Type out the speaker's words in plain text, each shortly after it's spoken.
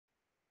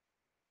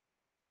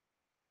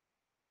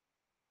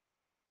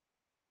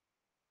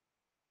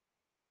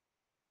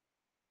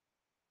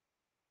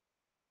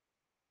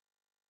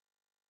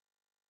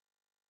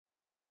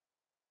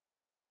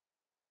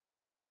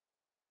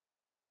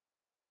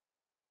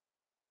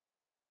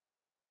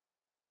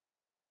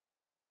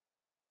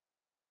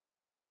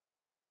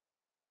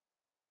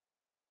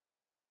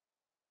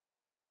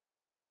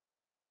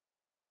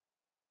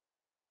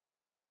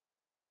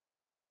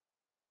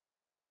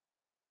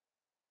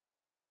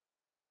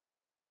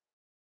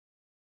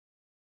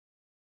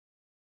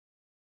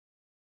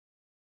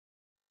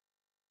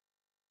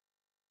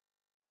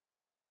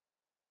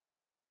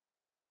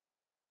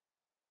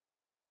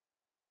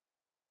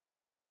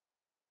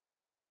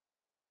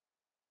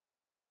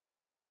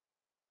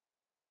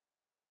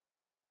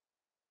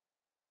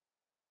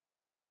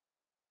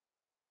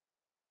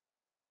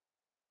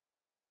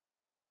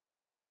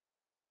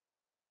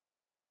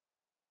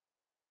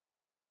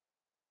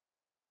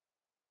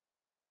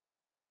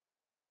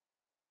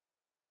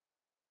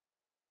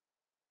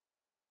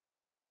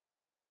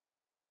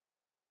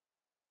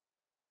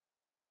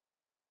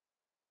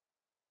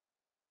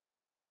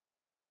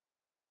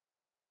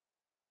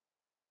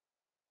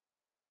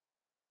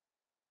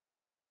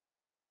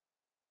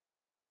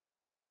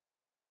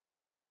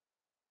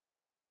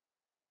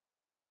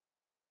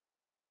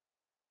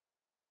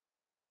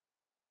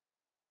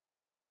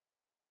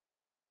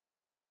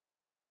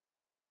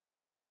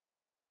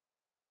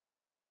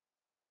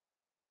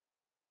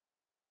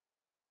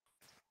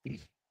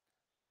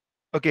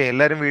Okay,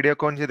 എല്ലാവരും video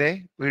ഒക്കെ on ചെയ്തേ.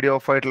 വീഡിയോ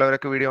ഓഫ്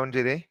ആയിട്ടുള്ളവരൊക്കെ വീഡിയോ ഓൺ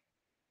ചെയ്തേ.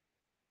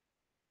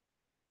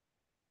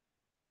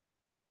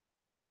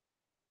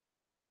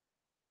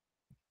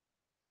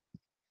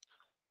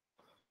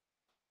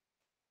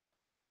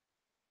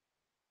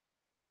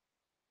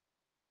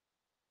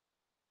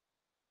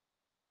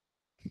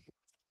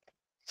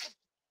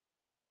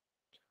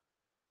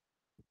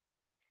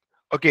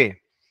 ഓക്കെ,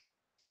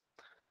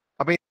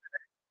 അപ്പൊ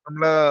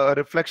നമ്മള്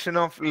റിഫ്ലക്ഷൻ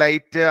ഓഫ്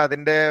ലൈറ്റ്,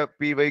 അതിന്റെ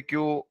PYQ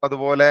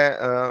അതുപോലെ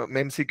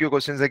MCQ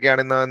ക്വസ്റ്റ്യൻസ്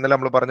ഒക്കെയാണ് ഇന്നലെ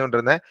നമ്മൾ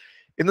പറഞ്ഞുകൊണ്ടിരുന്നത്.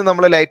 ഇന്ന്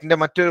നമ്മൾ ലൈറ്റിന്റെ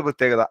മറ്റൊരു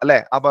പ്രത്യേകത അല്ലെ,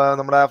 അപ്പൊ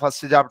നമ്മുടെ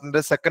first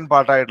ചാപ്റ്ററിന്റെ second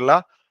പാർട്ടായിട്ടുള്ള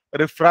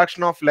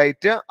refraction of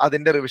light,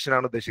 അതിന്റെ റിവിഷൻ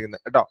ആണ്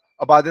ഉദ്ദേശിക്കുന്നത് കേട്ടോ.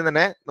 അപ്പൊ ആദ്യം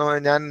തന്നെ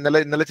ഞാൻ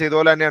ഇന്നലെ ചെയ്ത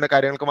പോലെ തന്നെയാണ്,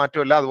 കാര്യങ്ങൾക്ക്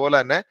മാറ്റമില്ല. അതുപോലെ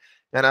തന്നെ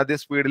ഞാൻ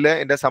ആദ്യം സ്പീഡിൽ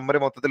എന്റെ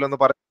സമ്മറി മൊത്തത്തിൽ ഒന്ന്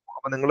പറഞ്ഞു.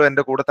 അപ്പൊ നിങ്ങളും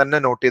എന്റെ കൂടെ തന്നെ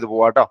നോട്ട് ചെയ്ത്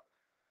പോവാ കേട്ടോ.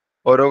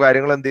 ഓരോ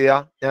കാര്യങ്ങൾ എന്ത് ചെയ്യാ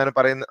ഞാൻ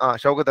പറയുന്ന.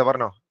 ഷൗക്കത്തെ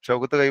പറഞ്ഞോ,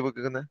 ഷൗക്കത്ത് കൈ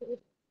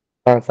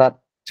വെക്കുന്നത് സാർ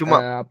ചുമ്മാ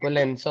അപ്പൊ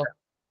ലെൻസോ?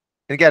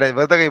 എനിക്കറിയാം,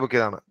 വെറുതെ കൈ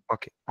പൊക്കിയതാണ്.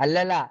 ഓക്കെ,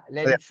 അല്ലല്ല,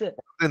 ലെൻസ്.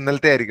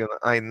 ഇന്നലത്തെ ആയിരിക്കും.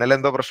 ഇന്നലെ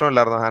എന്തോ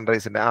പ്രശ്നമില്ലായിരുന്നു ഹാൻഡ്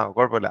റൈസിന്റെ.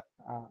 കുഴപ്പമില്ല.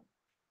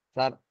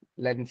 സാർ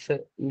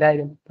ലെൻസിന്റെ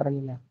കാര്യം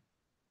പറഞ്ഞില്ല.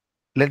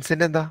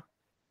 ലെൻസിന്റെ എന്താ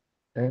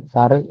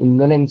സാറ്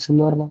ഇന്ന് ലെൻസ്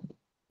എന്ന് പറഞ്ഞ?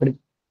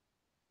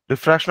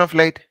 Refraction of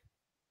light.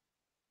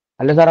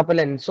 അല്ല സാർ, അപ്പൊ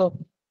ലെൻസോ?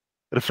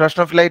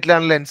 റിഫ്രാക്ഷൻ ഓഫ്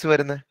ലൈറ്റിലാണ് ലെൻസ്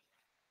വരുന്നത്.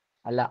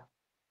 അല്ല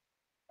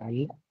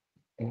അല്ല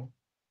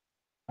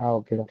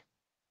ഓക്കെ സാർ.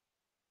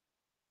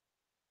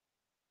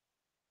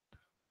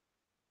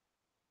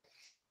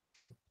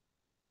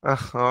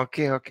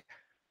 ഓക്കെ ഓക്കെ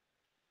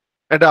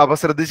കേട്ടോ. അപ്പൊ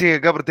ശ്രദ്ധിച്ച്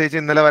കേൾക്കുക, പ്രത്യേകിച്ച്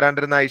ഇന്നലെ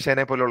വരാണ്ടിരുന്ന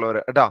ഐഷാനെ പോലുള്ളവർ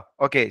കേട്ടോ.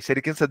 ഓക്കെ,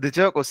 ശരിക്കും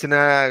ശ്രദ്ധിച്ച് ക്വസ്റ്റിന്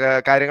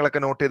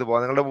കാര്യങ്ങളൊക്കെ നോട്ട് ചെയ്ത്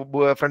പോവാം.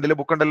 നിങ്ങളുടെ ഫ്രണ്ടിൽ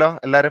ബുക്ക് ഉണ്ടല്ലോ,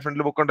 എല്ലാവരും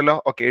ഫ്രണ്ടിൽ ബുക്ക് ഉണ്ടല്ലോ.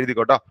 Okay,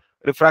 എഴുതിക്കോട്ടോ.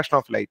 Refraction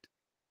of light,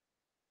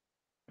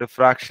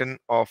 refraction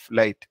of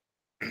light,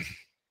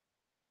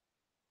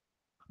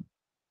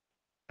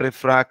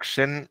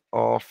 refraction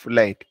of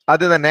light.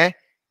 അത് തന്നെ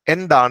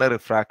എന്താണ്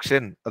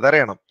റിഫ്രാക്ഷൻ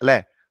അതറിയണം അല്ലെ.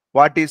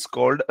 What is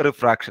called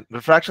refraction?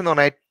 Refraction എന്ന്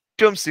പറഞ്ഞാൽ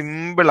ഏറ്റവും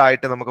സിമ്പിൾ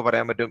ആയിട്ട് നമുക്ക്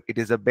പറയാൻ പറ്റും,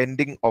 it is A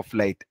bending of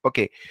light.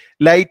 Okay,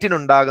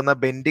 ലൈറ്റിനുണ്ടാകുന്ന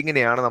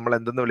ബെൻഡിങ്ങിനെയാണ് നമ്മൾ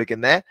എന്തെന്ന്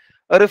വിളിക്കുന്നത്?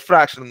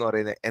 റിഫ്രാക്ഷൻ എന്ന്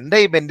പറയുന്നത്. എന്താ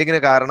ഈ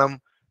ബെൻഡിങ്ങിന് കാരണം?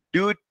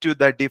 ഡ്യൂ ടു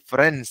ദ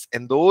ഡിഫറൻസ്,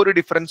 എന്തോ ഒരു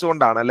ഡിഫറൻസ്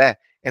കൊണ്ടാണ് അല്ലെ.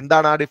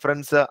 എന്താണ് ആ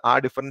ഡിഫറൻസ്? ആ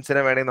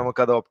ഡിഫറൻസിനെ വേണമെങ്കിൽ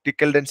നമുക്കത്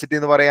ഒപ്റ്റിക്കൽ ഡെൻസിറ്റി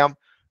എന്ന് പറയാം.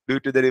 Due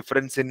to the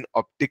difference in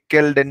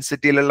optical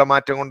ഡെൻസിറ്റിയിലുള്ള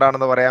മാറ്റം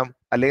കൊണ്ടാണെന്ന് പറയാം.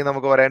 അല്ലെങ്കിൽ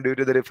നമുക്ക് പറയാം due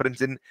to the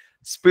difference in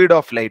speed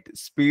of light,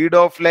 speed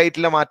of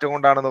ലൈറ്റിലെ മാറ്റം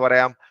കൊണ്ടാണെന്ന്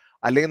പറയാം.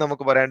 അല്ലെങ്കിൽ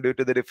നമുക്ക് പറയാം due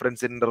to the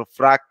difference in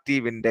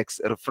refractive index,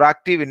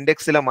 refractive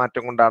ഇൻഡെക്സിലെ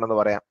മാറ്റം കൊണ്ടാണെന്ന്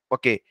പറയാം.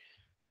 ഓക്കെ,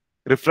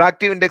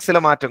 റിഫ്രാക്റ്റീവ്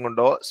ഇൻഡെക്സിലെ മാറ്റം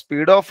കൊണ്ടോ,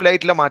 സ്പീഡ് ഓഫ്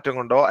ലൈറ്റിലെ മാറ്റം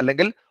കൊണ്ടോ,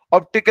 അല്ലെങ്കിൽ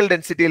ഒപ്റ്റിക്കൽ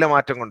ഡെൻസിറ്റിയിലെ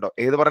മാറ്റം കൊണ്ടോ,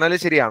 ഏത്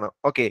പറഞ്ഞാലും ശരിയാണ്.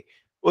 ഓക്കെ,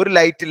 ഒരു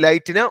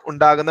ലൈറ്റിന്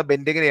ഉണ്ടാകുന്ന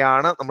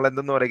ബെൻഡിങ്ങിനെയാണ് നമ്മൾ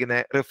എന്തെന്ന്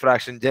പറയുന്നത്?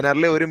 റിഫ്രാക്ഷൻ.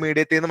 ജനറലി ഒരു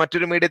മീഡിയത്തിൽ നിന്ന്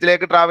മറ്റൊരു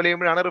മീഡിയത്തിലേക്ക് ട്രാവൽ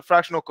ചെയ്യുമ്പോഴാണ്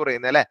റിഫ്രാക്ഷൻ ഒക്കെ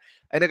ചെയ്യുന്നത് അല്ലെ.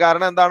 അതിന്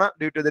കാരണം എന്താണ്?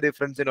 Due to the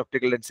difference in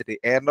optical density.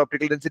 എയറിന്റെ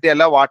optical density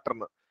അല്ല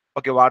വാട്ടറിന്.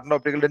 ഓക്കെ, വാട്ടറിന്റെ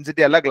ഒപ്റ്റിക്കൽ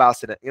ഡെൻസിറ്റി അല്ല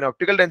ഗ്ലാസിന്. ഇങ്ങനെ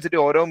ഒപ്റ്റിക്കൽ ഡെൻസിറ്റി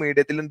ഓരോ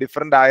മീഡിയത്തിലും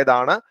ഡിഫറെന്റ്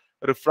ആയതാണ്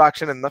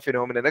റിഫ്രാക്ഷൻ എന്ന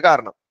ഫിനോമിനന്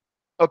കാരണം.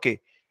 ഓക്കെ,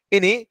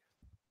 ഇനി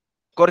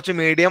കുറച്ച്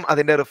മീഡിയം,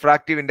 അതിന്റെ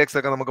റിഫ്രാക്റ്റീവ് ഇൻഡെക്സ്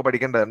ഒക്കെ നമുക്ക്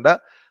പഠിക്കേണ്ടതുണ്ട്.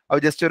 അപ്പൊ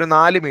ജസ്റ്റ് ഒരു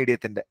 4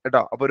 മീഡിയത്തിന്റെ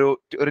കേട്ടോ. അപ്പൊ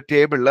ഒരു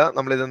ടേബിളില്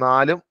നമ്മൾ ഇത്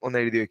 4 ഒന്ന്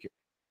എഴുതി വെക്കും.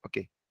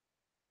 ഓക്കെ,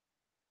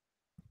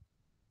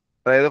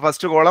 അതായത്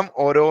ഫസ്റ്റ് കോളം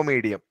ഓരോ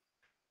മീഡിയം,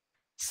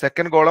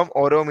 സെക്കൻഡ് കോളം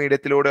ഓരോ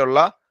മീഡിയത്തിലൂടെയുള്ള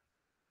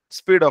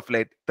speed of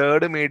light,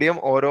 third medium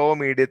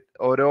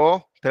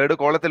third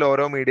കോളത്തിൽ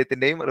ഓരോ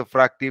മീഡിയത്തിന്റെയും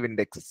റിഫ്രാക്റ്റീവ്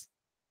ഇൻഡെക്സ്.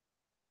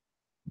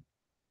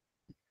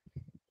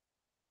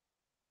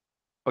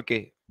 ഓക്കെ,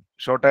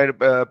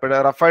 ഷോർട്ടായിട്ട്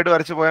റഫായിട്ട്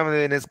വരച്ചു പോയാൽ മതി.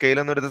 ഇതിന്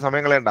സ്കെയിലൊന്നും എടുത്ത്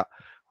സമയം കളയണ്ട.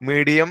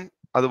 മീഡിയം,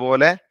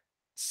 അതുപോലെ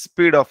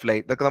സ്പീഡ് ഓഫ്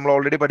ലൈറ്റ്, ഇതൊക്കെ നമ്മൾ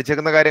ഓൾറെഡി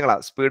പഠിച്ചേക്കുന്ന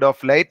കാര്യങ്ങളാണ്. Speed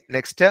of light,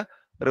 next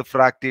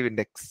refractive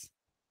index.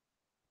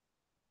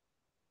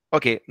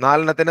 Okay,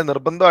 4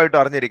 നിർബന്ധമായിട്ട്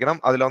അറിഞ്ഞിരിക്കണം.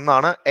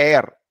 അതിലൊന്നാണ്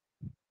air,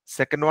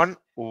 second one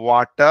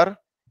water,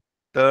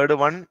 third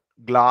one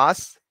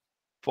glass,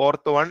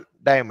 fourth one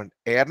diamond.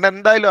 എയറിന്റെ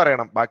എന്തായാലും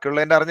അറിയണം,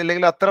 ബാക്കിയുള്ളതിന്റെ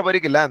അറിഞ്ഞില്ലെങ്കിൽ അത്ര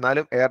പരിക്കില്ല,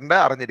 എന്നാലും എയറിന്റെ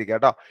അറിഞ്ഞിരിക്കുക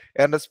കേട്ടോ.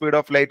 എയറിന്റെ സ്പീഡ്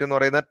ഓഫ് ലൈറ്റ് എന്ന്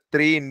പറയുന്നത്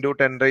 3 ×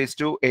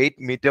 10⁸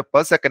 മീറ്റർ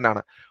പെർ സെക്കൻഡ്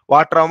ആണ്.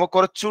 വാട്ടർ ആകുമ്പോൾ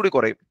കുറച്ചുകൂടി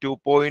കുറയും,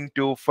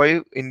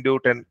 2.25 ×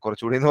 10.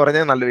 കുറച്ചുകൂടി എന്ന്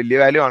പറഞ്ഞാൽ നല്ല വലിയ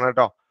വാല്യൂ ആണ്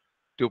കേട്ടോ.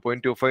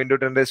 2.25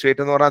 ×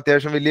 10⁸ എന്ന് പറഞ്ഞാൽ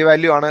അത്യാവശ്യം വലിയ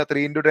വാല്യൂ ആണ്.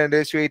 3 ×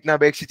 10⁸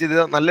 അപേക്ഷിച്ച് ഇത്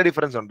നല്ല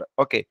ഡിഫറൻസ് ഉണ്ട്.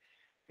 ഓക്കെ,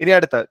 ഇനി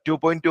അടുത്ത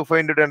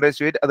 2.25 ×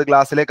 10⁸, അത്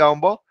ഗ്ലാസ്സിലേക്ക്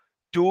ആവുമ്പോൾ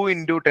 2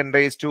 ×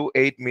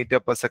 10⁸ മീറ്റർ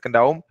പെർ സെക്കൻഡ്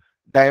ആവും.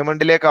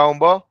 ഡയമണ്ടിലേക്ക്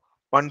ആവുമ്പോൾ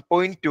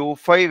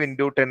 1.25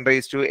 ×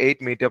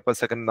 10⁸ മീറ്റർ പെർ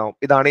സെക്കൻഡ് ആവും.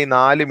 ഇതാണ് ഈ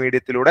 4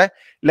 മീഡിയത്തിലൂടെ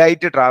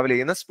ലൈറ്റ് ട്രാവൽ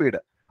ചെയ്യുന്ന സ്പീഡ്.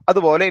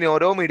 അതുപോലെ ഇനി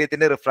ഓരോ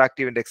മീഡിയത്തിന്റെ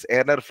റിഫ്രാക്റ്റീവ് ഇൻഡെക്സ്.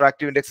 എയറിന്റെ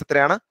റിഫ്രാക്റ്റീവ് ഇൻഡെക്സ്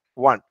എത്രയാണ്?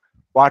 1.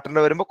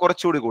 വാട്ടറിന്റെ വരുമ്പോൾ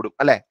കുറച്ചുകൂടി കൂടും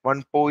അല്ലെ,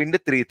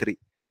 1.33.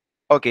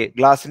 ഓക്കെ,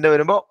 ഗ്ലാസിന്റെ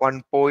വരുമ്പോൾ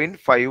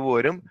 1.5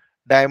 വരും.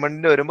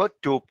 ഡയമണ്ടിന്റെ വരുമ്പോൾ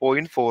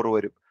 2.4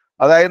 വരും.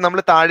 അതായത് നമ്മൾ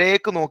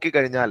താഴേക്ക്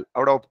നോക്കിക്കഴിഞ്ഞാൽ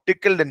അവിടെ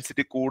ഒപ്റ്റിക്കൽ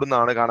ഡെൻസിറ്റി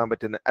കൂടുന്നതാണ് കാണാൻ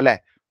പറ്റുന്നത് അല്ലെ.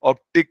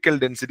 ഒപ്റ്റിക്കൽ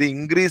ഡെൻസിറ്റി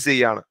ഇൻക്രീസ്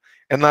ചെയ്യാണ്.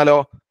 എന്നാലോ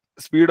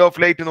സ്പീഡ് ഓഫ്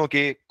ലൈറ്റ്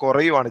നോക്കി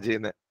കുറയുവാണ്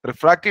ചെയ്യുന്നത്,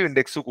 റിഫ്രാക്റ്റീവ്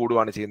ഇൻഡെക്സ്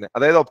കൂടുകയാണ് ചെയ്യുന്നത്.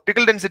 അതായത്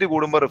ഒപ്റ്റിക്കൽ ഡെൻസിറ്റി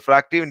കൂടുമ്പോൾ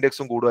റിഫ്രാക്റ്റീവ്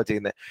ഇൻഡെക്സും കൂടുക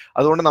ചെയ്യുന്നത്.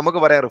 അതുകൊണ്ട് നമുക്ക്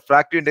പറയാം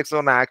റിഫ്രാക്റ്റീവ് ഇൻഡെക്സ്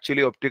എന്ന് പറഞ്ഞാൽ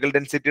ആക്ച്വലി ഒപ്റ്റിക്കൽ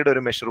ഡെൻസിറ്റിയുടെ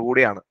ഒരു മെഷർ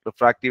കൂടിയാണ്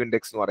റിഫ്രാക്റ്റീവ്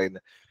ഇൻഡെക്സ് എന്ന്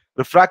പറയുന്നത്.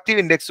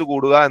 റിഫ്രാക്റ്റീവ് ഇൻഡെക്സ്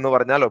കൂടുക എന്ന്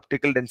പറഞ്ഞാൽ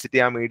ഒപ്റ്റിക്കൽ ഡെൻസിറ്റി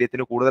ആ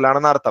മീഡിയത്തിന്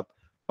കൂടുതലാണെന്ന് അർത്ഥം.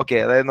 ഓക്കെ,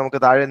 അതായത്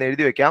നമുക്ക് താഴെ നിന്ന്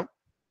എഴുതി വെക്കാം.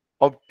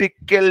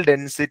 ഒപ്റ്റിക്കൽ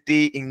ഡെൻസിറ്റി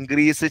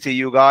ഇൻക്രീസ്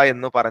ചെയ്യുക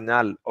എന്ന്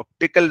പറഞ്ഞാൽ,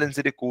 ഒപ്റ്റിക്കൽ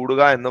ഡെൻസിറ്റി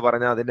കൂടുക എന്ന്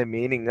പറഞ്ഞാൽ അതിന്റെ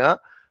meaning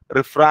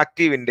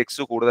refractive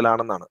index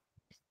കൂടുതലാണെന്നാണ്.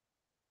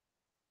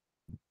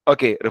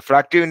 Okay,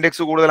 refractive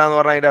index കൂടുതലാന്ന്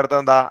പറഞ്ഞാൽ അതിന്റെ അർത്ഥം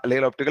എന്താ,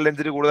 അല്ലെങ്കിൽ ഒപ്റ്റിക്കൽ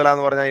ഡെൻസിറ്റി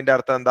കൂടുതലാന്ന് പറഞ്ഞാൽ അതിന്റെ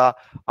അർത്ഥം എന്താ,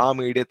 ആ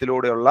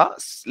മീഡിയത്തിലൂടെയുള്ള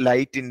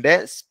ലൈറ്റിന്റെ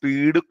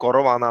സ്പീഡ്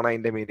കുറവാണെന്നാണ്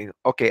അതിന്റെ മീനിങ്.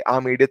 ഓക്കെ, ആ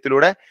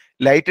മീഡിയത്തിലൂടെ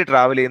ലൈറ്റ്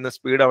ട്രാവൽ ചെയ്യുന്ന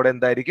സ്പീഡ് അവിടെ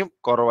എന്തായിരിക്കും,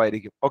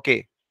 കുറവായിരിക്കും. ഓക്കെ,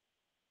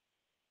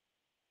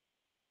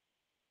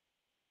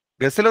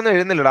 ഗസലൊന്നും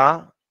എഴുതുന്നില്ലടാ.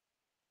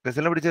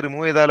 ഗസലിനെ പിടിച്ച്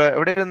റിമൂവ് ചെയ്താലോ?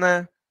 എവിടെ ഇരുന്ന്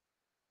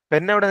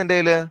പെൻ എവിടെ നിന്റെ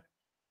കയ്യില്?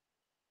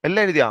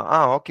 എല്ലാം എഴുതിയാ? ആ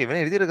ഓക്കെ, ഇവനെ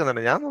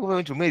എഴുതിയെടുക്കുന്നുണ്ട്. ഞാൻ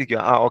നോക്കുമ്പോ ചുമ്മാ ഇരിക്കുക.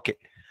 ആ ഓക്കെ,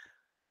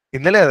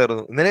 ഇന്നലെ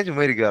അതായിരുന്നു, ഇന്നലെ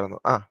ചുമ്മാ ഇരിക്കുവായിരുന്നു.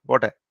 ആ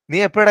പോട്ടെ, നീ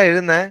എപ്പോഴാ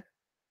എഴുതുന്നേ?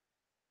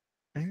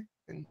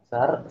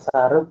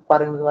 സാറ്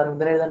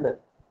പറയുന്നത് എഴുതണ്ട്.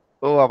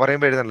 ഓ,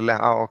 പറയുമ്പോ എഴുതണ്ടല്ലേ?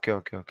 ആ okay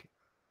okay okay,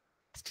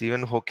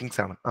 Steven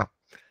Hawkins ആണ്. ആ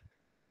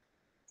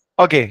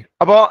ഓക്കെ,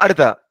 അപ്പോ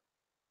അടുത്ത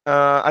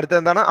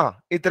എന്താണ്?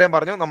 ഇത്രയും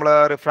പറഞ്ഞു. നമ്മൾ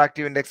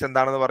റിഫ്രാക്റ്റീവ് ഇൻഡെക്സ്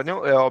എന്താണെന്ന് പറഞ്ഞു,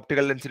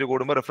 ഒപ്റ്റിക്കൽ ഡെൻസിറ്റി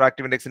കൂടുമ്പോൾ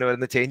റിഫ്രാക്റ്റീവ് ഇൻഡെക്സിന്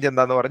വരുന്ന ചേഞ്ച്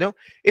എന്താണെന്ന് പറഞ്ഞു.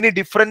 ഇനി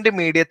ഡിഫറെന്റ്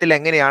മീഡിയത്തിൽ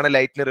എങ്ങനെയാണ്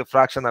ലൈറ്റിന്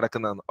റിഫ്രാക്ഷൻ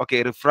നടക്കുന്നതെന്ന്. Okay,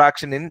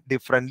 refraction in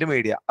different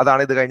media,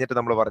 അതാണ് ഇത് കഴിഞ്ഞിട്ട്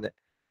നമ്മൾ പറഞ്ഞത്.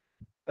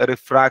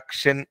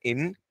 Refraction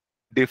in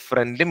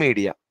different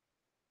media.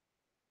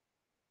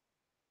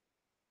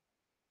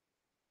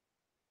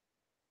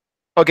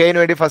 Okay, അതിന്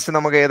വേണ്ടി ഫസ്റ്റ്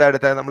നമുക്ക് ഏതാ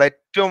എടുത്തത്? നമ്മൾ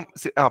ഏറ്റവും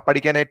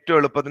പഠിക്കാൻ ഏറ്റവും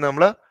എളുപ്പത്തിന്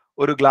നമ്മൾ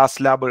ഒരു ഗ്ലാസ്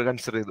ലാബ്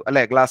കൺസിഡർ ചെയ്തു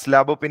അല്ലെ? ഗ്ലാസ്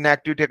ലാബ് പിന്നെ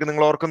ആക്ടിവിറ്റി ഒക്കെ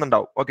നിങ്ങൾ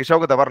ഓർക്കുന്നുണ്ടാവും. ഓക്കെ,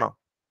 ഷൗക്കത്ത പറഞ്ഞോ.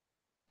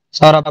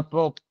 സാർ അപ്പൊ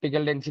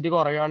ഒപ്റ്റിക്കൽ ഡെൻസിറ്റി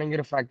കുറയുവാണെങ്കിൽ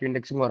റിഫ്രാക്റ്റീവ്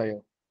ഇൻഡെക്സും കുറയോ?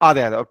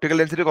 അതെ, ഒപ്റ്റിക്കൽ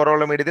ഡെൻസിറ്റി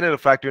കുറവുള്ള മീഡിയത്തിന്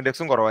റിഫ്രാക്റ്റീവ്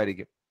ഇൻഡെക്സും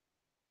കുറവായിരിക്കും.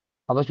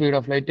 അപ്പൊ സ്പീഡ്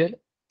ഓഫ്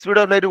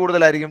ലൈറ്റ്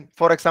കൂടുതലായിരിക്കും.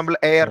 For example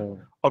air,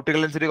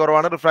 optical density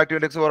കുറവാണ്, റിഫ്രാക്റ്റീവ്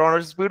ഇൻഡെക്സ് കുറവാണ്,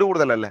 പക്ഷേ സ്പീഡ്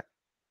കൂടുതലല്ലേ?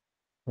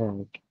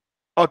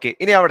 ഓക്കെ,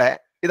 ഇനി അവിടെ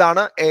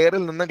ഇതാണ്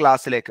എയറിൽ നിന്ന്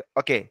ഗ്ലാസ്സിലേക്ക്.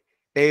 ഓക്കെ,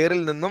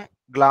 എയറിൽ നിന്നും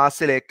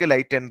ഗ്ലാസ്സിലേക്ക്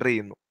ലൈറ്റ് എൻ്റർ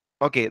ചെയ്യുന്നു.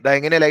 ഓക്കെ, ഇതാ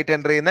എങ്ങനെ ലൈറ്റ്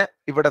എൻ്റർ ചെയ്യുന്നത്?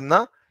 ഇവിടെ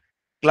നിന്ന്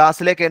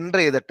ഗ്ലാസ്സിലേക്ക് എൻ്റർ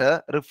ചെയ്തിട്ട്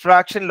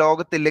റിഫ്രാക്ഷൻ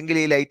ലോകത്തില്ലെങ്കിൽ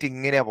ഈ ലൈറ്റ്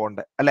ഇങ്ങനെയാ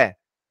പോണ്ടേ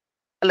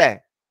അല്ലേ?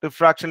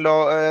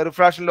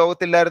 റിഫ്രാക്ഷൻ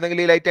ലോകത്തില്ലായിരുന്നെങ്കിൽ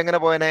ഈ ലൈറ്റ് എങ്ങനെ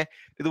പോയനെ?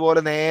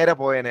 ഇതുപോലെ നേരെ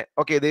പോയനെ.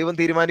 ഓക്കെ, ദൈവം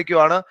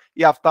തീരുമാനിക്കുവാണ്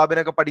ഈ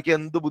അഫ്താബിനൊക്കെ പഠിക്കുക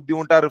എന്ത്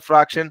ബുദ്ധിമുട്ടാ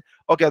റിഫ്രാക്ഷൻ.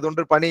 ഓക്കെ,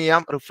 അതുകൊണ്ട് പണി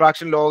ചെയ്യാം,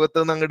 റിഫ്രാക്ഷൻ ലോകത്ത്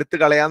നിന്ന് അങ്ങ് എടുത്ത്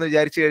കളയാന്ന്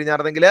വിചാരിച്ചു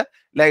കഴിഞ്ഞാണെങ്കിൽ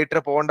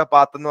ലൈറ്റിന് പോകേണ്ട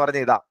പാത്ത് എന്ന്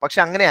പറഞ്ഞ ഇതാ.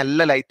 പക്ഷെ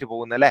അങ്ങനെയല്ല ലൈറ്റ്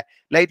പോകുന്നത് അല്ലെ?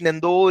 ലൈറ്റിന്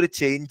എന്തോ ഒരു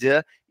ചേഞ്ച്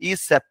ഈ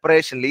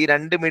സെപ്പറേഷനിൽ, ഈ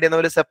രണ്ട് മീഡിയം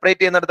തമ്മിൽ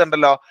സെപ്പറേറ്റ്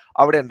ചെയ്യുന്നിടത്തുണ്ടല്ലോ,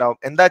 അവിടെ ഉണ്ടാവും.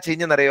 എന്താ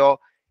ചേഞ്ച് എന്നറിയോ?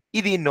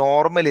 ഇത് ഈ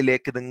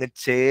നോർമലിലേക്ക് നിങ്ങൾ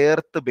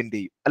ചേർത്ത് ബെൻഡ്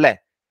ചെയ്യും അല്ലെ?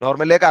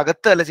 നോർമലിലേക്ക്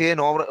അകത്തല്ല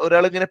ചെയ്യുക,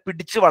 ഒരാൾ ഇങ്ങനെ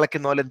പിടിച്ച്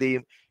വളയ്ക്കുന്ന പോലെ എന്ത്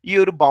ചെയ്യും, ഈ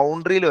ഒരു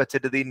ബൗണ്ടറിയിൽ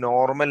വെച്ചിട്ട് ഇത് ഈ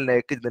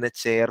നോർമലിലേക്ക് ഇതിനെ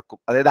ചേർക്കും.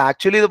 അതായത്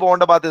ആക്ച്വലി ഇത്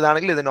പോകേണ്ട പാത്ത്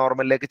ഇതാണെങ്കിൽ ഇത്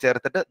നോർമലിലേക്ക്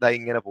ചേർത്തിട്ട് ഇതാ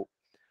ഇങ്ങനെ പോകും.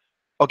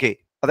 ഓക്കെ,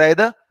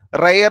 അതായത്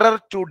റെയറർ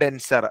ടു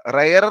ഡെൻസർ,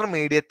 റെയറർ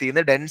മീഡിയത്തിൽ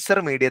നിന്ന് ഡെൻസർ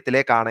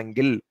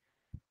മീഡിയത്തിലേക്കാണെങ്കിൽ,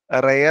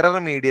 റെയറർ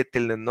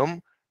മീഡിയത്തിൽ നിന്നും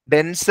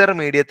ഡെൻസർ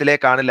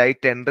മീഡിയത്തിലേക്കാണ്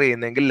ലൈറ്റ് എൻ്റർ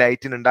ചെയ്യുന്നതെങ്കിൽ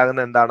ലൈറ്റിന്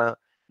ഉണ്ടാകുന്ന എന്താണ്?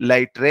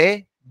 Light ray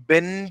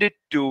bend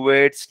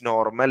towards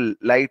normal.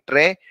 Light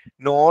ray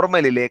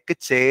നോർമലിലേക്ക്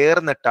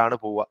ചേർന്നിട്ടാണ്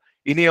പോവുക.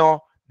 ഇനിയോ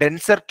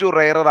ഡെൻസർ ടു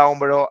റെയറർ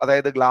ആവുമ്പോഴോ,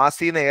 അതായത്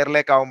ഗ്ലാസ്സിൽ നിന്ന്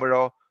എയറിലേക്ക്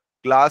ആവുമ്പോഴോ,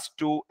 ഗ്ലാസ്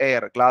ടു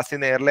എയർ, ഗ്ലാസ്സിൽ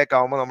നിന്ന് എയറിലേക്ക്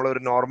ആവുമ്പോൾ നമ്മൾ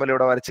ഒരു നോർമൽ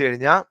ഇവിടെ വരച്ചു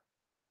കഴിഞ്ഞാൽ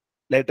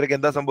ലൈറ്റ് റേക്ക്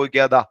എന്താ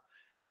സംഭവിക്കുക? അതാ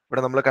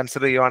ഇവിടെ നമ്മൾ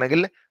കൺസിഡർ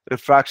ചെയ്യുവാണെങ്കിൽ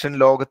റിഫ്രാക്ഷൻ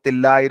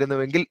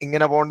ലോകത്തില്ലായിരുന്നുവെങ്കിൽ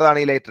ഇങ്ങനെ പോകേണ്ടതാണ്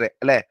ഈ ലൈറ്റ് റേ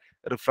അല്ലെ?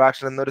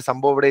 റിഫ്രാക്ഷൻ എന്നൊരു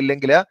സംഭവം ഇവിടെ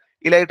ഇല്ലെങ്കിൽ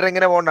ഈ ലൈറ്റ് റേ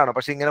ഇങ്ങനെ പോകേണ്ടതാണ്.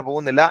 പക്ഷെ ഇങ്ങനെ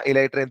പോകുന്നില്ല. ഈ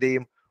ലൈറ്റ് റേ എന്ത്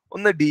ചെയ്യും?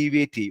 ഒന്ന്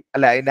ഡീവിയേറ്റ് ചെയ്യും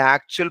അല്ലെ? അതിന്റെ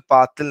ആക്ച്വൽ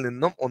പാത്തിൽ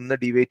നിന്നും ഒന്ന്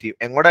ഡീവിയേറ്റ് ചെയ്യും.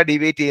 എങ്ങോട്ടാ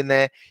ഡീവിയേറ്റ്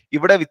ചെയ്യുന്നത്?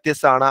 ഇവിടെ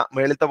വ്യത്യസ്തമാണ്,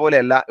 മേളത്തെ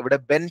പോലെയല്ല. ഇവിടെ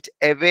ബെൻഡ്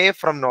എവേ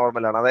ഫ്രം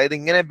നോർമൽ ആണ്. അതായത്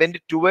ഇങ്ങനെ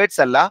ബെൻഡ്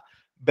ടുവേർഡ്സ് അല്ല,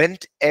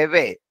 ബെൻഡ്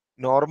എവേ,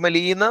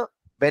 നോർമലിന്ന്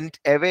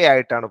ബെൻഡ് എവേ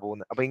ആയിട്ടാണ്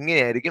പോകുന്നത്. അപ്പൊ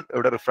ഇങ്ങനെയായിരിക്കും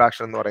ഇവിടെ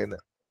റിഫ്രാക്ഷൻ എന്ന്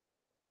പറയുന്നത്.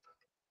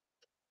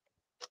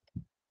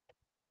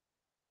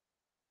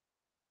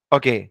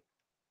 ഓക്കെ,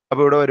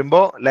 അപ്പൊ ഇവിടെ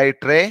വരുമ്പോ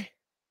light ray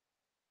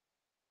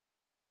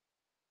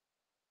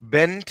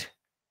bend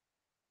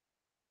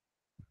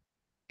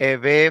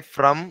away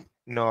from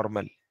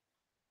normal.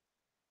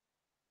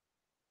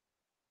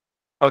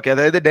 Okay,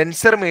 അതായത്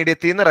ഡെൻസർ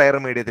മീഡിയത്തിൽ നിന്ന് റയർ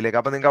മീഡിയത്തിലേക്ക്.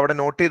 അപ്പൊ നിങ്ങൾക്ക് അവിടെ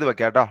നോട്ട് ചെയ്ത്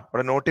വെക്കാം കേട്ടോ,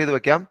 അവിടെ നോട്ട് ചെയ്ത്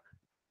വെക്കാം.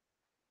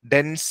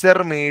 ഡെൻസർ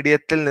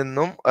മീഡിയത്തിൽ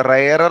നിന്നും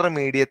റയറർ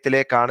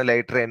മീഡിയത്തിലേക്കാണ്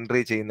ലൈറ്റ് റേ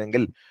എൻട്രി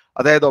ചെയ്യുന്നതെങ്കിൽ,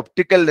 അതായത്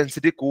ഒപ്റ്റിക്കൽ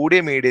ഡെൻസിറ്റി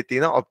കൂടിയ മീഡിയത്തിൽ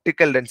നിന്ന്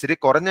ഒപ്റ്റിക്കൽ ഡെൻസിറ്റി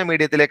കുറഞ്ഞ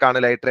മീഡിയത്തിലേക്കാണ്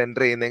ലൈറ്റ് റേ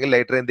എൻട്രി ചെയ്യുന്നതെങ്കിൽ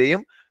ലൈറ്റ് റേ എന്ത്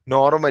ചെയ്യും?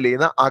 നോർമലിൽ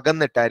നിന്ന്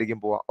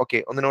അകന്നിട്ടായിരിക്കും പോവാ.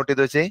 ഓക്കെ, ഒന്ന് നോട്ട്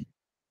ചെയ്ത് വെച്ചേ.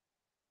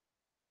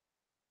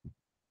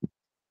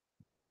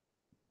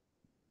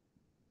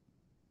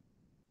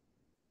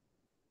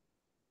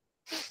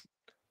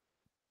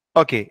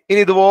 ഓക്കെ, ഇനി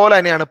ഇതുപോലെ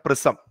തന്നെയാണ്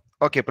പ്രിസം.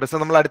 ഓക്കെ, പ്രിസം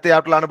നമ്മൾ അടുത്ത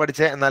ചാപ്റ്ററിലാണ്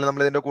പഠിച്ചത്, എന്നാലും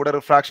നമ്മൾ ഇതിന്റെ കൂടെ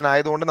റിഫ്രാക്ഷൻ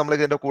ആയതുകൊണ്ട് നമ്മൾ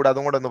ഇതിന്റെ കൂടെ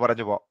അതും കൂടെ ഒന്ന്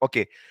പറഞ്ഞു പോവാം.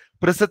 ഓക്കെ,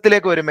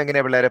 പ്രിസത്തിലേക്ക് വരുമ്പോൾ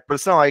എങ്ങനെയാ പിള്ളേരെ?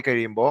 പ്രിസം ആയി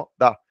കഴിയുമ്പോൾ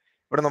ദാ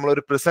ഇവിടെ നമ്മൾ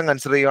ഒരു പ്രിസം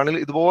കൺസിഡർ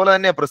ചെയ്യുകയാണെങ്കിൽ ഇതുപോലെ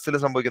തന്നെ പ്രിസത്തിൽ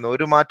സംഭവിക്കുന്നത്,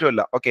 ഒരു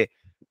മാറ്റമല്ല. ഓക്കെ,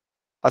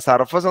 ആ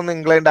സർഫസ് ഒന്ന്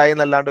ഇൻക്ലൈൻഡ് ആയി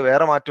എന്നല്ലാണ്ട്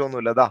വേറെ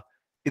മാറ്റമൊന്നുമില്ല. ദാ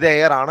ഇത്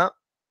എയർ ആണ്.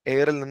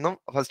 എയറിൽ നിന്നും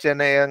ഫസ്റ്റ്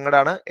തന്നെ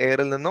എങ്ങടാണ്?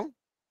 എയറിൽ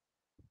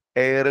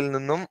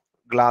നിന്നും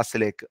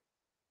ഗ്ലാസ്സിലേക്ക്.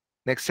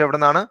 നെക്സ്റ്റ് എവിടെ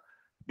നിന്നാണ്?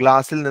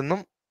 ഗ്ലാസ്സിൽ നിന്നും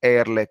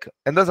എയറിലേക്ക്.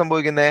 എന്താ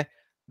സംഭവിക്കുന്നത്?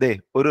 ദേ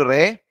ഒരു റേ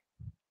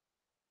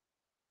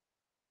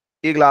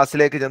ഈ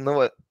ഗ്ലാസ്സിലേക്ക് ചെന്ന്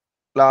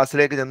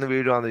ഗ്ലാസ്സിലേക്ക് ചെന്ന്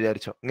വീഴുവാന്ന്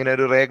വിചാരിച്ചോ. ഇങ്ങനെ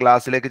ഒരു റേ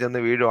ഗ്ലാസ്സിലേക്ക് ചെന്ന്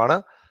വീഴുവാണ്.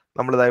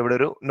 നമ്മളിതാ ഇവിടെ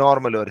ഒരു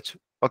നോർമൽ വരച്ചു.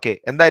 ഓക്കെ,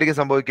 എന്തായിരിക്കും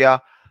സംഭവിക്കുക?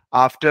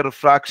 ആഫ്റ്റർ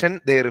റിഫ്രാക്ഷൻ,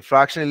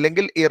 റിഫ്രാക്ഷൻ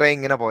ഇല്ലെങ്കിൽ ഈ റേ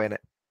ഇങ്ങനെ പോയനെ.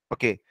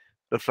 ഓക്കെ,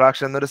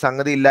 റിഫ്രാക്ഷൻ എന്നൊരു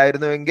സംഗതി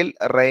ഇല്ലായിരുന്നുവെങ്കിൽ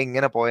റേ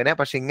ഇങ്ങനെ പോയനെ.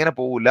 പക്ഷെ ഇങ്ങനെ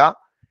പോവില്ല.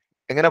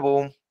 എങ്ങനെ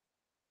പോവും?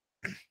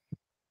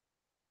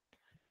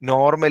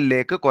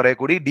 നോർമലിലേക്ക് കുറെ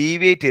കൂടി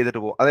ഡീവിയേറ്റ് ചെയ്തിട്ട്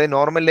പോകും. അതായത്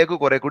നോർമലിലേക്ക്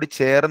കുറെ കൂടി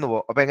ചേർന്ന്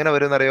പോകും. അപ്പൊ എങ്ങനെ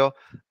വരും എന്നറിയോ?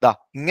 ദാ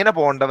ഇങ്ങനെ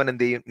പോകേണ്ടവൻ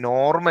എന്ത് ചെയ്യും?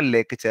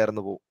 നോർമലിലേക്ക്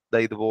ചേർന്ന് പോകും.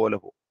 ദാ ഇതുപോലെ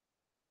പോകും.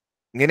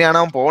 ഇങ്ങനെയാണ്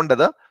അവൻ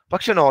പോകേണ്ടത്.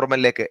 പക്ഷെ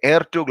നോർമലിലേക്ക്,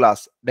 എയർ ടു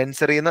ഗ്ലാസ്,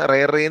 ഡെൻസറിന്ന്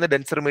റെയറിന്ന്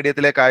ഡെൻസർ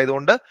മീഡിയത്തിലേക്ക്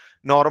ആയതുകൊണ്ട്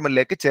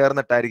നോർമലിലേക്ക്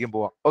ചേർന്നിട്ടായിരിക്കും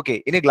പോവാം. ഓക്കെ,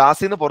 ഇനി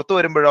ഗ്ലാസ്സിൽ നിന്ന് പുറത്തു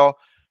വരുമ്പോഴോ,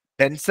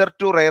 ഡെൻസർ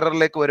ടു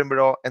റെയറിലേക്ക്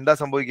വരുമ്പോഴോ എന്താ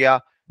സംഭവിക്കുക?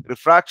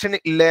 റിഫ്രാക്ഷൻ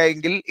ഇല്ല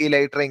എങ്കിൽ ഈ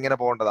ലൈറ്റർ ഇങ്ങനെ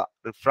പോകേണ്ടതാ.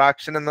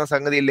 റിഫ്രാക്ഷൻ എന്ന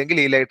സംഗതി ഇല്ലെങ്കിൽ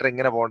ഈ ലൈറ്റർ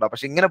ഇങ്ങനെ പോകണ്ട.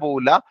 പക്ഷെ ഇങ്ങനെ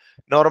പോവില്ല.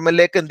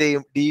 നോർമലിലേക്ക് എന്ത്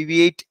ചെയ്യും?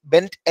 Deviate,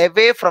 bend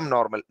away from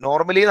normal.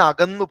 നോർമലിൽ നിന്ന്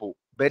അകന്നു പോകും.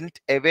 Bend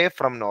away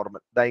from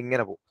normal. ഇതാ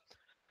ഇങ്ങനെ പോകും.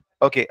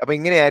 ഓക്കെ, അപ്പൊ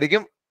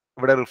ഇങ്ങനെയായിരിക്കും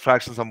ഇവിടെ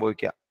റിഫ്രാക്ഷൻ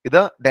സംഭവിക്കുക.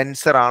 ഇത്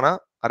ഡെൻസർ ആണ്,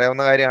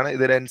 അറിയാവുന്ന കാര്യമാണ്.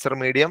 ഇത് ഡെൻസർ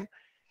മീഡിയം,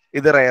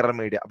 ഇത് റെയർ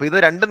മീഡിയം. അപ്പൊ ഇത്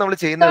രണ്ടും നമ്മൾ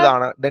ചെയ്യുന്ന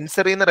ഇതാണ്.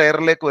 ഡെൻസറിൽ നിന്ന്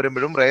റെയറിലേക്ക്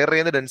വരുമ്പോഴും റെയറിൽ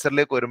നിന്ന്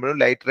ഡെൻസറിലേക്ക് വരുമ്പോഴും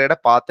ലൈറ്റ് റേയുടെ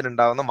പാത്തിന്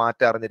ഉണ്ടാകുന്ന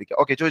മാറ്റം അറിഞ്ഞിരിക്കുക.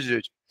 ഓക്കെ,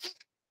 ചോദിച്ചു.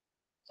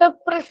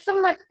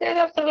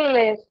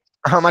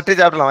 മറ്റേ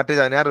ചാപ്റ്റർ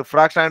ഞാൻ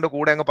റിഫ്രാക്ഷൻ ആയിട്ട്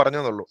കൂടെ അങ്ങ്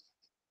പറഞ്ഞെന്നുള്ളൂ.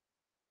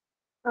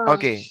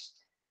 ഓക്കെ,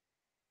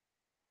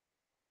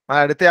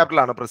 അടുത്ത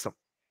ചാപ്റ്ററിലാണ് പ്രിസം.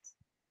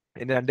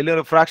 ഇനി രണ്ടിലും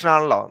റിഫ്രാക്ഷൻ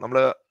ആണല്ലോ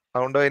നമ്മള്,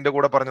 അതുകൊണ്ട് അതിന്റെ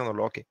കൂടെ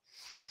പറഞ്ഞെന്നുള്ളൂ. ഓക്കെ,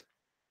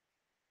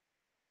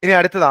 ഇനി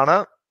അടുത്തതാണ്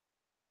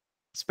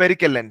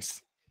spherical lens.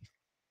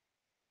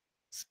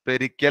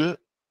 Spherical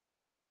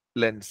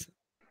lens.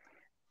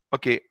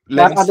 Okay,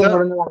 lens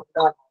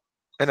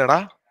എന്നാടാ?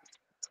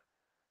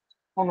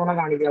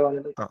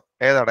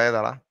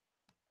 ഏതാടാ?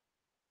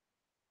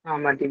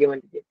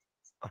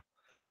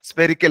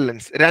 Spherical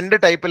lens. രണ്ട്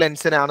ടൈപ്പ്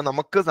ലെൻസിനാണ്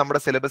നമുക്ക് നമ്മുടെ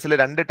സിലബസിൽ.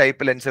 രണ്ട്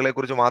ടൈപ്പ് ലെൻസുകളെ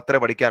കുറിച്ച്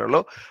മാത്രമേ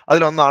പഠിക്കാറുള്ളൂ.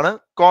 അതിലൊന്നാണ്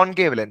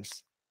concave lens.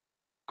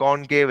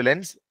 Concave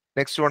lens.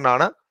 Next one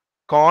ആണ്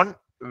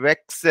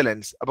കോൺവെക്സ്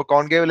ലെൻസ്. അപ്പൊ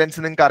കോൺകേവ്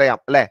ലെൻസ് നിങ്ങൾക്ക്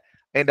അറിയാം അല്ലെ?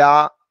 അതിന്റെ ആ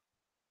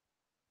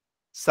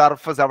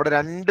സർഫസ്, അവിടെ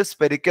രണ്ട്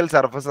സ്പെരിക്കൽ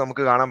സർഫസ്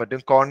നമുക്ക് കാണാൻ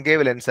പറ്റും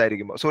കോൺകേവ് ലെൻസ്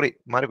ആയിരിക്കുമ്പോൾ. സോറി,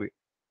 മാറിപ്പോയി.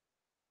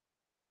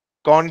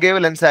 കോൺകേവ്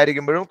ലെൻസ്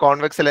ആയിരിക്കുമ്പോഴും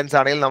കോൺവെക്സ് ലെൻസ്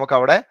ആണെങ്കിൽ നമുക്ക്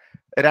അവിടെ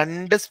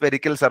രണ്ട്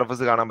സ്പെരിക്കൽ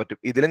സർഫസ് കാണാൻ പറ്റും.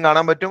 ഇതിലും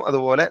കാണാൻ പറ്റും,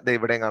 അതുപോലെ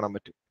ഇവിടെയും കാണാൻ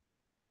പറ്റും.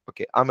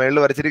 ഓക്കെ, ആ മേളിൽ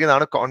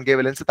വരച്ചിരിക്കുന്നതാണ്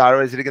കോൺകേവ് ലെൻസ്, താഴെ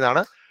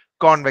വരച്ചിരിക്കുന്നതാണ്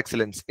കോൺവെക്സ്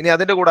ലെൻസ്. ഇനി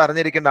അതിന്റെ കൂടെ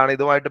അറിഞ്ഞിരിക്കേണ്ടതാണ്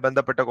ഇതുമായിട്ട്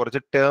ബന്ധപ്പെട്ട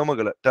കുറച്ച്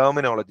ടേമുകൾ,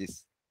 ടെർമിനോളജീസ്.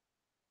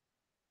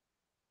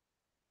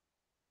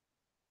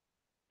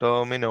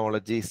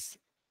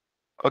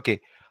 ഓക്കെ,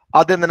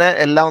 ആദ്യം തന്നെ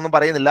എല്ലാം ഒന്നും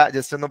പറയുന്നില്ല,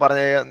 ജസ്റ്റ് ഒന്ന്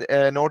പറഞ്ഞ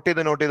നോട്ട്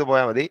ചെയ്ത്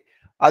പോയാൽ മതി.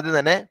 ആദ്യം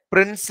തന്നെ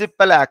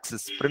പ്രിൻസിപ്പൽ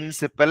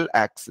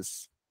ആക്സിസ്.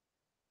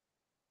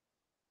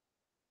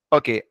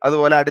 ഓക്കെ,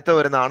 അതുപോലെ അടുത്ത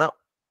വരുന്നതാണ്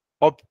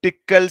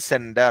ഒപ്റ്റിക്കൽ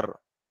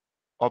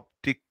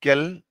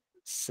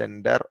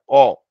സെന്റർ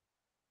ഓ.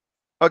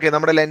 ഓക്കെ,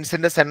 നമ്മുടെ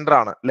ലെൻസിന്റെ സെന്റർ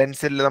ആണ്.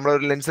 ലെൻസിൽ നമ്മൾ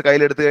ഒരു ലെൻസ്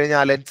കയ്യിൽ എടുത്തു കഴിഞ്ഞാൽ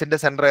ആ ലെൻസിന്റെ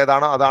സെന്റർ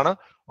ഏതാണോ അതാണ്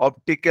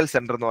ഒപ്റ്റിക്കൽ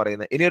സെന്റർ എന്ന്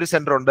പറയുന്നത്. ഇനി ഒരു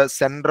സെന്റർ ഉണ്ട്,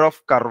 centre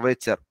of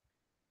curvature.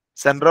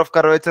 Centre of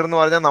curvature എന്ന്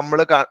പറഞ്ഞാൽ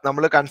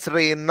നമ്മൾ കൺസിഡർ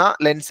ചെയ്യുന്ന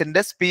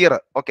ലെൻസിന്റെ സ്പിയർ.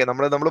 ഓക്കെ,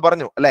 നമ്മൾ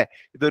പറഞ്ഞു അല്ലെ,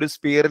 ഇതൊരു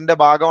സ്പിയറിന്റെ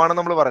ഭാഗമാണ്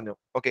നമ്മൾ പറഞ്ഞു.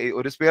 ഓക്കെ,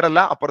 ഒരു സ്പിയർ അല്ല,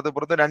 അപ്പുറത്തും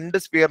ഇപ്പുറത്തും രണ്ട്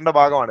സ്പിയറിന്റെ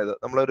ഭാഗമാണ് ഇത്.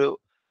 നമ്മളൊരു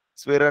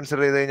സ്പിയർ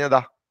കൺസിഡർ ചെയ്ത് കഴിഞ്ഞാൽ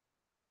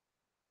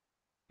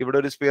ഇവിടെ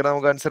ഒരു സ്പിയർ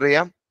നമുക്ക് കൺസിഡർ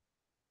ചെയ്യാം,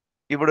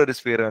 ഇവിടെ ഒരു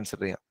സ്പിയർ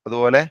കൺസിഡർ ചെയ്യാം,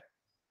 അതുപോലെ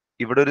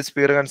ഇവിടെ ഒരു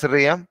സ്പിയർ കൺസിഡർ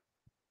ചെയ്യാം,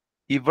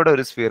 ഇവിടെ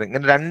ഒരു സ്പിയർ.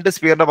 ഇങ്ങനെ രണ്ട്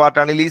സ്പിയറിന്റെ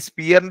പാർട്ടാണെങ്കിൽ ഈ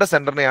സ്പിയറിന്റെ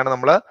സെന്ററിനെയാണ്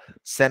നമ്മൾ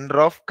സെന്റർ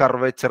ഓഫ്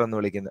കർവേച്ചർ എന്ന്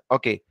വിളിക്കുന്നത്.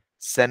 ഓക്കെ,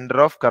 സെന്റർ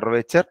ഓഫ്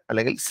കർവേച്ചർ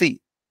അല്ലെങ്കിൽ സി.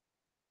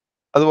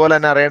 അതുപോലെ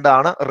തന്നെ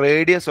അറിയേണ്ടതാണ്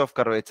റേഡിയസ് ഓഫ്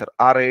കർവേച്ചർ.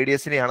 ആ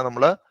റേഡിയസിനെയാണ്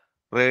നമ്മൾ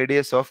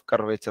റേഡിയസ് ഓഫ്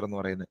കർവേച്ചർ എന്ന്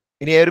പറയുന്നത്.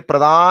 ഇനി ഒരു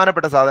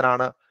പ്രധാനപ്പെട്ട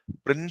സാധനമാണ്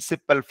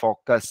പ്രിൻസിപ്പൽ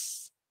ഫോക്കസ്.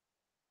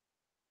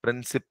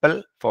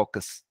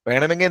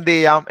 വേണമെങ്കിൽ എന്ത്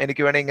ചെയ്യാം,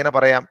 എനിക്ക് വേണമെങ്കിൽ ഇങ്ങനെ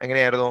പറയാം.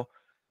 എങ്ങനെയായിരുന്നു?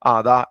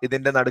 അതാ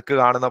ഇതിന്റെ നടുക്ക്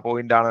കാണുന്ന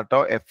പോയിന്റ് ആണ് കേട്ടോ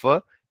എഫ്,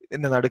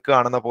 ഇതിന്റെ നടുക്ക്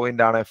കാണുന്ന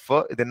പോയിന്റ് ആണ് എഫ്,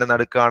 ഇതിന്റെ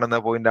നടുക്ക് കാണുന്ന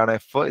പോയിന്റ് ആണ്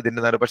എഫ്,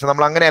 ഇതിന്റെ നടുക്ക്. പക്ഷെ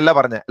നമ്മൾ അങ്ങനെയല്ല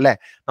പറഞ്ഞത് അല്ലെ,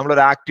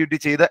 നമ്മളൊരു ആക്ടിവിറ്റി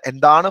ചെയ്ത്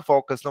എന്താണ്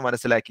ഫോക്കസ് എന്ന്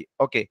മനസ്സിലാക്കി.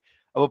 ഓക്കെ,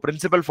 അപ്പോൾ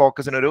പ്രിൻസിപ്പൽ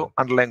ഫോക്കസിന് ഒരു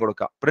അണ്ടർലൈൻ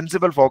കൊടുക്കാം.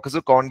 പ്രിൻസിപ്പൽ ഫോക്കസ്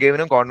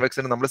കോൺകേവിനും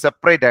കോൺവെക്സിനും നമ്മൾ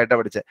സെപ്പറേറ്റ് ആയിട്ട്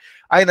പഠിച്ചത്.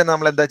 അതിന്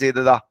നമ്മൾ എന്താ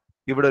ചെയ്തതാ,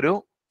 ഇവിടെ ഒരു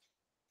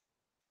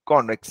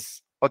കോൺവെക്സ്.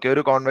 ഓക്കെ,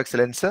 ഒരു കോൺവെക്സ്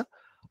ലെൻസ്,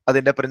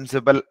 അതിന്റെ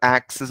പ്രിൻസിപ്പൽ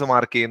ആക്സിസ്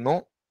മാർക്ക് ചെയ്യുന്നു.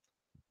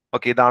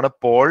 ഓക്കെ, ഇതാണ്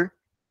പോൾ,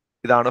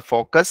 ഇതാണ്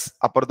ഫോക്കസ്.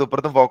 അപ്പുറത്തും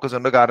ഇപ്പുറത്തും ഫോക്കസ്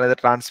ഉണ്ട്, കാരണം ഇത്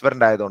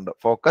ട്രാൻസ്പെറന്റ് ആയതുകൊണ്ട്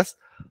ഫോക്കസ്.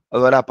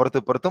 അതുപോലെ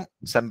അപ്പുറത്തും ഇപ്പുറത്തും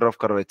സെന്റർ ഓഫ്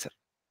കർവേച്ചർ.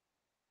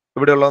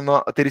 ഇവിടെ ഉള്ളതൊന്ന്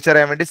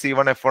തിരിച്ചറിയാൻ വേണ്ടി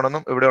C1 F1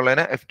 എന്നും ഇവിടെ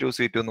ഉള്ളതിന് F2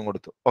 C2 എന്നും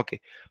കൊടുത്തു. ഓക്കെ,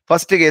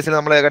 ഫസ്റ്റ് കേസിൽ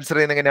നമ്മൾ കൺസിഡർ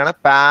ചെയ്യുന്നത് എങ്ങനെയാണ്?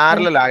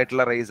 പാരലൽ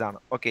ആയിട്ടുള്ള റേസ് ആണ്.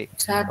 ഓക്കെ,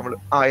 നമ്മൾ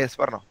യെസ്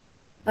പറഞ്ഞോ.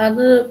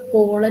 അത്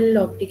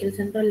പോളല്ലോ ഒപ്റ്റിക്കൽ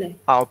സെന്റർ അല്ലേ?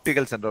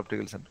 ഒപ്റ്റിക്കൽ സെന്റർ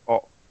ഒപ്റ്റിക്കൽ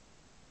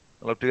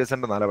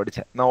സെന്റർ നാളെ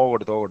പഠിച്ചേ. ഓ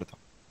കൊടുത്തോ.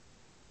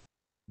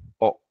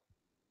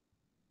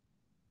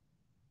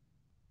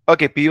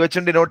 ഓക്കെ, പി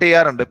വെച്ചും ഡിനോട്ട്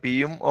ചെയ്യാറുണ്ട്.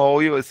 പിയും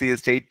ഓയും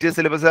സ്റ്റേറ്റ്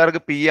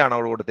സിലബസുകാർക്ക് പി ആണ്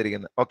അവിടെ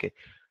കൊടുത്തിരിക്കുന്നത്. ഓക്കെ,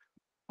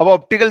 അപ്പൊ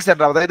ഒപ്റ്റിക്കൽ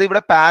സെന്റർ, അതായത്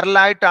ഇവിടെ പാരലൽ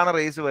ആയിട്ടാണ്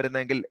റേസ്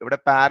വരുന്നതെങ്കിൽ,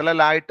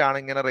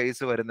 ഇങ്ങനെ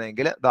റേസ്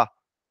വരുന്നതെങ്കിൽ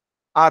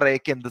ആ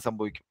റേക്ക് എന്ത്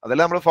സംഭവിക്കും?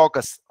 അതല്ല നമ്മൾ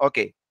ഫോക്കസ്.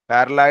 ഓക്കെ,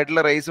 പാരലൽ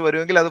ആയിട്ടുള്ള റേസ്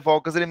വരുമെങ്കിൽ അത്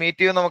ഫോക്കസിൽ മീറ്റ്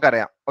ചെയ്യുമെന്ന്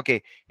നമുക്കറിയാം. ഓക്കെ,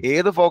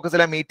 ഏത്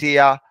ഫോക്കസിലാണ് മീറ്റ്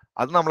ചെയ്യുക?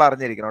 അത് നമ്മൾ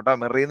അറിഞ്ഞിരിക്കണം കേട്ടോ.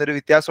 മിറർ ചെയ്യുന്ന ഒരു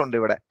വ്യത്യാസമുണ്ട്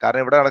ഇവിടെ,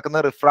 കാരണം ഇവിടെ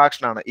നടക്കുന്ന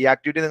റിഫ്രാക്ഷൻ ആണ്. ഈ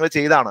ആക്ടിവിറ്റി നിങ്ങൾ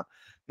ചെയ്താണ്,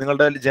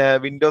 നിങ്ങളുടെ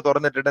വിൻഡോ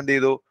തുറന്നിട്ടിട്ട് എന്ത്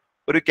ചെയ്തു,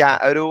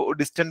 ഒരു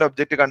ഡിസ്റ്റന്റ്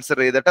ഒബ്ജക്റ്റ്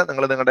കൺസിഡർ ചെയ്തിട്ട്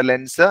നിങ്ങൾ നിങ്ങളുടെ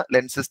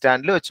ലെൻസ്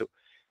സ്റ്റാൻഡിൽ വെച്ചു.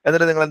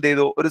 എന്നിട്ട് നിങ്ങൾ എന്ത്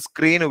ചെയ്തു, ഒരു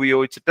സ്ക്രീൻ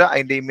ഉപയോഗിച്ചിട്ട്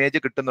അതിന്റെ ഇമേജ്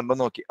കിട്ടുന്നുണ്ടോ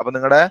നോക്കി. അപ്പൊ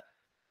നിങ്ങളുടെ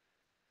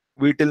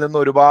വീട്ടിൽ നിന്ന്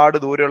ഒരുപാട്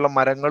ദൂരെയുള്ള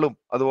മരങ്ങളും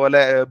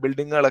അതുപോലെ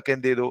ബിൽഡിങ്ങുകളൊക്കെ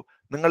എന്ത് ചെയ്തു,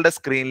 നിങ്ങളുടെ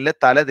സ്ക്രീനിൽ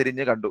തല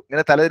തിരിഞ്ഞ് കണ്ടു.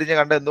 ഇങ്ങനെ തല തിരിഞ്ഞ്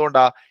കണ്ട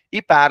എന്തുകൊണ്ടാ,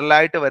 ഈ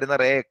പാരലായിട്ട് വരുന്ന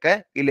റേ ഒക്കെ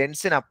ഈ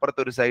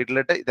ലെൻസിനപ്പുറത്ത് ഒരു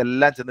സൈഡിലിട്ട്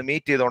ഇതെല്ലാം ചെന്ന്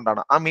മീറ്റ്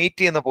ചെയ്തുകൊണ്ടാണ്. ആ മീറ്റ്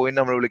ചെയ്യുന്ന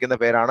പോയിന്റ് നമ്മൾ വിളിക്കുന്ന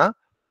പേരാണ്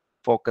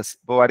ഫോക്കസ്.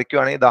 ഇപ്പൊ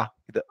വരയ്ക്കുവാണെങ്കിൽ ഇതാ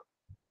ഇത്,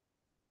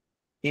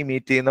 ഈ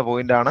മീറ്റ് ചെയ്യുന്ന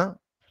പോയിന്റ് ആണ്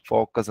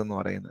ഫോക്കസ് എന്ന്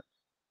പറയുന്നത്.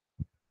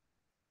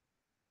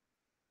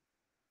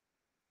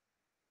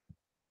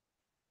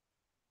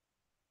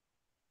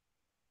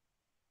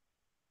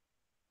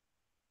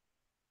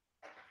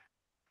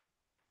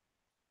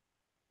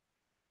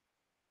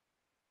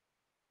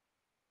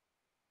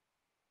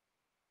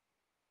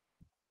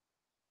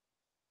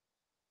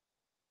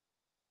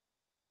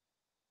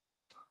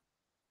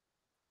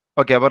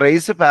 ഓക്കെ, അപ്പൊ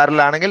റേസ്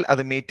പാരലൽ ആണെങ്കിൽ അത്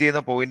മീറ്റ്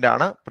ചെയ്യുന്ന പോയിന്റ്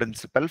ആണ്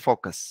പ്രിൻസിപ്പൽ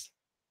ഫോക്കസ്.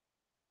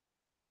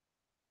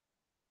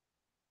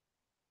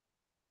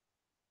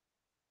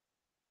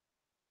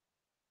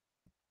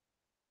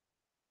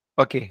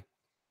 ഓക്കെ,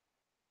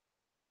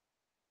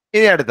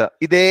 ഇനി അടുത്ത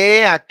ഇതേ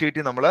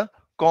ആക്ടിവിറ്റി നമ്മൾ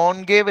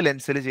കോൺകേവ്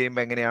ലെൻസിൽ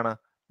ചെയ്യുമ്പോൾ എങ്ങനെയാണ്,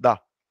 ദാ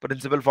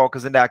പ്രിൻസിപ്പൽ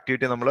ഫോക്കസിന്റെ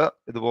ആക്ടിവിറ്റി നമ്മൾ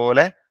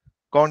ഇതുപോലെ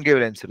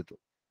കോൺകേവ് ലെൻസ് എടുത്തു.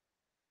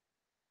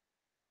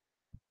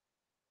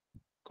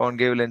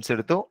 കോൺകേവ് ലെൻസ്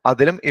എടുത്തു,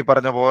 അതിലും ഈ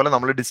പറഞ്ഞ പോലെ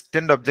നമ്മൾ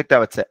ഡിസ്റ്റന്റ് ഒബ്ജക്റ്റ്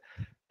വെച്ച്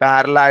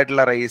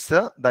പാരലായിട്ടുള്ള റേസ്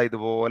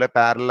ഇതുപോലെ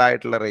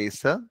പാരലായിട്ടുള്ള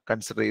റേസ്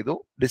കൺസിഡർ ചെയ്തു,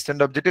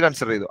 ഡിസ്റ്റന്റ് ഒബ്ജക്റ്റ്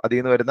കൺസിഡർ ചെയ്തു. അതിൽ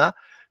നിന്ന് വരുന്ന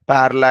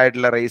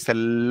പാരലായിട്ടുള്ള റേസ്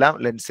എല്ലാം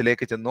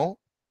ലെൻസിലേക്ക് ചെന്നു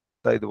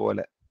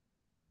ഇതുപോലെ.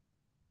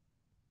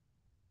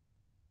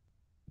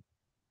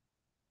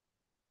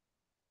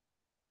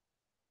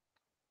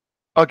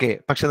 ഓക്കെ,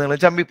 പക്ഷെ നിങ്ങൾ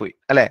ചമ്പിപ്പോയി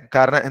അല്ലെ,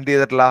 കാരണം എന്ത്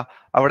ചെയ്തിട്ടില്ല,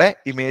 അവിടെ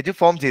ഇമേജ്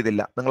ഫോം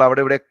ചെയ്തില്ല. നിങ്ങൾ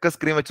അവിടെ ഇവിടെയൊക്കെ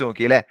സ്ക്രീൻ വെച്ച്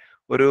നോക്കി അല്ലെ,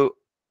 ഒരു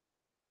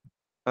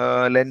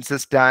ലെൻസ്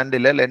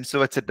സ്റ്റാൻഡില് ലെൻസ്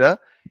വെച്ചിട്ട്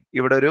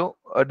ഇവിടെ ഒരു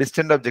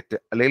ഡിസ്റ്റന്റ് ഒബ്ജക്റ്റ്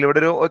അല്ലെങ്കിൽ ഇവിടെ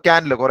ഒരു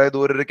ക്യാൻഡിൽ, കുറെ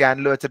ദൂരം ഒരു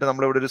ക്യാൻഡിൽ വെച്ചിട്ട്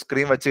നമ്മൾ ഇവിടെ ഒരു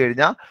സ്ക്രീൻ വെച്ച്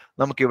കഴിഞ്ഞാൽ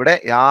നമുക്ക് ഇവിടെ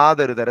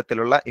യാതൊരു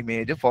തരത്തിലുള്ള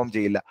ഇമേജ് ഫോം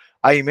ചെയ്യില്ല.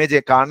 ആ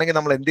ഇമേജ് കാണണമെങ്കിൽ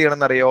നമ്മൾ എന്ത് ചെയ്യണം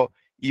എന്നറിയോ,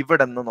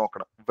 ഇവിടെ നിന്ന്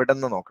നോക്കണം, ഇവിടെ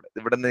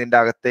നിന്ന് ഇതിന്റെ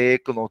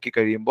അകത്തേക്ക് നോക്കി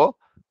കഴിയുമ്പോൾ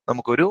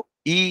നമുക്കൊരു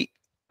ഈ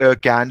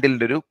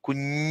ക്യാൻഡിലിന്റെ ഒരു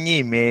കുഞ്ഞി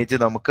ഇമേജ്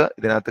നമുക്ക്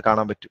ഇതിനകത്ത്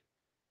കാണാൻ പറ്റും.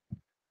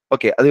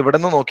 ഓക്കെ, അത് ഇവിടെ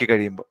നിന്ന് നോക്കി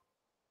കഴിയുമ്പോൾ.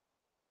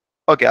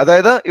 ഓക്കെ,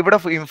 അതായത് ഇവിടെ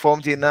ഫോം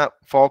ചെയ്യുന്ന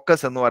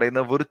ഫോക്കസ് എന്ന്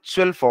പറയുന്നത്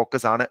വിർച്വൽ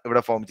ഫോക്കസ് ആണ്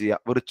ഇവിടെ ഫോം ചെയ്യുക,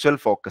 വിർച്വൽ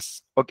ഫോക്കസ്.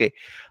 ഓക്കെ,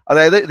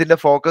 അതായത് ഇതിന്റെ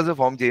ഫോക്കസ്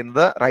ഫോം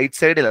ചെയ്യുന്നത് റൈറ്റ്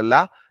സൈഡിലല്ല,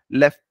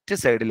 ലെഫ്റ്റ്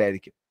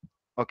സൈഡിലായിരിക്കും.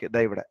 ഓക്കെ,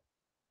 ഇതാ ഇവിടെ.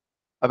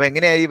 അപ്പൊ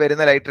എങ്ങനെയാ ഈ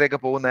വരുന്ന ലൈറ്ററൊക്കെ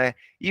പോകുന്നത്,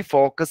 ഈ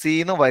ഫോക്കസിൽ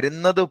നിന്ന്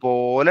വരുന്നത്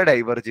പോലെ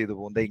ഡൈവേർജ് ചെയ്തു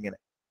പോകുന്നത്, ഇങ്ങനെ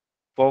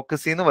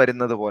ഫോക്കസിൽ നിന്ന്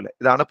വരുന്നത് പോലെ.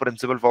 ഇതാണ്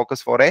principal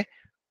focus four A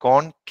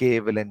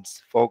concave lens.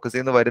 ഫോക്കസിൽ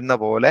നിന്ന് വരുന്ന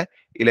പോലെ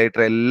ഈ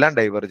ലൈറ്റർ എല്ലാം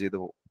ഡൈവേർജ് ചെയ്തു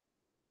പോകും.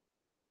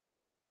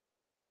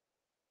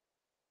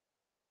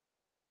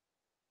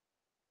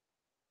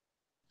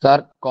 സാർ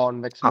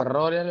കോൺവെക്സ് മിറർ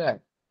പോലെയല്ലേ?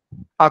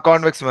 ആ,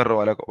 കോൺവെക്സ് മിറർ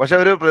പോലെ, പക്ഷെ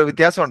ഒരു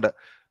വ്യത്യാസമുണ്ട്.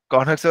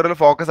 കോൺവെക്സ് മിററിൽ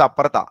ഫോക്കസ്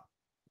അപ്പുറത്താ,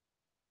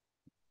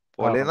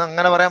 പോലെയൊന്നും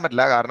അങ്ങനെ പറയാൻ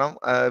പറ്റില്ല, കാരണം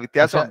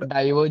വ്യത്യാസമുണ്ട്.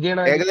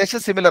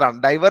 ഏകദേശം സിമിലർ ആണ്,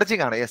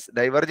 ഡൈവേർജിങ് ആണ്. യെസ്,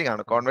 ഡൈവേർജിങ്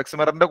ആണ്. കോൺവെക്സ്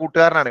മിററിന്റെ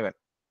കൂട്ടുകാരനാണ് ഇവൻ.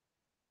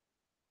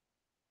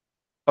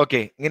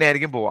 ഓക്കെ,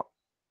 ഇങ്ങനെയായിരിക്കും പോവാം.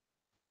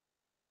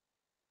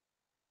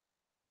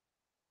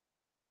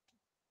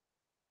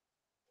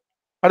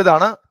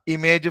 അടുത്താണ്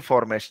ഇമേജ്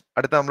ഫോർമേഷൻ.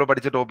 അടുത്ത നമ്മൾ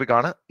പഠിച്ച ടോപ്പിക്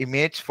ആണ്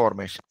image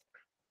formation.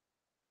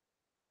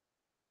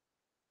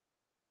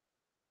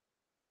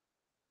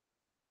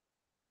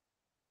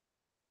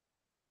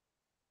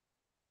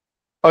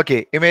 Okay,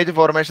 image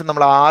formation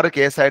നമ്മൾ 6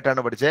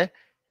 കേസായിട്ടാണ് പഠിച്ചത്.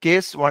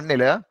 Case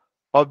 1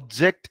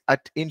 object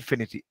at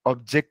infinity,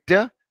 object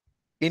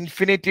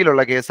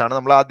ഇൻഫിനിറ്റിയിലുള്ള കേസാണ്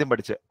നമ്മൾ ആദ്യം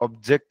പഠിച്ചത്,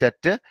 ഒബ്ജക്റ്റ്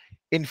അറ്റ്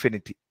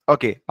ഇൻഫിനിറ്റി.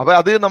 ഓക്കെ, അപ്പൊ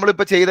അത്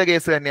നമ്മളിപ്പോ ചെയ്ത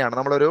കേസ് തന്നെയാണ്.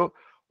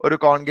 നമ്മളൊരു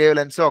കോൺകേവ്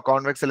ലെൻസോ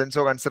കോൺവെക്സ്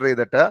ലെൻസോ കൺസിഡർ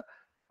ചെയ്തിട്ട്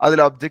അതിൽ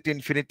ഒബ്ജക്റ്റ്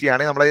ഇൻഫിനിറ്റി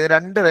ആണ്, നമ്മൾ അതിന്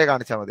 2 റേ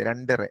കാണിച്ചാൽ മതി.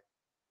 2 റേ,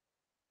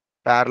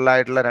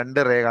 പാരലായിട്ടുള്ള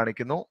 2 റേ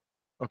കാണിക്കുന്നു.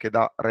 ഓക്കെ,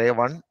 ഇതാ റേ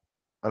 1,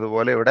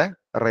 അതുപോലെ ഇവിടെ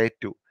റേ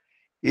 2.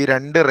 ഈ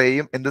 2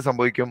 റേയും എന്ത്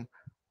സംഭവിക്കും,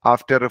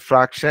 ആഫ്റ്റർ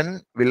റിഫ്രാക്ഷൻ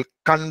വിൽ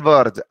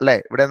കൺവേർജ് അല്ലെ.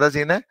 ഇവിടെ എന്താ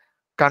ചെയ്യുന്നത്,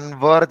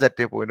 കൺവേർജ്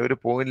അറ്റ് എ പോയിന്റ്, ഒരു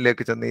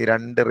പോയിന്റിലേക്ക് ചെന്ന് ഈ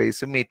 2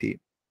 റേസും മീറ്റ്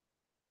ചെയ്യും.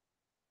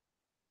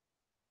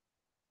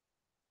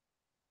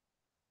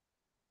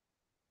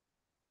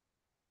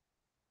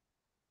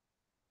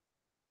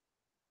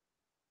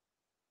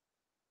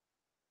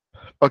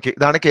 ഓക്കെ,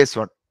 ഇതാണ് കേസ്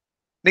 1.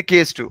 ഇനി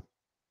കേസ് 2.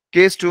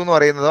 കേസ് 2 എന്ന്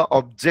പറയുന്നത്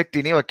ഒബ്ജക്റ്റ്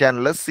ഇനി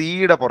വെക്കാനുള്ള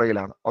സിയുടെ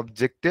പുറകിലാണ്.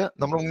 ഒബ്ജക്റ്റ്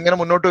നമ്മൾ ഇങ്ങനെ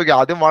മുന്നോട്ട് വയ്ക്കുക.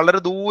 ആദ്യം വളരെ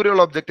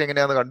ദൂരെയുള്ള ഒബ്ജക്റ്റ്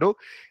എങ്ങനെയാണെന്ന് കണ്ടു.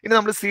 ഇനി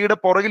നമ്മൾ സിയുടെ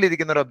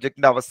പുറകിലിരിക്കുന്ന ഒരു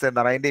ഒബ്ജക്റ്റിന്റെ അവസ്ഥ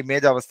എന്താണ്, അതിന്റെ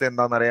ഇമേജ് അവസ്ഥ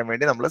എന്താണെന്ന് അറിയാൻ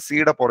വേണ്ടി നമ്മൾ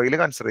സിയുടെ പുറകിൽ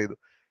കൺസിഡർ ചെയ്തു.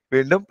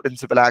 വീണ്ടും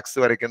പ്രിൻസിപ്പൽ ആക്സ്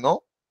വരയ്ക്കുന്നു.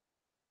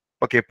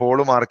 ഓക്കെ,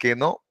 പോള് മാർക്ക്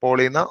ചെയ്യുന്നു.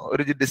 പോളിൽ നിന്ന്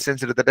ഒരു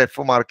ഡിസ്റ്റൻസ് എടുത്തിട്ട്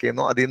എഫ് മാർക്ക്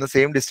ചെയ്യുന്നു. അതിൽ നിന്ന്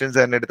സെയിം ഡിസ്റ്റൻസ്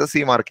തന്നെ എടുത്ത്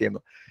സി മാർക്ക്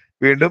ചെയ്യുന്നു.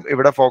 വീണ്ടും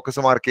ഇവിടെ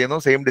ഫോക്കസ് മാർക്ക് ചെയ്യുന്നു,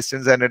 സെയിം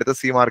ഡിസ്റ്റൻസ് തന്നെ എടുത്ത്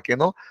സി മാർക്ക്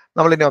ചെയ്യുന്നു.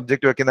 നമ്മൾ ഇനി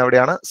ഒബ്ജക്റ്റ് വെക്കുന്ന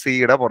എവിടെയാണ്,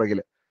 സിയുടെ പുറകിൽ.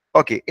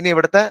 ഓക്കെ, ഇനി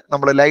ഇവിടുത്തെ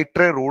നമ്മൾ ലൈറ്റ്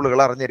റേ റൂളുകൾ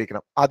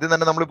അറിഞ്ഞിരിക്കണം. ആദ്യം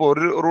തന്നെ നമ്മളിപ്പോ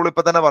ഒരു റൂൾ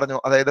ഇപ്പൊ തന്നെ പറഞ്ഞു,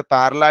 അതായത്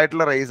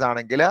പാരലായിട്ടുള്ള റേസ്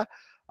ആണെങ്കിൽ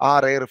ആ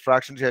റേ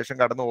റിഫ്രാക്ഷന് ശേഷം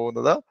കടന്നു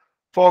പോകുന്നത്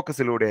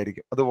ഫോക്കസിലൂടെ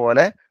ആയിരിക്കും.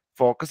 അതുപോലെ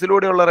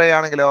ഫോക്കസിലൂടെയുള്ള റേ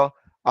ആണെങ്കിലോ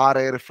ആ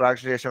റേ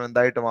റിഫ്രാക്ഷൻ ശേഷം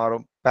എന്തായിട്ട്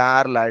മാറും?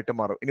 പാരലായിട്ട്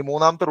മാറും. ഇനി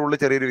മൂന്നാമത്തെ റൂളിൽ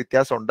ചെറിയൊരു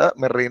വ്യത്യാസമുണ്ട്.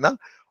 മിറർ ചെയ്യുന്ന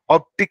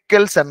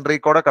ഒപ്റ്റിക്കൽ സെൻട്രിൽ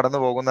കൂടെ കടന്നു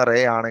പോകുന്ന റേ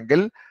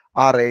ആണെങ്കിൽ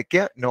ആ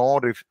റേക്ക് നോ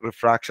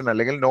റിഫ്രാക്ഷൻ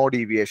അല്ലെങ്കിൽ നോ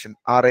ഡീവിയേഷൻ.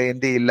 ആ റേ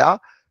എന്ത് ചെയ്യില്ല?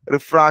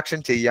 റിഫ്രാക്ഷൻ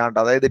ചെയ്യാണ്ട്,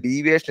 അതായത്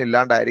ഡീവിയേഷൻ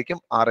ഇല്ലാണ്ടായിരിക്കും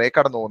ആ റേ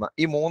കടന്നു പോകുന്നത്.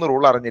 ഈ 3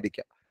 റൂൾ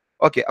അറിഞ്ഞിരിക്കുക.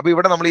 ഓക്കെ, അപ്പൊ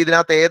ഇവിടെ നമ്മൾ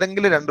ഇതിനകത്ത്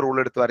ഏതെങ്കിലും 2 റൂൾ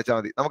എടുത്ത് വരച്ചാൽ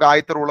മതി. നമുക്ക്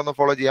ആദ്യത്തെ റൂൾ ഒന്ന്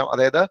ഫോളോ ചെയ്യാം.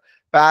 അതായത്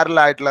പാരലൽ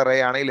ആയിട്ടുള്ള റേ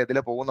ആണെങ്കിൽ ഇതിൽ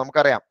പോകും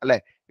നമുക്കറിയാം അല്ലെ.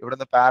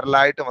 ഇവിടുന്ന്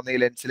പാരലായിട്ട് വന്ന് ഈ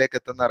ലെൻസിലേക്ക്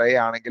എത്തുന്ന റേ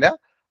ആണെങ്കിൽ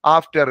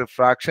ആഫ്റ്റർ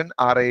റിഫ്രാക്ഷൻ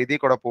ആ റേ ഇതിൽ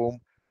കൂടെ പോകും,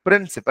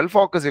 പ്രിൻസിപ്പൽ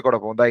ഫോക്കസിൽ കൂടെ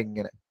പോകും.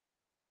 ഇങ്ങനെ.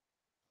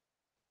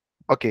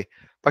 ഓക്കെ,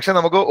 പക്ഷെ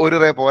നമുക്ക് ഒരു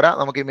റേ പോരാ.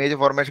 നമുക്ക് ഇമേജ്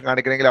ഫോർമേഷൻ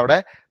കാണിക്കണമെങ്കിൽ അവിടെ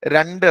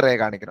 2 റേ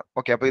കാണിക്കണം.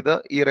 ഓക്കെ, അപ്പൊ ഇത്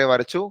ഈ റേ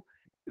വരച്ചു.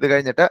 ഇത്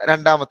കഴിഞ്ഞിട്ട്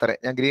രണ്ടാമത്തെ റേ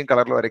ഞാൻ ഗ്രീൻ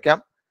കളറിൽ വരയ്ക്കാം.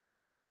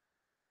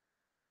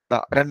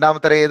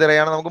 രണ്ടാമത്തെ റേ ഏത് റേ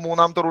ആണ്? നമുക്ക്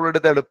മൂന്നാമത്തെ റൂൾ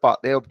എടുത്ത് എളുപ്പ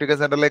ഒപ്റ്റിക്കൽ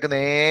സെന്ററിലേക്ക്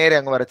നേരെ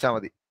അങ്ങ് വരച്ചാൽ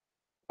മതി.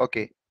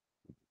 ഓക്കെ,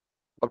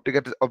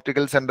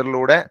 ഒപ്റ്റിക്കൽ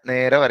സെന്ററിലൂടെ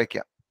നേരെ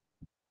വരയ്ക്കാം.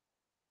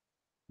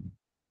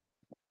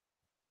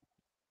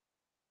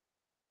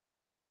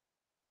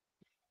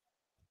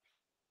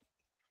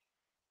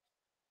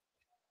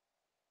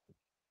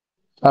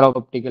 സാർ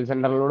ഒപ്റ്റിക്കൽ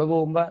സെന്ററിലൂടെ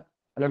പോകുമ്പോ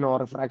അല്ല നോ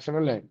റിഫ്രാക്ഷൻ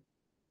അല്ലേ?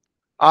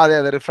 അതെ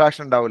അതെ,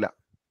 റിഫ്രാക്ഷൻ ഉണ്ടാവില്ല.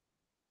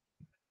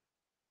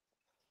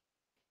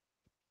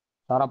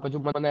 സാർ അപ്പൊ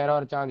ചുമ്മാ നേരെ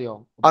വരച്ചാൽ മതിയോ?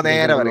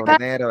 നേരെ വരയ്ക്കാം,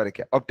 നേരെ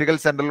വരയ്ക്കാം. ഒപ്റ്റിക്കൽ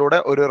സെന്ററിലൂടെ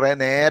ഒരു റേ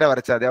നേരെ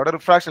വരച്ചാൽ മതി. അവിടെ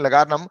റിഫ്രാക്ഷൻ ഇല്ല.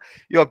 കാരണം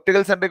ഈ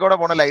ഒപ്റ്റിക്കൽ സെന്ററിൽ കൂടെ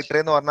പോണ ലൈറ്റ്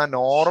റേ എന്ന് പറഞ്ഞാൽ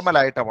നോർമൽ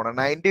ആയിട്ടാണ് പോണേ.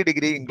 90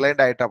 ഡിഗ്രി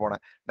ഇൻക്ലൈൻഡ് ആയിട്ടാണ് പോണേ.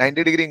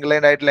 90 ഡിഗ്രി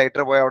ഇൻക്ലൈൻഡ് ആയിട്ട്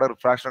ലൈറ്റ് പോയാൽ അവിടെ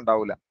റിഫ്രാക്ഷൻ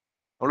ഉണ്ടാവില്ല.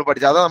 നമ്മൾ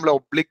പഠിച്ചത് അതാണ് നമ്മൾ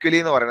ഒബ്ലിക്വലി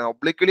എന്ന് പറയുന്നത്.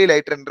 ഒബ്ലിക്വലി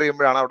ലൈറ്റ് എൻ്റർ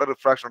ചെയ്യുമ്പോഴാണ് അവിടെ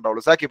റിഫ്രാക്ഷൻ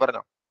ഉണ്ടാവുള്ളൂ. സാക്കി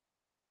പറഞ്ഞോ.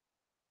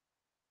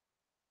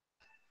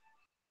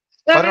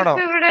 പറഞ്ഞോ.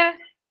 ഇവിടെ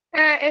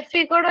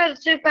എഫ് കൂടെ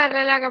വരച്ച്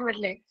പാരലാക്കാൻ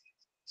പറ്റില്ലേ?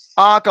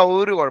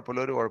 ഒരു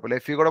കുഴപ്പമില്ല.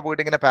 എഫ് കൂടെ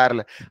പോയിട്ട് ഇങ്ങനെ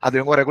പാരല്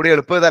അതിനും കുറെ കൂടി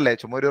എളുപ്പം ഇതല്ലേ.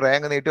 ചുമ്മാ ഒരു റേ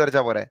അങ്ങ് നീട്ടി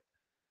വരച്ചാൽ പോരെ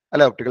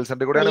അല്ലെ. ഒപ്റ്റിക്കൽ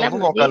സെന്ററിൽ കൂടെ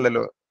ഒന്നും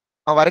നോക്കാനില്ലല്ലോ.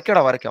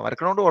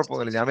 വരയ്ക്കണോണ്ട്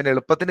കുഴപ്പമൊന്നുമില്ല. ഞാൻ പിന്നെ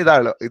എളുപ്പത്തിന്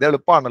ഇത്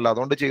എളുപ്പമാണല്ലോ,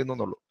 അതുകൊണ്ട്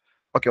ചെയ്യുന്നുള്ളൂ.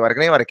 ഓക്കെ,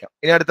 വരയ്ക്കണമെങ്കിൽ വരയ്ക്കാം.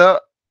 ഇനി അടുത്ത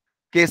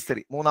കേസ്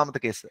 3,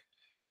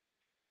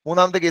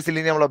 മൂന്നാമത്തെ കേസിൽ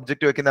ഇനി നമ്മൾ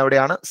ഒബ്ജക്റ്റ് വെക്കുന്ന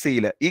എവിടെയാണ്?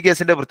 സിയിൽ. ഈ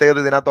കേസിന്റെ പ്രത്യേകത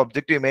ഇതിനകത്ത്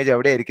ഒബ്ജക്റ്റീവ് ഇമേജ്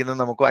എവിടെ ആയിരിക്കുന്നത്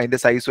നമുക്ക് അതിന്റെ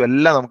സൈസും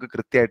എല്ലാം നമുക്ക്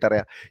കൃത്യമായിട്ട്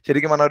അറിയാം.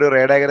 ശരിക്കും പറഞ്ഞാൽ ഒരു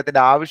റേ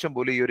ഡയഗ്രത്തിന്റെ ആവശ്യം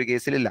പോലും ഈ ഒരു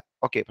കേസിലില്ല.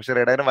 ഓക്കെ, പക്ഷെ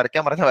റേ ഡയഗ്രം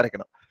വരയ്ക്കാൻ പറഞ്ഞാൽ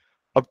വരയ്ക്കണം.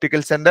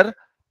 ഒപ്റ്റിക്കൽ സെന്റർ,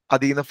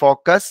 അതിൽ നിന്ന്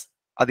ഫോക്കസ്,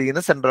 അതിൽ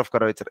നിന്ന് സെന്റർ ഓഫ്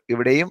കർവേച്ചർ.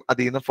 ഇവിടെയും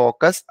അതിൽ നിന്ന്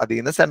ഫോക്കസ്, അതിൽ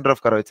നിന്ന് സെന്റർ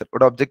ഓഫ് കർവേച്ചർ.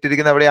 ഇവിടെ ഒബ്ജക്റ്റ്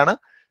ഇരിക്കുന്ന എവിടെയാണ്?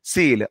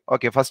 സിയിൽ.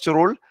 ഓക്കെ, ഫസ്റ്റ്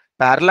റൂൾ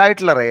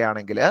പാരലായിട്ടുള്ള റേ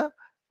ആണെങ്കിൽ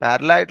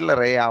പാരലായിട്ടുള്ള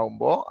റേ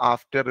ആവുമ്പോൾ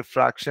ആഫ്റ്റർ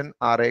റിഫ്രാക്ഷൻ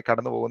ആ റേ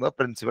കടന്നു പോകുന്നത്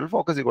പ്രിൻസിപ്പൽ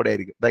ഫോക്കസിൽ കൂടെ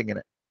ആയിരിക്കും.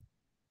 ഇതെങ്ങനെ?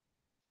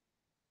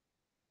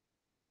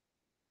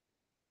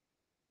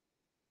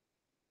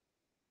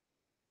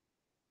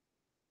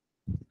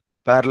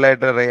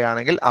 പാരലായിട്ടുള്ള റേ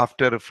ആണെങ്കിൽ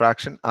ആഫ്റ്റർ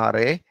റിഫ്രാക്ഷൻ ആ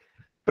റേ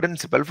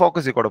പ്രിൻസിപ്പൽ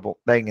ഫോക്കസിൽ കൂടെ പോകും.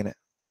 ഇങ്ങനെ.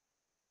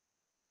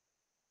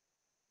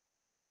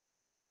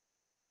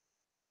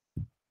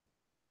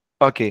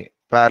 Okay,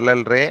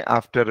 parallel ray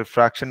after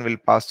refraction will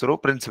pass through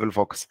principal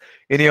focus.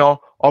 ഇനിയോ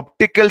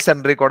ഒപ്റ്റിക്കൽ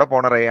സെന്ററിൽ കൂടെ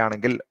പോണ റേ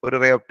ആണെങ്കിൽ, ഒരു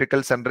റേ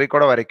ഒപ്റ്റിക്കൽ സെന്ററിൽ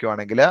കൂടെ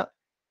വരയ്ക്കുവാണെങ്കിൽ,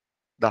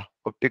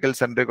 ഒപ്റ്റിക്കൽ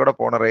സെന്ററിൽ കൂടെ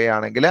പോണ റേ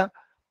ആണെങ്കിൽ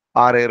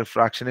ആ റേ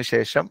റിഫ്രാക്ഷന്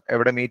ശേഷം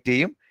എവിടെ മീറ്റ്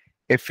ചെയ്യും?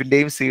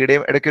 എഫിന്റെയും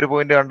സിയുടെയും ഇടയ്ക്ക് ഒരു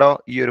പോയിന്റ് കണ്ടോ?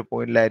 ഈ ഒരു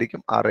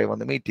പോയിന്റിലായിരിക്കും ആ റേ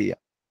വന്ന് മീറ്റ്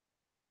ചെയ്യുക.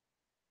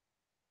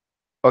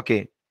 ഓക്കെ,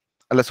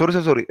 അല്ല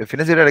സോറി,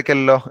 എഫിന്റെ സിയുടെ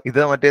ഇടയ്ക്കല്ലോ, ഇത്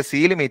മറ്റേ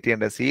സിയിൽ മീറ്റ്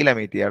ചെയ്യണ്ടേ. സിയിലാണ്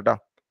മീറ്റ് ചെയ്യാം കേട്ടോ.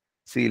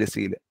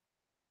 സിയിൽ.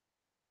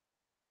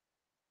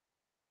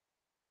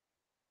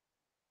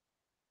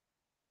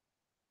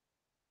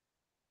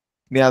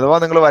 ഇനി അഥവാ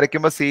നിങ്ങൾ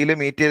വരയ്ക്കുമ്പോൾ സിയിൽ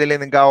മീറ്റ് ചെയ്തില്ലേ,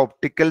 നിങ്ങൾക്ക് ആ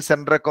ഒപ്റ്റിക്കൽ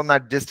സെന്റർ ഒക്കെ ഒന്ന്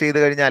അഡ്ജസ്റ്റ് ചെയ്ത്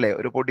കഴിഞ്ഞാലേ,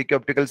 ഒരു പൊടിക്ക്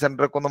ഒപ്റ്റിക്കൽ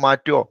സെന്റർ ഒക്കെ ഒന്ന്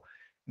മാറ്റുമോ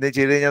ഇത്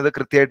ചെയ്ത് കഴിഞ്ഞാൽ അത്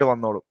കൃത്യമായിട്ട്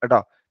വന്നോളും കേട്ടോ.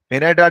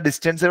 മെയിനായിട്ട് ആ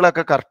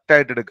ഡിസ്റ്റൻസുകളൊക്കെ കറക്റ്റ്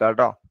ആയിട്ട് എടുക്കുക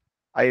കേട്ടോ.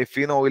 ആ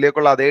എഫിന്ന്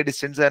ഓയിലേക്കുള്ള അതേ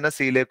ഡിസ്റ്റൻസ് തന്നെ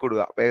സിയിലേക്ക്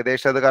ഇടുക. അപ്പൊ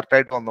ഏകദേശം അത് കറക്റ്റ്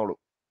ആയിട്ട് വന്നോളും.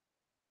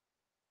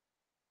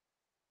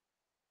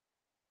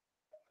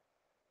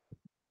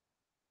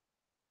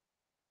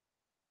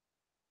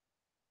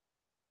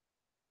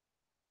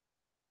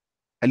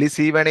 അല്ലെങ്കിൽ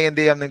സി വേണേ എന്ത്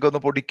ചെയ്യാം, നിങ്ങൾക്ക്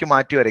ഒന്ന് പൊടിക്ക്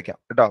മാറ്റി വരയ്ക്കാം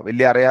കേട്ടോ.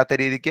 വലിയ അറിയാത്ത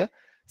രീതിക്ക്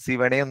സി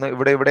വേണേ ഒന്ന്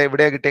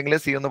ഇവിടെ കിട്ടിയെങ്കിൽ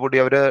സി ഒന്ന് പൊടി,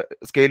 അവര്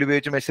സ്കെയിൽ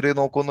ഉപയോഗിച്ച് മെഷർ ചെയ്ത്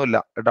നോക്കൊന്നുമില്ല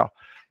കേട്ടോ.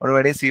 അവിടെ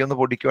വേണമെങ്കിൽ സി ഒന്ന്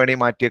പൊടിക്ക്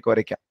വേണമെങ്കിൽ മാറ്റിയൊക്കെ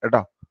വരയ്ക്കാം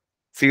കേട്ടോ.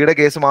 സിയുടെ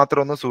കേസ്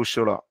മാത്രം ഒന്ന്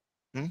സൂക്ഷിച്ചോളുക.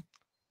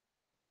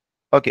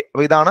 ഓക്കെ,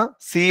 അപ്പൊ ഇതാണ്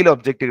സിയിൽ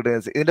ഒബ്ജക്റ്റ്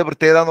കിട്ടുന്നത്. ഇതിന്റെ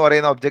പ്രത്യേകത എന്ന്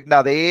പറയുന്ന ഒബ്ജക്റ്റിന്റെ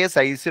അതേ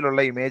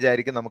സൈസിലുള്ള ഇമേജ്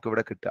ആയിരിക്കും നമുക്ക്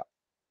ഇവിടെ കിട്ടുക.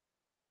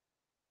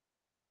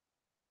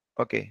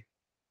 ഓക്കെ,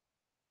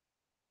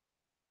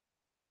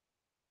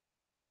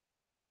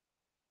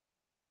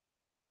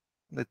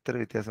 ഇത്ര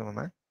വ്യത്യാസം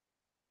വന്നേ.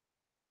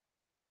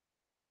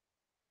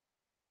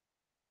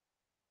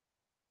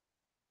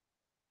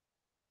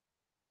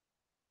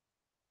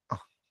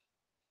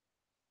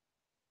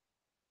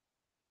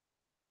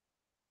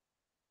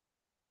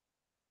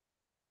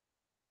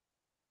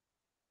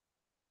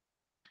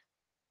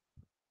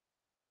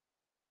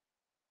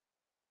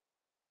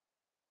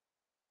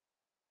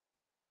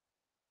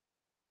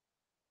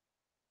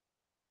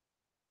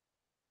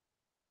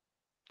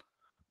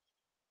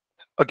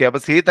 ഓക്കെ, അപ്പൊ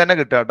സി തന്നെ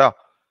കിട്ടുക കേട്ടോ.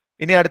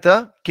 ഇനി അടുത്ത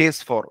കേസ്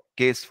 4.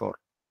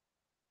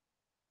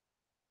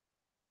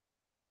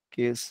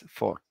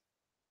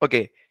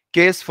 ഓക്കെ,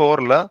 കേസ്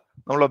 4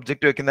 നമ്മൾ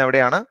ഒബ്ജക്റ്റ് വെക്കുന്ന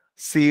എവിടെയാണ്?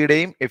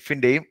 സിയുടെയും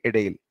എഫിന്റെയും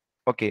ഇടയിൽ.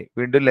 ഓക്കെ,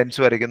 വീണ്ടും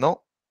ലെൻസ് വരയ്ക്കുന്നു,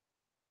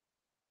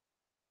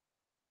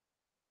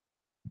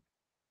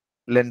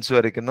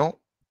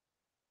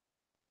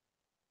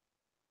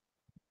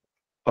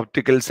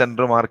 ഒപ്റ്റിക്കൽ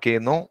സെന്റർ മാർക്ക്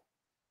ചെയ്യുന്നു,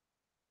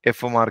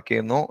 എഫ് മാർക്ക്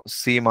ചെയ്യുന്നു,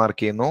 സി മാർക്ക്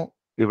ചെയ്യുന്നു,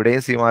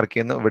 ഇവിടെയും സി മാർക്ക്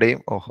ചെയ്യുന്നു, ഇവിടെയും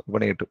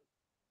ഇവിടെ കിട്ടും,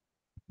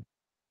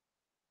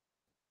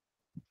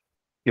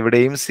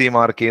 ഇവിടെയും സി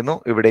മാർക്ക് ചെയ്യുന്നു,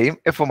 ഇവിടെയും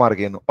എഫ് മാർക്ക്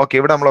ചെയ്യുന്നു. ഓക്കെ,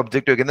 ഇവിടെ നമ്മൾ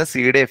ഒബ്ജക്റ്റ് വെക്കുന്നത്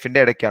സിയുടെ എഫിന്റെ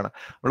ഇടയ്ക്കാണ്.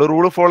 നമ്മൾ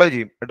റൂൾ ഫോളോ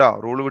ചെയ്യും കേട്ടോ,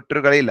 റൂൾ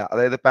വിട്ടൊരു കളിയില്ല.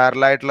 അതായത്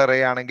പാരലൽ ആയിട്ടുള്ള റേ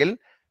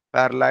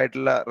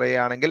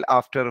ആണെങ്കിൽ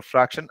ആഫ്റ്റർ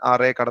റിഫ്രാക്ഷൻ ആ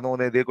റേ കടന്നു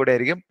പോകുന്ന ഇതിൽ കൂടെ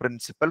ആയിരിക്കും,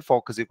 പ്രിൻസിപ്പൽ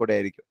ഫോക്കസിൽ കൂടെ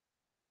ആയിരിക്കും.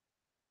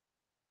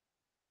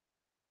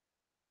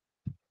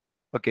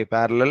 Okay,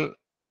 parallel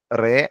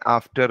ray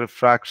after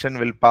refraction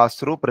will pass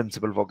through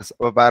principal focus.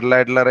 അപ്പൊ പാരലൽ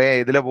ആയിട്ടുള്ള റേ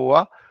ഇതിലെ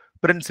പോവാ,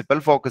 പ്രിൻസിപ്പൽ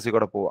ഫോക്കസിൽ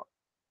കൂടെ പോവാ.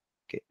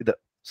 ഓക്കെ, ഇത്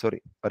സോറി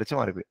വരച്ച്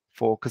മാറിപ്പോയി,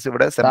 ഫോക്കസ്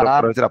ഇവിടെ centre of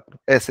curvature upper.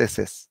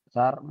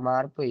 Sir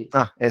മാറിപ്പോയി.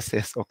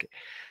 Okay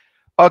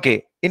okay.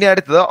 ഇനി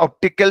അടുത്തത്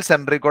ഒപ്റ്റിക്കൽ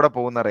സെന്ററിൽ കൂടെ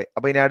പോകുന്ന റേ.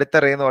 അപ്പൊ ഇനി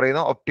അടുത്ത റേ എന്ന്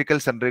പറയുന്നത് ഒപ്റ്റിക്കൽ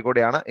സെന്ററിൽ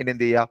കൂടെയാണ്. ഇനി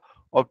എന്ത് ചെയ്യുക,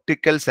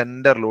 ഒപ്റ്റിക്കൽ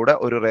സെന്ററിലൂടെ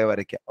ഒരു റേ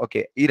വരയ്ക്കുക.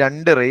 ഓക്കെ, ഈ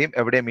രണ്ട് റേയും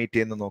എവിടെ മീറ്റ്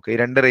ചെയ്യുന്നു നോക്കുക. ഈ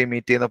രണ്ട് റേ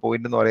മീറ്റ് ചെയ്യുന്ന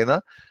പോയിന്റ് എന്ന്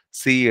പറയുന്നത്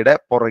സിയുടെ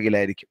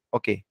പുറകിലായിരിക്കും.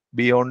 ഓക്കെ,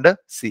 ബിയോണ്ട്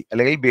സി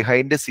അല്ലെങ്കിൽ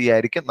ബിഹൈൻഡ് സി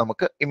ആയിരിക്കും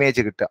നമുക്ക്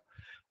ഇമേജ് കിട്ടുക.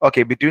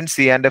 Okay, between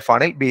C and F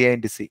ആണെങ്കിൽ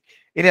ബിഹൈൻഡ് സി.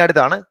 ഇനി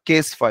അടുത്താണ്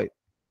കേസ് 5.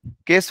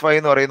 കേസ് 5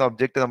 എന്ന് പറയുന്ന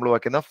ഒബ്ജക്റ്റ് നമ്മൾ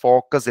വയ്ക്കുന്ന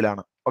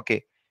ഫോക്കസിലാണ്. ഓക്കെ,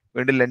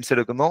 വീണ്ടും ലെൻസ്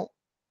എടുക്കുന്നു,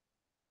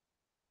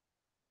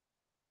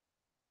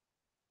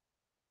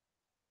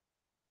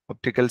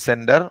 optical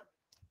centre,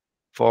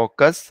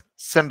 focus,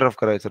 centre of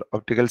curvature,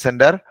 optical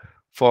centre,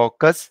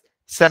 focus,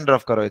 centre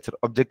of curvature.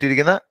 Object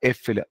ഇരിക്കുന്ന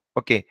എഫില്.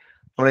 ഓക്കെ,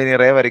 നമ്മൾ ഇനി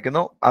റേ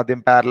വരയ്ക്കുന്നു.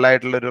 ആദ്യം പാരലൽ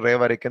ആയിട്ടുള്ള ഒരു റേ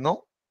വരയ്ക്കുന്നു.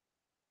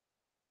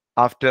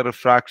 After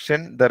refraction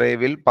the ray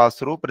will pass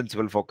through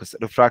principal focus.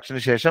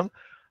 റിഫ്രാക്ഷന് ശേഷം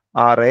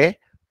ആ റേ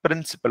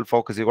പ്രിൻസിപ്പൽ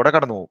ഫോക്കസിൽ കൂടെ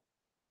കടന്നു പോകും.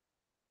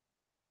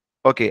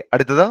 ഓക്കെ,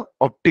 അടുത്തത്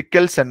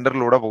ഒപ്റ്റിക്കൽ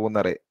സെന്ററിലൂടെ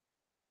പോകുന്ന റേ.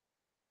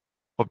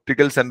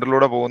 ഒപ്റ്റിക്കൽ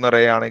സെന്ററിലൂടെ പോകുന്ന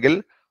റേ ആണെങ്കിൽ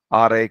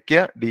ആ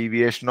റേക്ക്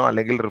ഡീവിയേഷനോ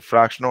അല്ലെങ്കിൽ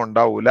റിഫ്രാക്ഷനോ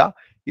ഉണ്ടാവൂല.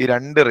 ഈ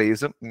രണ്ട്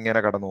റേസും ഇങ്ങനെ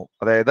കടന്നു പോകും.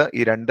 അതായത്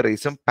ഈ രണ്ട്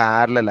റേസും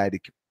പാരലൽ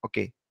ആയിരിക്കും.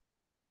 ഓക്കെ,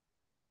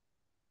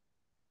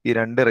 ഈ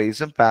രണ്ട്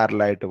റേസും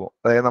പാരലൽ ആയിട്ട് പോകും.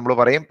 അതായത് നമ്മൾ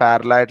പറയും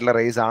പാരലൽ ആയിട്ടുള്ള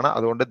റേസ് ആണ്,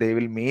 അതുകൊണ്ട് they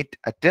will meet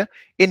at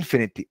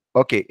infinity.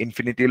 Okay,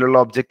 ഇൻഫിനിറ്റിയിലുള്ള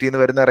ഒബ്ജക്റ്റിൽ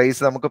നിന്ന് വരുന്ന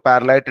റേസ് നമുക്ക്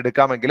പാരലൽ ആയിട്ട്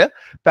എടുക്കാമെങ്കിൽ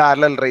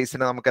പാരലൽ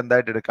റേസിനെ നമുക്ക്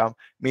എന്തായിട്ട് എടുക്കാം,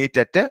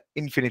 മീറ്റ് അറ്റ്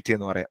ഇൻഫിനിറ്റി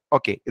എന്ന് പറയാം.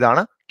 ഓക്കെ,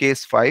 ഇതാണ്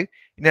കേസ് 5.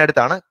 ഇനി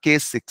അടുത്താണ്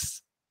കേസ് 6.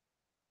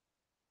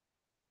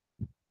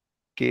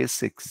 കേസ്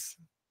 6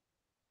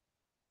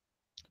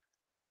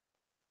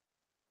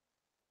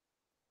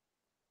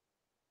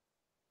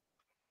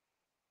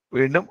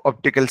 വീണ്ടും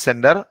optical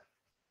centre,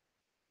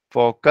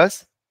 focus,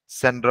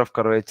 centre of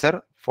curvature,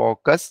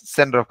 focus,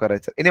 centre of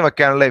curvature. ഇനി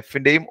വെക്കാനുള്ള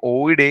എഫിന്റെയും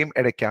ഓയുടെയും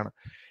ഇടയ്ക്കാണ്.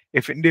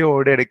 എഫിന്റെയും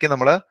ഓയുടെ ഇടയ്ക്ക്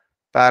നമ്മൾ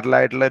പാരലൽ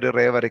ആയിട്ടുള്ള ഒരു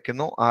റേ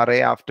വരയ്ക്കുന്നു. ആ ray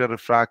after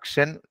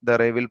refraction the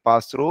ray will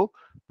pass through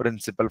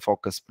principal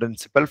focus.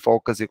 Principal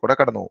ഫോക്കസിൽ കൂടെ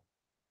കടന്നു പോകും.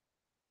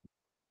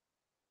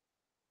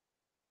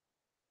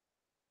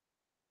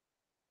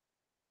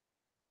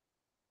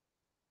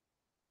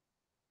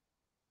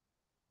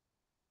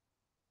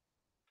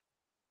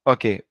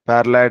 ഓക്കെ,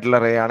 പാരലൽ ആയിട്ടുള്ള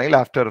റേ ആണെങ്കിൽ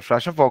ആഫ്റ്റർ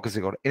റിഫ്രാക്ഷൻ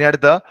ഫോക്കസിൽ കൂടെ. ഇനി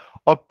അടുത്ത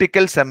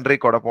ഒപ്റ്റിക്കൽ സെന്ററിൽ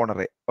കൂടെ പോണ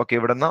റേ. ഓക്കെ,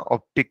 ഇവിടുന്ന്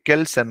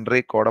ഒപ്റ്റിക്കൽ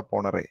സെന്ററിൽ കൂടെ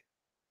പോണ റേ.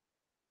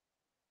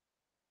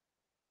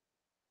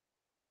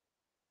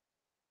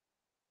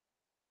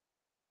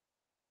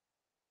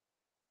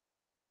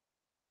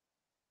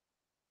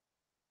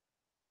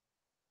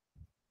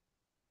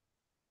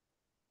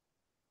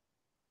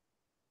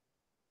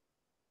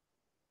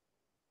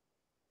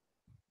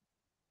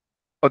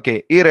 ഓക്കെ,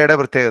 ഈ റേയുടെ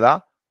പ്രത്യേകത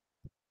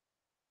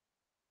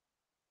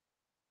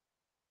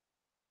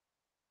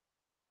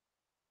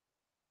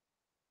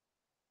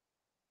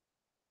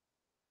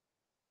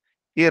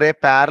ഈ റേ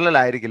പാരലൽ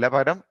ആയിരിക്കില്ല,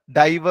 പകരം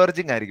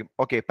ഡൈവേർജിങ് ആയിരിക്കും.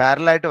 ഓക്കെ,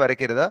 പാരലൽ ആയിട്ട്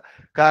വരയ്ക്കരുത്,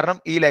 കാരണം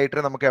ഈ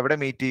ലൈറ്റ് നമുക്ക് എവിടെ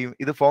മീറ്റ് ചെയ്യും,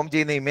 ഇത് ഫോം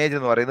ചെയ്യുന്ന ഇമേജ്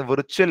എന്ന് പറയുന്നത്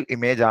വിർച്വൽ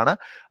ഇമേജ് ആണ്.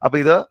 അപ്പൊ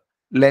ഇത്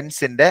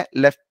ലെൻസിന്റെ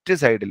ലെഫ്റ്റ്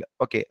സൈഡിൽ.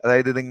 ഓക്കെ,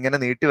 അതായത് ഇത് ഇങ്ങനെ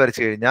നീട്ടി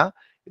വരച്ചു കഴിഞ്ഞാൽ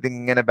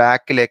ഇതിങ്ങനെ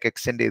ബാക്കിലേക്ക്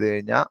എക്സ്റ്റെൻഡ് ചെയ്ത്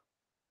കഴിഞ്ഞാൽ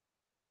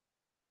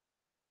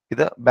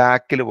ഇത്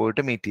ബാക്കിൽ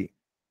പോയിട്ട് മീറ്റ് ചെയ്യും.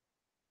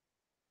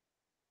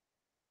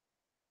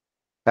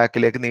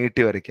 ബാക്കിലേക്ക്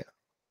നീട്ടി വരയ്ക്കുക.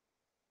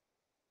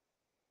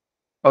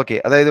 ഓക്കെ,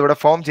 അതായത് ഇവിടെ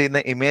ഫോം ചെയ്യുന്ന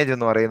ഇമേജ്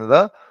എന്ന് പറയുന്നത്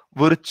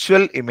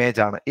വിർച്വൽ ഇമേജ്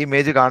ആണ്. ഈ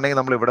ഇമേജ് കാണണമെങ്കിൽ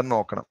നമ്മൾ ഇവിടെ നിന്ന്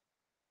നോക്കണം.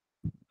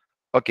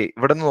 ഓക്കെ,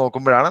 ഇവിടെ നിന്ന്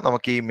നോക്കുമ്പോഴാണ്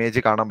നമുക്ക് ഈ ഇമേജ്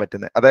കാണാൻ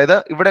പറ്റുന്നത്. അതായത്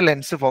ഇവിടെ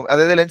ലെൻസ് ഫോം,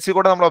 അതായത് ലെൻസിൽ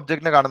കൂടെ നമ്മൾ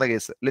ഒബ്ജക്റ്റിനെ കാണുന്ന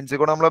കേസ്, ലെൻസിൽ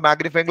കൂടെ നമ്മൾ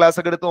മാഗ്നിഫൈങ് ഗ്ലാസ്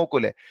ഒക്കെ എടുത്ത്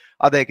നോക്കൂലേ,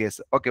 അതേ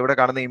കേസ്. ഓക്കെ, ഇവിടെ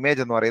കാണുന്ന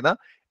ഇമേജ് എന്ന് പറയുന്ന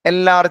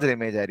എൻലാർജ്ഡ്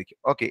ഇമേജ് ആയിരിക്കും.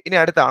 ഓക്കെ, ഇനി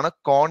അടുത്താണ്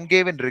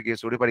കോൺകേവിന്റെ ഒരു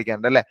കേസ് കൂടി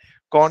പഠിക്കാനുണ്ട് അല്ലെ.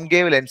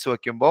 കോൺകേവ് ലെൻസ്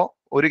വെക്കുമ്പോൾ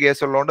ഒരു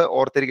കേസ് ഉള്ളതുകൊണ്ട്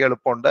ഓർത്തിരിക്കാൻ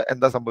എളുപ്പമുണ്ട്.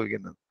 എന്താ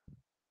സംഭവിക്കുന്നത്?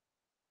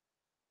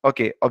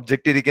 ഓക്കെ,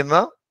 ഒബ്ജക്റ്റ് ഇരിക്കുന്ന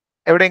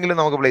എവിടെയെങ്കിലും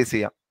നമുക്ക് പ്ലേസ്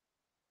ചെയ്യാം.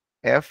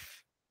 F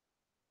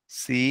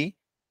C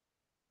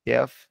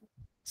F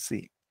C.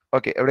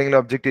 Okay, എവിടെയെങ്കിലും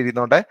ഒബ്ജക്റ്റ്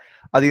ഇരുന്നോട്ടെ.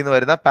 അതിൽ നിന്ന്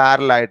വരുന്ന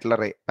പാരലൽ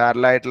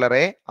ആയിട്ടുള്ള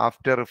ray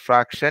after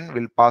refraction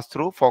will pass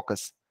through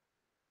focus.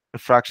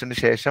 റിഫ്രാക്ഷന്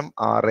ശേഷം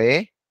ആ റേ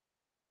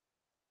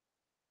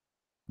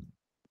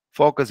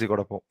ഫോക്കസിൽ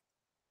കൂടെ പോകും.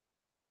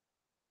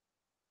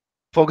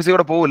 ഫോക്കസിൽ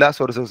കൂടെ പോവില്ല,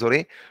 സോറി,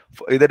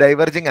 ഇത്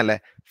ഡൈവർജിങ് അല്ലേ,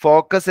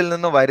 ഫോക്കസിൽ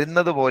നിന്ന്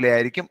വരുന്നത് പോലെ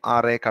ആയിരിക്കും ആ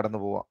റേ കടന്നു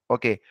പോവുക.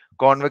 ഓക്കെ,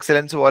 കോൺവെക്സ്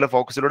ലെൻസ് പോലെ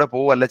ഫോക്കസിലൂടെ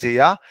പോവല്ല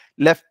ചെയ്യുക,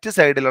 ലെഫ്റ്റ്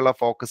സൈഡിലുള്ള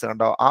ഫോക്കസ്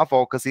കണ്ടോ, ആ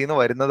ഫോക്കസിൽ നിന്ന്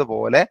വരുന്നത്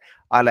പോലെ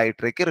ആ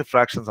ലൈറ്റ് റേക്ക്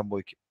റിഫ്രാക്ഷൻ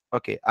സംഭവിക്കും.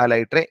 ഓക്കെ, ആ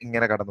ലൈറ്റ് റേ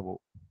ഇങ്ങനെ കടന്നു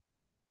പോകും,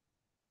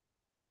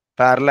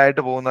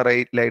 പാരലായിട്ട് പോകുന്ന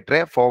ലൈറ്റ് റേ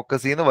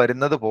ഫോക്കസിൽ നിന്ന്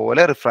വരുന്നത്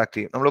പോലെ റിഫ്രാക്ട്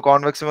ചെയ്യും, നമ്മൾ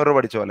കോൺവെക്സ് മിറർ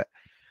പഠിച്ച പോലെ.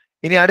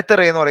 ഇനി അടുത്ത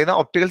റേ എന്ന് പറയുന്നത്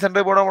ഒപ്റ്റിക്കൽ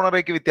സെന്ററിൽ കൂടെ പോണ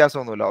റേക്ക്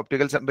വ്യത്യാസമൊന്നുമില്ല.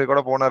 ഒപ്റ്റിക്കൽ സെന്ററിൽ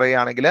കൂടെ പോണ റേ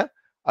ആണെങ്കിൽ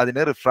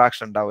അതിന്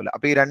റിഫ്രാക്ഷൻ ഉണ്ടാവില്ല.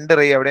 അപ്പൊ ഈ രണ്ട്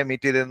റേ എവിടെ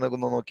മീറ്റ് ചെയ്ത്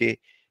നോക്കി,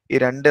 ഈ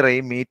രണ്ട് റേ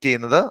മീറ്റ്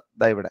ചെയ്യുന്നത്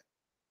ദാ ഇവിടെ,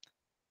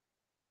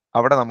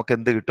 അവിടെ നമുക്ക്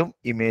എന്ത് കിട്ടും,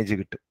 ഇമേജ്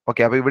കിട്ടും.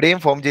 ഓക്കെ, അപ്പൊ ഇവിടെയും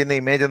ഫോം ചെയ്യുന്ന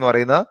ഇമേജ് എന്ന്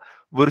പറയുന്നത്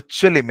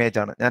വിർച്വൽ ഇമേജ്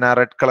ആണ്. ഞാൻ ആ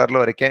റെഡ് കളറിൽ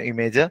വരയ്ക്കാം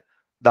ഇമേജ്,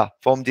 ദാ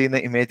ഫോം ചെയ്യുന്ന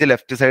ഇമേജ്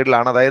ലെഫ്റ്റ്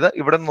സൈഡിലാണ്, അതായത്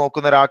ഇവിടെ നിന്ന്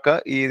നോക്കുന്ന ഒരാൾക്ക്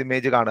ഈ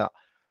ഇമേജ് കാണുക.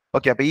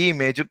 ഓക്കെ, അപ്പൊ ഈ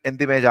ഇമേജും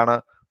എന്ത് ഇമേജ് ആണ്,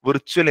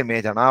 വിർച്വൽ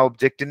ഇമേജ് ആണ്. ആ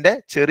ഒബ്ജക്റ്റിന്റെ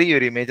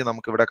ചെറിയൊരു ഇമേജ്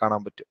നമുക്ക് ഇവിടെ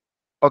കാണാൻ പറ്റും.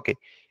 ഓക്കെ,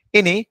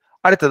 ഇനി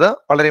അടുത്തത്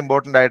വളരെ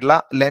ഇമ്പോർട്ടന്റ് ആയിട്ടുള്ള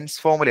lens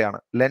ഫോർമുലയാണ്.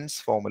 Lens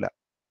formula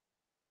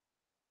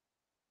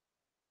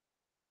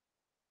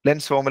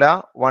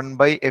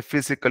 1/f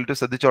 =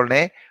 ശ്രദ്ധിച്ചോളണേ,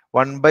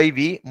 1/v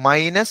 -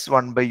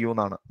 1/u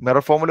എന്നാണ്.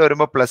 മിറർ ഫോർമുല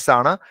വരുമ്പോൾ പ്ലസ്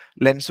ആണ്,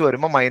 ലെൻസ്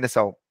വരുമ്പോൾ മൈനസ്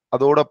ആവും.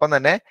 അതോടൊപ്പം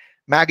തന്നെ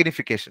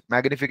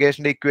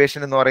മാഗ്നിഫിക്കേഷന്റെ ഇക്വേഷൻ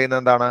എന്ന് പറയുന്നത്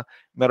എന്താണ്,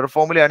 മിറർ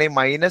ഫോർമുലയാണെങ്കിൽ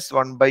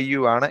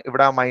 -1/u ആണ്,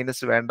 ഇവിടെ ആ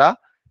മൈനസ് വേണ്ട,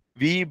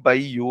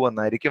 v/u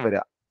എന്നായിരിക്കും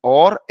വരിക,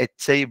 or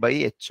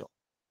hi/ho.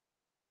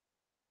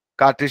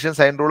 Cartesian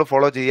sign rule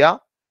follow ചെയ്യുക.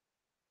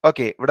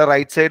 ഓക്കെ, ഇവിടെ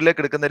റൈറ്റ്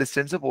സൈഡിലേക്ക് എടുക്കുന്ന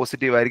ഡിസ്റ്റൻസ്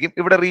പോസിറ്റീവ് ആയിരിക്കും.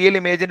 ഇവിടെ റിയൽ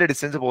ഇമേജിന്റെ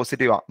ഡിസ്റ്റൻസ്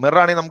പോസിറ്റീവ് ആണ്. മിറർ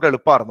ആണെങ്കിൽ നമുക്ക്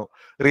എളുപ്പമായിരുന്നു,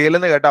 റിയൽ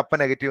എന്ന് കേട്ട അപ്പൊ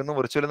നെഗറ്റീവ് എന്നും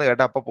വിർച്വൽ എന്ന്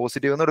കേട്ട അപ്പൊ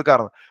പോസിറ്റീവ് എന്ന്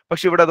എടുക്കാറുണ്ട്.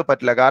 പക്ഷെ ഇവിടെ അത്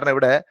പറ്റില്ല, കാരണം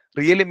ഇവിടെ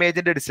റിയൽ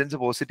ഇമേജിന്റെ ഡിസ്റ്റൻസ്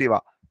പോസിറ്റീവ് ആ,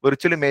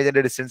 വിർച്വൽ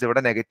ഇമേജിന്റെ ഡിസ്റ്റൻസ്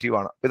ഇവിടെ നെഗറ്റീവ്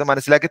ആണ്. ഇത്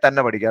മനസ്സിലാക്കി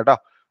തന്നെ പഠിക്കുക കേട്ടോ.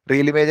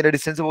 Real ഇമേജിന്റെ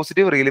distance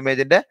positive,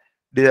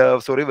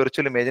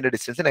 virtual ഇമേജിന്റെ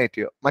distance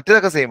negative.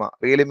 മറ്റേതൊക്കെ സെയിം ആ,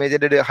 real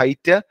ഇമേജിന്റെ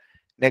height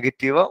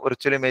negative,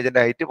 virtual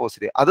ഇമേജിന്റെ height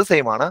positive, അത്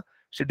സെയിം ആണ്.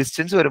 പക്ഷെ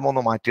ഡിസ്റ്റൻസ് വരുമ്പോൾ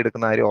ഒന്ന്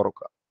മാറ്റിയെടുക്കുന്ന കാര്യം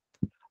ഓർക്കുക.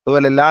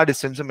 അതുപോലെ എല്ലാ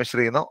ഡിസ്റ്റൻസും മെഷർ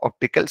ചെയ്യുന്ന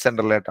ഒപ്റ്റിക്കൽ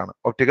സെന്ററിലായിട്ടാണ്,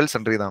 ഒപ്റ്റിക്കൽ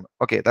സെന്ററിൽ നിന്നാണ്.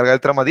 ഓക്കെ, തൽക്കാലം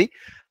ഇത്ര മതി.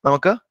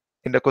 നമുക്ക്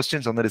ഇതിന്റെ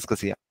ക്വസ്റ്റ്യൻസ് ഒന്ന്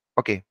ഡിസ്കസ് ചെയ്യാം.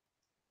 ഓക്കെ,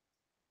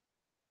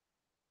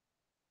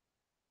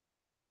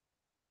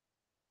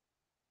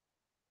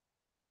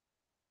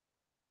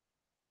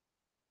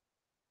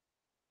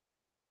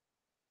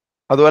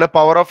 അതുപോലെ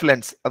പവർ ഓഫ്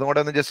ലെൻസ്,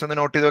 അതുകൊണ്ട് ഒന്ന് ജസ്റ്റ് ഒന്ന്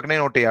നോട്ട് ചെയ്ത് വെക്കണേ,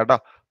 നോട്ട് ചെയ്യാം കേട്ടോ.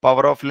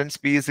 Power of lens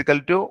P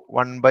 =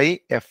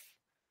 1/f.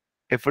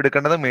 F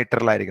എടുക്കേണ്ടത്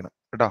മീറ്ററിലായിരിക്കണം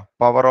കേട്ടോ.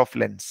 പവർ ഓഫ്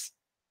ലെൻസ്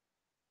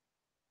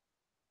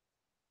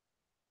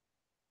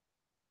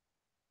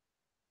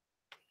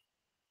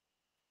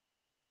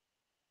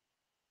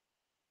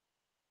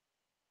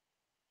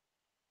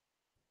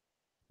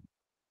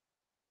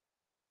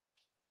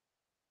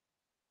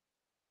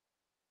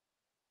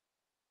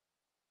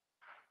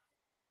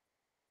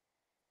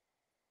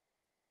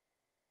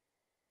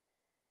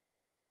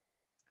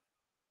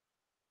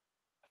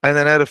അത്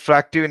തന്നെ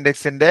റിഫ്രാക്റ്റീവ്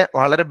ഇൻഡെക്സിന്റെ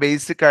വളരെ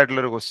ബേസിക് ആയിട്ടുള്ള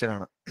ഒരു ക്വസ്റ്റ്യൻ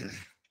ആണ്.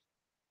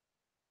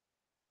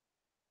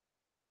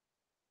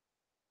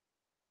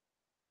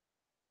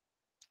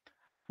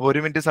 ഒരു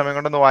മിനിറ്റ് സമയം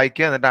കൊണ്ടൊന്ന്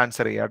വായിക്കുക, എന്നിട്ട്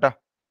ആൻസർ ചെയ്യുക കേട്ടോ.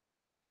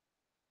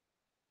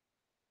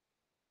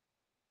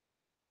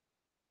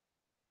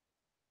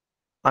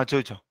 ആ,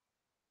 ചോദിച്ചോ.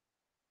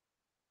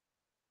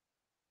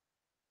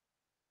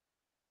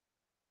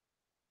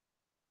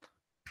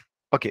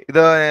 ഓക്കെ, ഇത്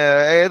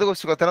ഏത്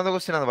ക്വസ്റ്റ്യൻ, എത്രാമത്തെ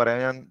ക്വസ്റ്റ്യൻ ആണെന്ന് പറയാം,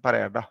 ഞാൻ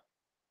പറയാം കേട്ടോ.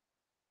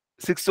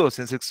 6th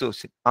question,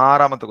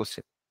 6ാമത്തെ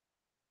question.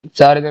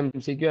 സാർ ഇത്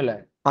MCQ അല്ലേ?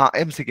 ആ,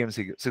 MCQ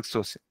 6th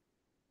ക്വസ്റ്റ്യൻ.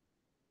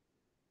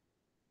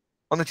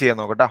 ഒന്ന് ചെയ്യാൻ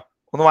നോക്കട്ടാ,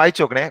 ഒന്ന്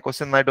വായിച്ചു നോക്കണേ,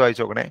 ക്വസ്റ്റ്യൻ നന്നായിട്ട്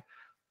വായിച്ചു നോക്കണേ.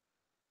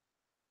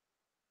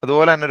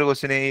 അതുപോലെ തന്നെ ഒരു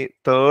ക്വസ്റ്റ്യൻ ഈ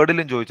 3rd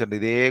ചോദിച്ചിട്ടുണ്ട്,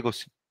 ഇതേ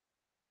ക്വസ്റ്റ്യൻ.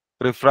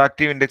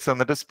 റിഫ്രാക്റ്റീവ് ഇൻഡെക്സ്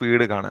എന്നിട്ട്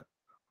സ്പീഡ് കാണാൻ.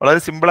 വളരെ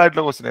സിമ്പിൾ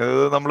ആയിട്ടുള്ള ക്വസ്റ്റ്യൻ.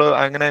 ഇത് നമ്മൾ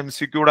അങ്ങനെ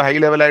MCQയുടെ ഹൈ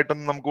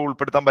ലെവലായിട്ടൊന്നും നമുക്ക്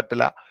ഉൾപ്പെടുത്താൻ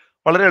പറ്റില്ല.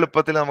 വളരെ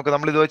എളുപ്പത്തിൽ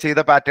നമ്മൾ ഇതുവരെ ചെയ്ത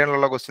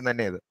പാറ്റേണിലുള്ള ക്വസ്റ്റ്യൻ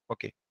തന്നെ ഇത്.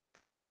 ഓക്കെ,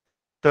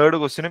 3rd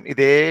ക്വസ്റ്റ്യനും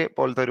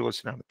ഇതേപോലത്തെ ഒരു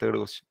ക്വസ്റ്റ്യൻ ആണ്. 3rd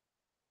ക്വസ്റ്റ്യൻ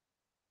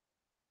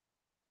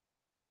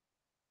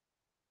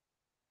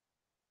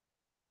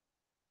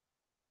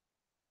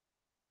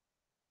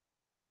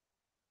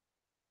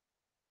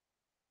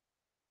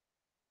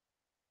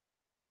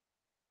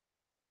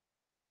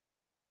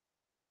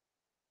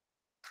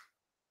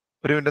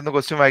ഒരു മിനിറ്റ് ഒന്ന്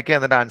ക്വസ്റ്റ്യൻ വായിക്കുക,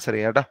 എന്നിട്ട് ആൻസർ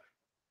ചെയ്യാം കേട്ടോ.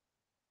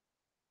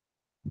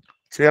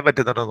 ചെയ്യാൻ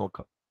പറ്റുന്നുണ്ടോ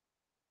നോക്കാം.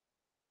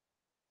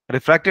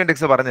 റിഫ്രാക്റ്റീവ്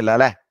ഇൻഡെക്സ് പറഞ്ഞില്ല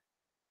അല്ലെ?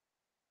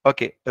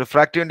 ഓക്കെ,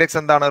 റിഫ്രാക്റ്റീവ് ഇൻഡെക്സ്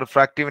എന്താണ്?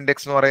 റിഫ്രാക്റ്റീവ്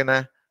ഇൻഡെക്സ് എന്ന്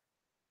പറയുന്നത്,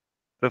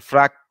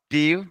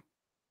 റിഫ്രാക്റ്റീവ്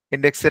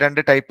ഇൻഡെക്സ്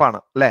 2 ടൈപ്പ് ആണ്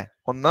അല്ലെ?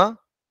 ഒന്ന്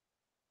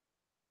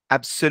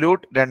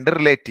absolute, 2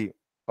 relative.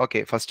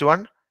 Okay, first one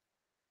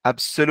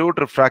absolute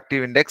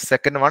refractive index,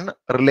 second one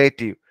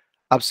relative.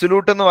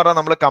 Absolute എന്ന് പറഞ്ഞാൽ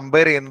നമ്മൾ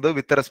കമ്പയർ ചെയ്യുന്നത്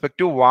വിത്ത് റെസ്പെക്ട്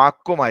ടു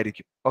വാക്വം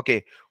ആയിരിക്കും. ഓക്കെ,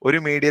 ഒരു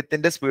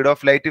മീഡിയത്തിന്റെ speed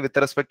of light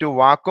with respect to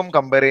vacuum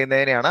compare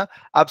ചെയ്യുന്നതിനെയാണ്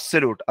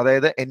absolute.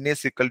 അതായത് n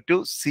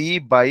 =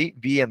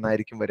 c/v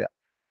എന്നായിരിക്കും വരിക.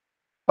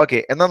 ഓക്കെ,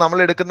 എന്നാൽ നമ്മൾ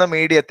എടുക്കുന്ന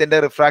മീഡിയത്തിന്റെ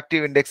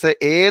റിഫ്രാക്റ്റീവ് ഇൻഡെക്സ്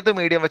ഏത്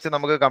മീഡിയം വെച്ച്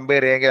നമുക്ക്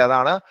കമ്പയർ ചെയ്യാമെങ്കിൽ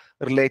അതാണ്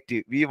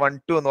റിലേറ്റീവ്.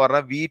 V12 എന്ന്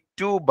പറഞ്ഞാൽ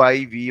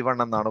V2/V1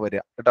 എന്നാണ്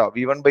വരിക കേട്ടോ.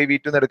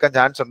 V1/V2 എന്ന് എടുക്കാൻ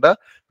ചാൻസ് ഉണ്ട്.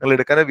 നിങ്ങൾ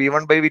എടുക്കുന്നത്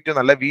V1/V2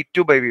 എന്നല്ല,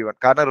 V2/V1.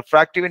 കാരണം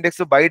റിഫ്രാക്റ്റീവ്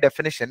ഇൻഡെക്സ് ബൈ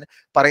ഡെഫിനിഷൻ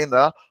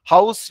പറയുന്നത്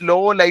how slow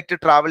light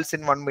travels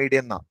in one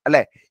medium എന്നാ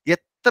അല്ലെ?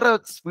 എത്ര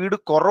സ്പീഡ്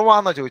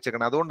കുറവാന്നാ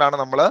ചോദിച്ചേക്കണേ. അതുകൊണ്ടാണ്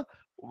നമ്മൾ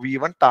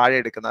V1 താഴെ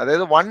എടുക്കുന്നത്.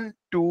 അതായത് 1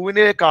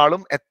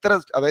 2വിനേക്കാളും എത്ര,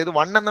 അതായത്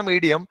 1 എന്ന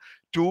മീഡിയം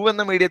 2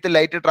 എന്ന മീഡിയത്തിൽ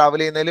ലൈറ്റ്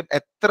ട്രാവൽ ചെയ്യുന്നതിലും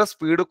എത്ര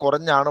സ്പീഡ്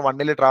കുറഞ്ഞാണ്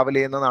 1ൽ ട്രാവൽ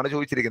ചെയ്യുന്നതെന്നാണ്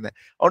ചോദിച്ചിരിക്കുന്നത്.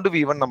 അതുകൊണ്ട്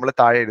V1 നമ്മൾ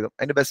താഴെ എഴുതും.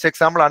 അതിന്റെ ബെസ്റ്റ്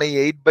എക്സാമ്പിൾ ആണ് ഈ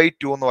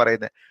 8/2 എന്ന്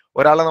പറയുന്നത്.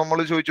 ഒരാളെ നമ്മൾ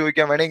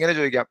ചോദിക്കാം, വേണേ ഇങ്ങനെ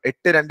ചോദിക്കാം,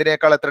 8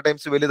 2നേക്കാൾ എത്ര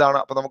ടൈംസ് വലുതാണ്?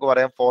 അപ്പൊ നമുക്ക്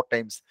പറയാം 4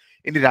 ടൈംസ്.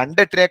 ഇനി 2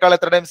 8നേക്കാൾ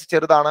എത്ര ടൈംസ്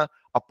ചെറുതാണ്?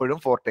 അപ്പോഴും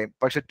 4 ടൈം.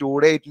 പക്ഷെ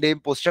 2യുടെയും 8ന്റെയും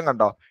പൊസിഷൻ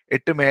കണ്ടോ?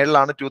 8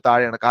 മേളിലാണ്, 2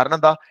 താഴെയാണ്. കാരണം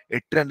എന്താ?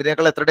 8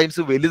 2നേക്കാൾ എത്ര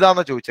ടൈംസ്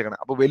വലുതാണെന്ന് ചോദിച്ചേക്കണം.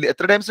 അപ്പൊ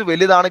എത്ര ടൈംസ്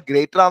വലുതാണ്,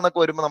 ഗ്രേറ്റർ ആണെന്നൊക്കെ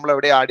വരുമ്പോൾ നമ്മൾ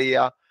എവിടെ ആഡ്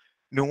ചെയ്യുക?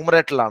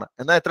 ന്യൂമറേറ്ററിലാണ്.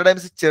 എന്നാൽ എത്ര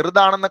ടൈംസ്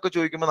ചെറുതാണെന്നൊക്കെ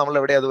ചോദിക്കുമ്പോൾ നമ്മൾ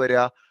എവിടെ അത്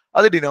വരിക?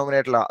 അത്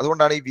ഡിനോമിനേറ്ററിലാണ്.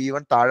 അതുകൊണ്ടാണ് ഈ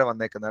V1 താഴെ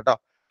വന്നേക്കുന്നത് കേട്ടോ.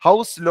 How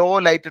slow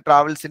light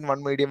travels in one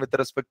medium with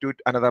respect to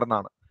another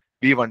എന്നാണ്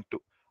V12.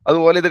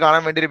 അതുപോലെ ഇത്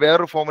കാണാൻ വേണ്ടി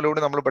വേറൊരു ഫോമുലൂടെ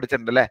നമ്മൾ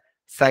പഠിച്ചിട്ടുണ്ട് അല്ലെ,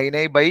 sine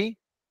A by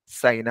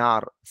sine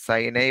R,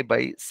 sine A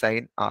by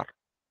sine R.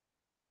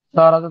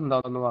 Sir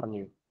അതെന്താന്ന്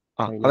പറഞ്ഞു?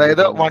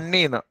 അതായത്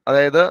 1ന്ന്,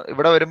 അതായത്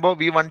ഇവിടെ വരുമ്പോ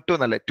V12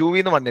 എന്നല്ലേ,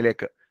 2വിന്ന്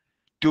 1ലേക്ക്,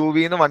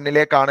 2വിന്ന്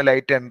 1ലേക്കാണ്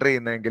ലൈറ്റ് എൻ്റർ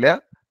ചെയ്യുന്നതെങ്കിൽ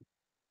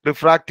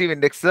റിഫ്രാക്റ്റീവ്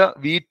ഇൻഡെക്സ്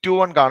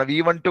V21 കാണാൻ,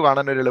 V12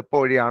 കാണാൻ ഒരു എളുപ്പ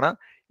വഴിയാണ്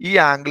ഈ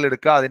ആംഗിൾ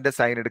എടുക്കുക, അതിന്റെ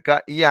സൈൻ എടുക്കുക,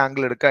 ഈ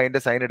ആംഗിൾ എടുക്കുക,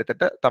 അതിന്റെ സൈൻ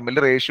എടുത്തിട്ട് തമ്മിൽ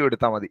റേഷ്യോ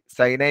എടുത്താൽ മതി,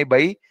 sine A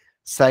by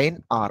sine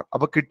R.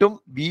 അപ്പൊ കിട്ടും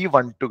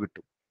V12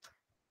 കിട്ടും.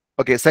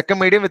 Okay, second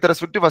medium with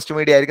respect to first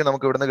medium ആയിരിക്കും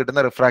നമുക്ക് ഇവിടുന്ന്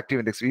കിട്ടുന്ന റിഫ്രാക്റ്റീവ്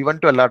ഇൻഡെക്സ്.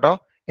 V12 അല്ല കേട്ടോ,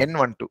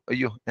 N12.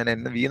 അയ്യോ, ഞാൻ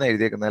V എന്ന്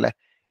എഴുതിയേക്കുന്നത് അല്ലെ,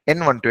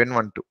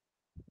 N12.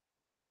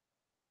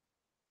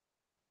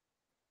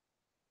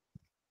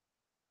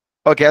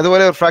 ഓക്കെ,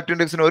 അതുപോലെ റിഫ്രാക്റ്റീവ്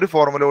ഇൻഡെക്സിന് ഒരു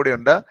ഫോർമുല കൂടി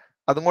ഉണ്ട്,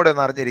 അതും കൂടെ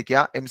ഒന്ന് അറിഞ്ഞിരിക്കുക.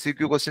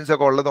 MCQ ക്വസ്റ്റ്യൻസ്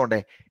ഒക്കെ ഉള്ളതുകൊണ്ട്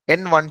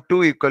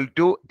N12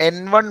 =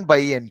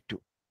 N1/N2.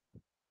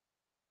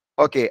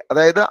 ഓക്കെ,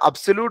 അതായത്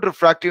അബ്സല്യൂട്ട്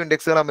റിഫ്രാക്റ്റീവ്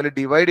ഇൻഡെക്സുകൾ തമ്മിൽ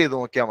ഡിവൈഡ് ചെയ്ത്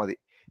നോക്കിയാൽ മതി.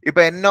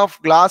 ഇപ്പൊ N ഓഫ്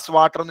ഗ്ലാസ്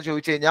വാട്ടർ എന്ന്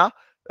ചോദിച്ചു കഴിഞ്ഞാൽ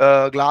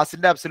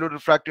ഗ്ലാസിന്റെ അബ്സല്യൂട്ട്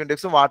റിഫ്രാക്റ്റീവ്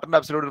ഇൻഡെക്സും വാട്ടറിന്റെ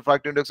അബ്സല്യൂട്ട്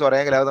റിഫ്രാക്റ്റീവ് ഇൻഡെക്സും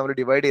അറിയാമെങ്കിൽ അത് നമ്മൾ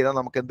ഡിവൈഡ് ചെയ്താൽ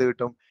നമുക്ക് എന്ത്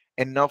കിട്ടും?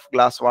 N ഓഫ്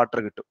ഗ്ലാസ് വാട്ടർ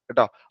കിട്ടും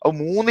കേട്ടോ. അപ്പൊ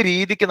 3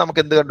 രീതിക്ക്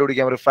നമുക്ക് എന്ത്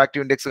കണ്ടുപിടിക്കാം?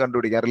 റിഫ്രാക്റ്റീവ് ഇൻഡെക്സ്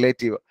കണ്ടുപിടിക്കാം.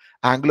 റിലേറ്റീവ്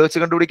ആംഗിൾ വെച്ച്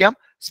കണ്ടുപിടിക്കാം,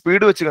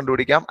 സ്പീഡ് വെച്ച്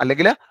കണ്ടുപിടിക്കാം,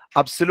 അല്ലെങ്കിൽ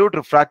അബ്സല്യൂട്ട്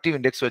റിഫ്രാക്റ്റീവ്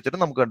ഇൻഡെക്സ് വെച്ചിട്ട്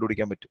നമുക്ക്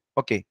കണ്ടുപിടിക്കാൻ പറ്റും.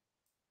 ഓക്കെ,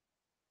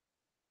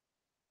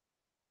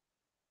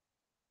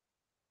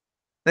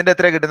 ഇതിന്റെ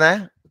എത്രയാ കിട്ടുന്നത്?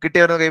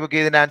 കിട്ടിയവരൊന്ന് കൈബുക്ക്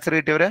ചെയ്ത് ഇതിന്റെ ആൻസർ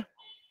കിട്ടിയവര്?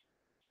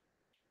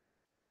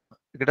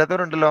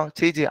 കിട്ടാത്തവരുണ്ടല്ലോ.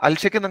 ചേച്ചി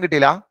അൽഷയ്ക്കൊന്നും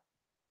കിട്ടിയില്ല?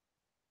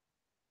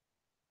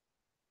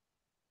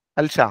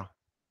 അൽഷ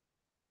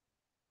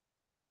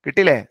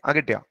കിട്ടിയില്ലേ?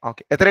 കിട്ടിയോ?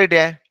 ഓക്കെ, എത്ര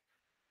കിട്ടിയേ?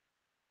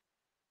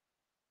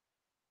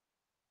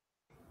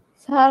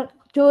 Sir,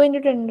 2 into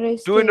 10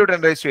 raised 2 to ×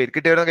 10⁸.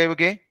 കിട്ടിയവരൊന്ന്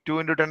കൈബുക്ക്. 2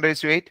 ×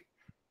 10⁸.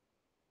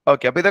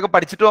 Okay, അപ്പൊ ഇതൊക്കെ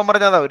പഠിച്ചിട്ട് പോകാൻ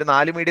പറഞ്ഞതാ. ഒരു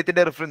 4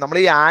 മീഡിയത്തിന്റെ റിഫറൻസ് നമ്മൾ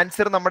ഈ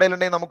ആൻസർ നമ്മുടെ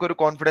ഉണ്ടെങ്കിൽ നമുക്കൊരു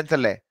കോൺഫിഡൻസ്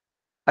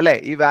അല്ലേ,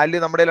 ഈ വാല്യൂ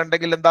നമ്മുടെ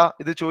ഉണ്ടെങ്കിൽ എന്താ,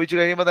 ഇത് ചോദിച്ചു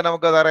കഴിയുമ്പോൾ തന്നെ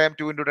നമുക്ക് അതറിയാം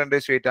 2 ×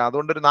 10⁸.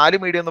 അതുകൊണ്ട് ഒരു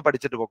 4 മീഡിയം ഒന്ന്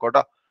പഠിച്ചിട്ട്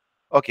പോക്കോട്ടോ.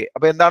 ഓക്കെ,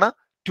 അപ്പൊ എന്താണ്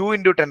 2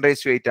 ×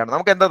 10⁸ ആണ്.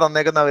 നമുക്ക് എന്താ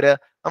തന്നേക്കുന്നവര്?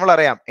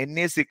 നമ്മളറിയാം N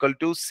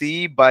 =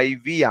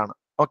 C/V ആണ്.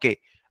 ഓക്കെ,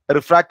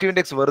 റിഫ്രാക്റ്റീവ്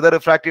ഇൻഡെക്സ്, വെറുതെ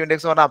റിഫ്രാക്റ്റീവ്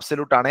ഇൻഡെക്സ് പറഞ്ഞാൽ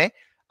അബ്സല്യൂട്ട് ആണ്.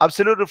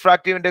 Absolute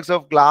refractive index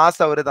of glass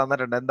അവർ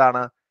തന്നിട്ടുണ്ട്.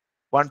 എന്താണ്?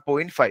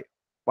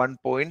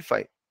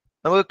 1.5.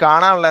 നമുക്ക്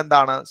കാണാനുള്ള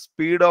എന്താണ്?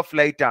 സ്പീഡ് ഓഫ്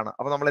ലൈറ്റ് ആണ്.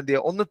 അപ്പൊ നമ്മൾ എന്ത്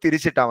ചെയ്യുക? ഒന്ന്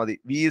തിരിച്ചിട്ടാൽ മതി.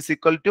 V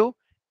 =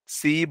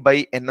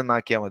 C/N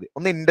എന്നാക്കിയാൽ മതി.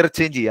 ഒന്ന്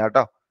ഇന്റർചേഞ്ച് ചെയ്യാം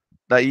കേട്ടോ.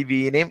 ഈ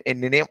വിനെയും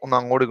എന്നിനെയും ഒന്ന്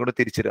അങ്ങോട്ടും ഇങ്ങോട്ടും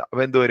തിരിച്ചിടുക.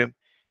 അപ്പൊ എന്ത് വരും?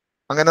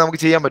 അങ്ങനെ നമുക്ക്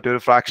ചെയ്യാൻ പറ്റും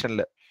ഒരു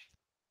ഫ്രാക്ഷനിൽ.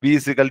 V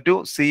 =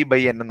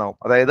 C/N എന്നാവും.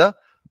 അതായത്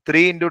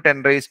 3 ×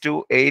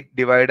 10⁸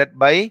 ഡിവൈഡഡ്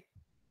ബൈ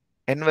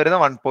N വരുന്ന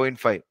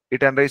 1.5. ഈ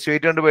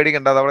 10⁸ കൊണ്ട്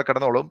പേടിക്കണ്ട, അത് അവിടെ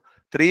കിടന്നോളും.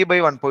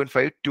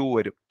 3/1.5 2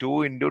 വരും. 2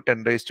 ×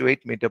 10⁸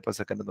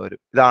 m/s എന്ന് വരും.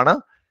 ഇതാണ്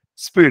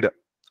speed.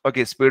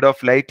 Okay, speed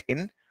of light in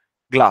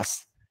glass.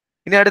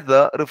 ഇനി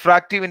അടുത്തത്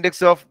refractive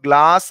index of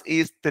glass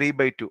is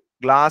 3/2.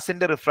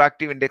 ഗ്ലാസിന്റെ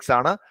റിഫ്രാക്റ്റീവ് ഇൻഡെക്സ്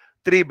ആണ്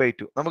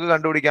 3/2. നമുക്ക്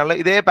കണ്ടുപിടിക്കാനുള്ള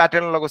ഇതേ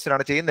പാറ്റേണിലുള്ള ക്വസ്റ്റ്യൻ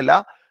ആണ്, ചെയ്യുന്നില്ല.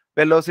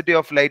 Velocity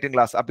of light in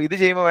glass. അപ്പൊ ഇത്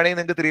ചെയ്യുമ്പോൾ വേണമെങ്കിൽ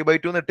നിങ്ങൾക്ക്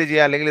 3/2 ഇട്ട്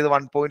ചെയ്യാം, അല്ലെങ്കിൽ ഇത്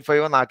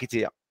 1.5 എന്നാക്കി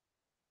ചെയ്യാം.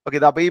 ഓക്കെ,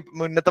 ഇത് അപ്പൊ ഈ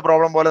മുന്നത്തെ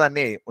പ്രോബ്ലം പോലെ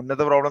തന്നെയായി,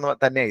 മുന്നത്തെ പ്രോബ്ലം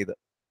തന്നെയായി ഇത്.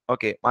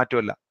 ഓക്കെ,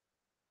 മാറ്റമില്ല,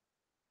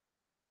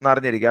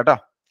 അറിഞ്ഞിരിക്കുക കേട്ടോ.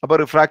 അപ്പൊ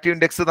റിഫ്രാക്റ്റീവ്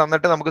ഇൻഡെക്സ്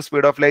തന്നിട്ട് നമുക്ക്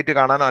സ്പീഡ് ഓഫ് ലൈറ്റ്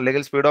കാണാനോ,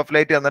 അല്ലെങ്കിൽ സ്പീഡ് ഓഫ്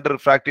ലൈറ്റ് തന്നിട്ട്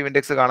റിഫ്രാക്റ്റീവ്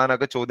ഇൻഡെക്സ് കാണാനോ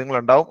ഒക്കെ ചോദ്യങ്ങൾ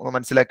ഉണ്ടാവും. ഒന്ന്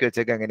മനസ്സിലാക്കി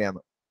വെച്ചേക്ക്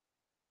എങ്ങനെയാണ്.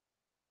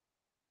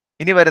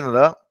 ഇനി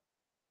വരുന്നത്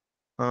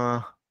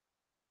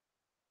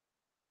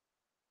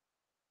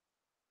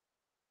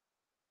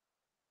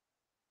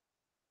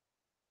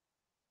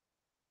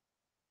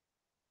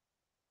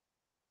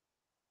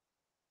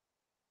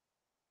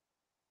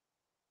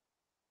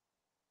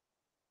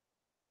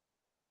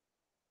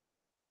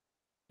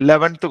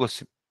 11th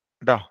ക്വസ്റ്റ്യൻ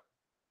കേട്ടോ.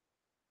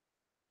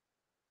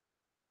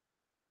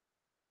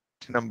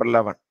 നമ്പർ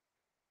 11.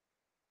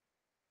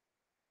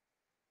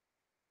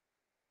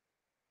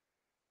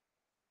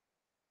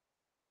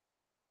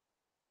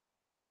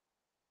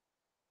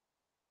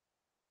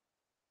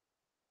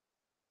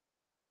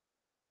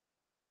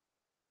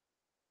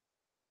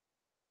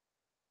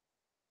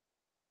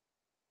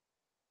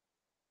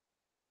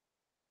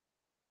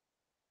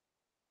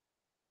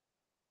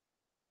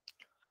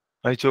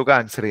 അയച്ചു നോക്കുക,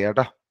 ആൻസർ ചെയ്യാം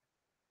കേട്ടോ.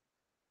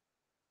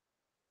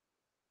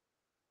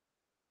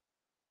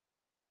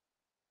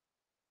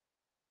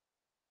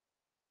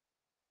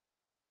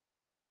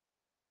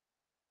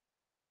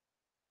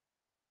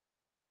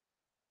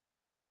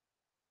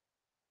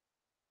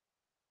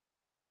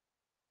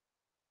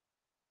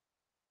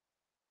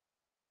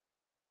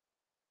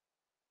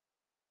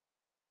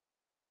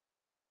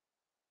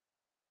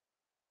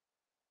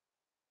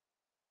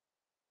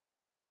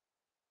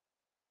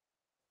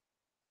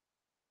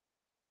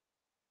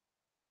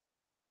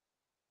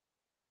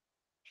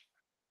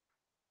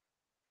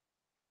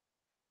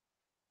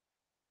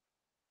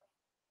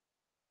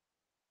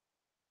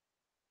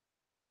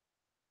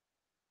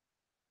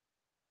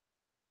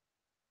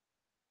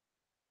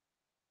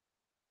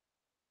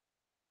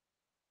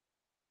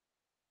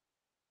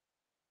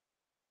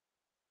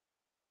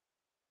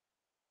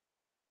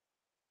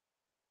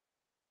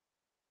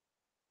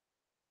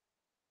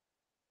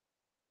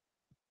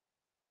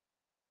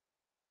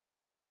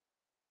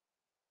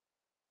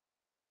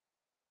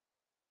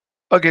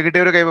 Okay,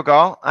 കിട്ടിയവര്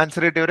കൈവെക്കാവോ?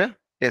 Answer കിട്ടിയവര്?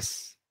 Yes.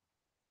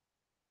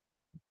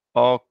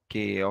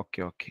 Okay okay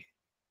okay.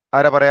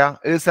 ആരാ പറയാ?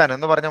 ഈസാൻ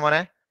എന്ന് പറഞ്ഞ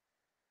മോനെ.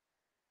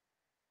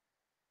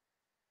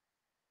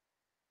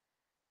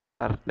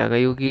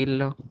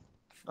 കർണകയുഗിയിലോ?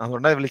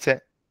 അതുകൊണ്ടാ വിളിച്ചേ.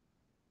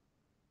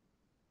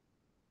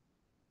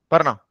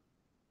 പറഞ്ഞോ,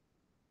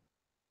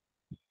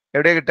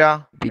 എവിടെയാ കിട്ടാ?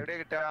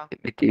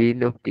 Between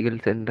optical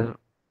centre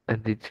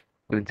and it's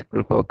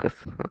principal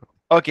focus.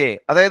 Okay,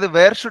 അതായത്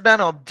where should an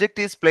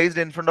object is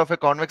placed in front of A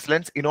convex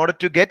lens in order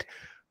to get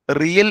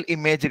real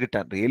image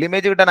കിട്ടാൻ. റിയൽ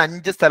ഇമേജ് കിട്ടാൻ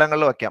 5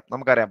 സ്ഥലങ്ങളിൽ വെക്കാം,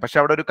 നമുക്കറിയാം. പക്ഷെ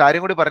അവിടെ ഒരു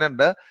കാര്യം കൂടി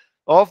പറഞ്ഞിട്ടുണ്ട്.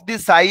 Of the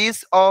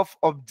size of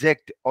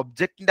object,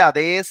 ഒബ്ജക്റ്റിന്റെ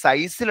അതേ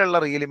സൈസിലുള്ള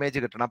റിയൽ ഇമേജ്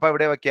കിട്ടണം. അപ്പൊ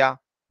എവിടെ വെക്കുക?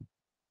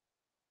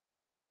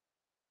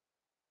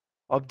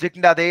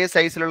 ഒബ്ജക്റ്റിന്റെ അതേ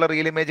സൈസിലുള്ള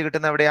റിയൽ ഇമേജ്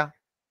കിട്ടുന്ന എവിടെയാ?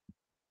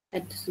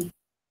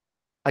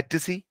 At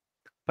C.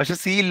 പക്ഷെ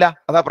സി ഇല്ല,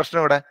 അതാ പ്രശ്നം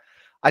ഇവിടെ.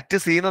 അറ്റ്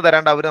സി എന്ന്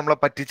തരാണ്ട് അവര് നമ്മളെ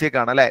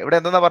പറ്റിച്ചേക്കാണ് അല്ലെ. ഇവിടെ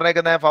എന്താ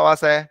പറഞ്ഞേക്കുന്നത്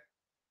ഫവാസെ?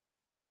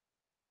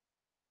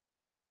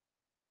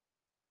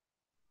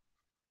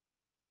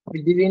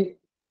 Between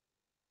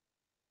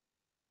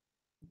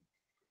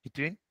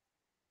between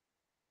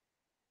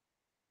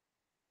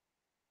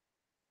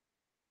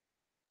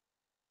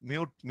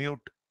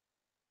mute.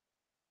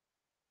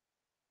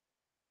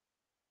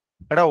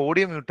 എടാ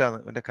ഓഡിയോ മ്യൂട്ടാണ്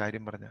എന്റെ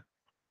കാര്യം പറഞ്ഞ.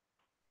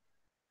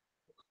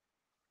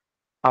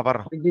 ആ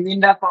പറഞ്ഞോ.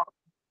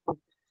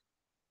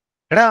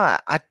 എടാ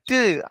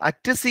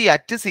അറ്റ്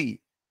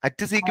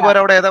സിക്ക് പോലെ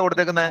അവിടെ ഏതാ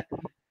കൊടുത്തേക്കുന്നത്?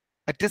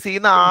 അറ്റ് സി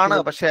എന്നാണ്,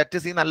 പക്ഷെ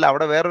അറ്റ് സി എന്നല്ല,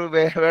 അവിടെ വേറൊരു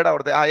വേർഡ്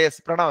അവിടുത്തെ. ആ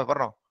യെസ്, പ്രണവ്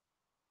പറഞ്ഞോ.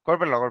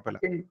 കുഴപ്പമില്ല.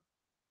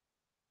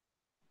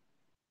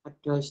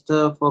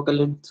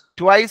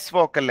 ട്വൈസ്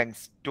ഫോക്കൽ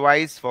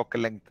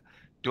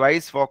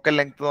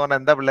ലെങ്ത് എന്ന് പറഞ്ഞാൽ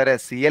എന്താ പിള്ളേരെ?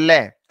 സി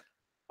അല്ലേ?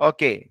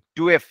 Okay,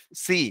 2f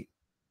C.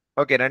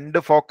 Okay,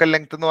 2 focal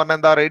length എന്ന് പറഞ്ഞാൽ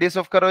എന്താ? റേഡിയസ്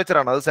ഓഫ് കർവേച്ചർ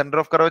ആണ്. അത് സെന്റർ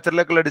ഓഫ്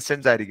കർവേച്ചറിലേക്കുള്ള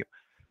ഡിസ്റ്റൻസ് ആയിരിക്കും.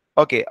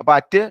 ഓക്കെ, അപ്പൊ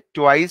അറ്റ്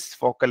ട്വൈസ്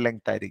ഫോക്കൽ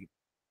ലെങ്ത് ആയിരിക്കും.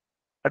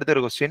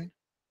 അടുത്തൊരു ക്വസ്റ്റ്യൻ.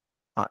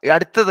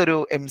 അടുത്തതൊരു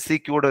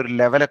MCQയുടെ ഒരു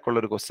ലെവലൊക്കെ ഉള്ള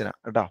ഒരു ക്വസ്റ്റ്യൻ ആണ്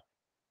കേട്ടോ.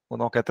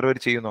 നോക്കാം എത്ര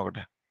പേര് ചെയ്യും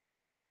നോക്കട്ടെ.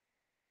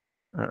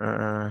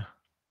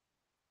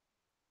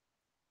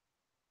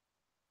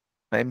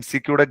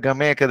 MCQയുടെ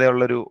ഗമയൊക്കെ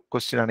ഇതേയുള്ളൊരു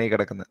ക്വസ്റ്റ്യൻ ആണ് ഈ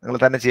കിടക്കുന്നത്. നിങ്ങൾ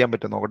തന്നെ ചെയ്യാൻ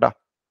പറ്റും നോക്കട്ടോ.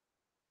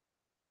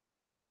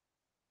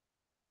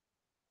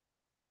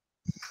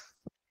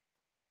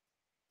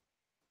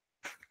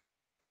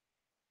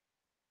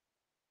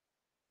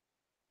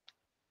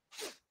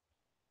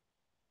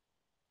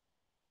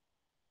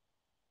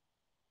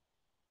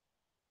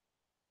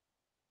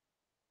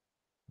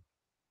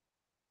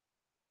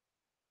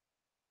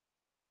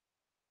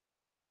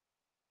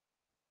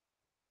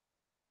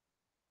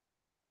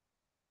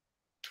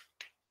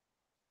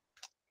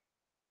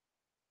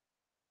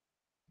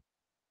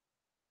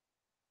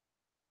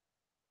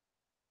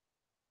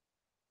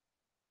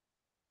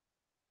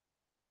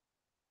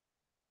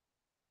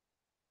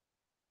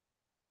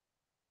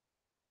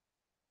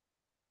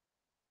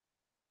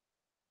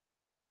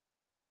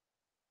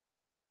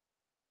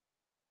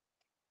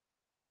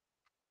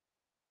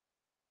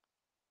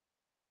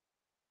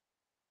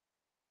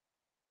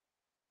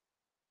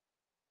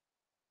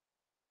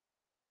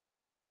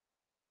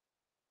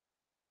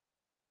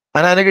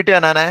 അനാനെ കിട്ടിയ?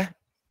 അനാനെ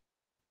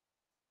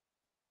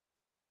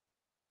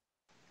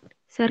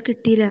സാർ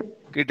കിട്ടിയില്ല.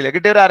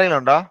 കിട്ടിയവർ ആരെങ്കിലും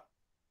ഉണ്ടോ?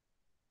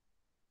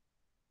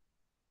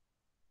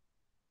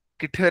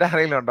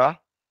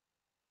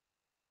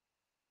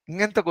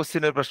 ഇങ്ങനത്തെ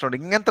ക്വസ്റ്റ്യൻ ഒരു പ്രശ്നമുണ്ട്.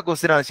 ഇങ്ങനത്തെ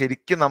ക്വസ്റ്റ്യൻ ആണ്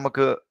ശരിക്കും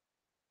നമുക്ക്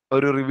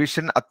ഒരു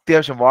റിവിഷൻ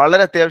അത്യാവശ്യം,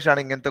 വളരെ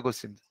അത്യാവശ്യമാണ് ഇങ്ങനത്തെ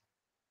ക്വസ്റ്റ്യൻ.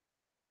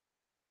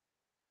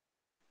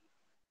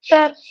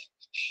 സാർ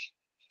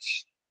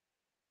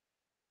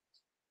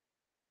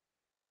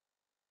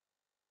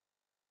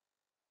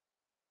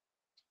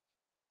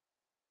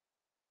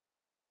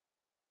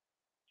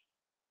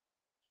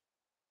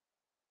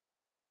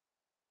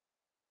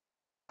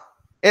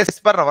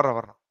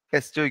പറഞ്ഞോ.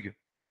 യെസ്, ചോദിക്കൂ.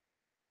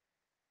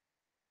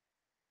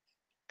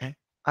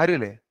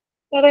 ആരുമില്ലേ?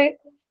 സാറേ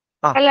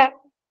ആ. അല്ല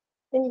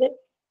എന്ത്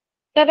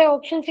സാറേ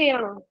ഓപ്ഷൻ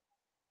ചെയ്യാണോ?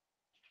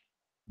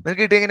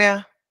 നിനക്ക് കിട്ടിയ എങ്ങനെയാ?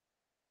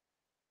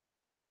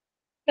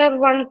 സാർ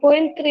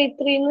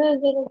 1.33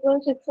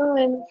 0.6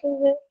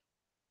 മൈനസ്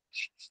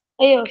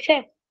അയ്യോ ഷേ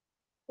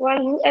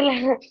അല്ല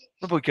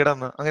പൊയ്ക്കടാ,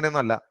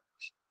 അങ്ങനെയൊന്നും അല്ല.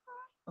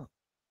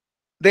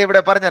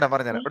 ഇവിടെ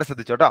പറഞ്ഞുതരാം. ഇവിടെ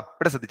ശ്രദ്ധിച്ചോട്ടോ,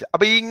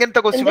 അപ്പൊ ഈ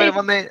ഇങ്ങനത്തെ ക്വസ്റ്റ്യൻ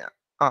വന്നേ.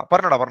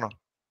 പറഞ്ഞോ.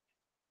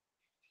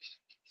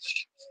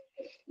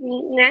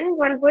 ഞാൻ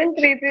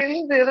 1.33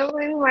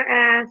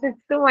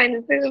 0.6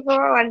 മൈനസ് ചെയ്തപ്പോ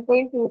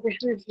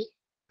 1.23.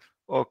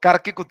 ഓ,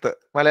 കറക്കി കുത്ത്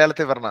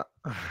മലയാളത്തിൽ പറഞ്ഞ.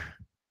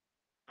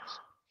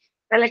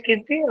 അല്ല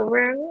കിട്ടി.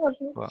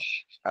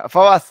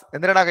 ഫവാസ്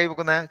എന്തിനാ കൈ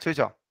വെക്കുന്നേ?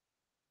 ചോദിച്ചോ.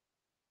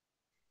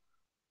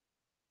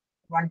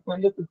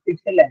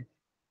 1.56 അല്ലേ?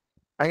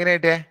 അങ്ങനെ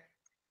കിട്ടിയേ?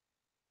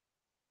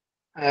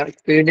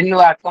 സ്പീഡിന്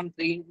വാക്കം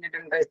 3 ×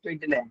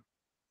 10⁸ അല്ലേ?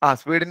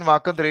 സ്പീഡിൻ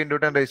വാക്കം 3 ×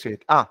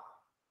 10⁸.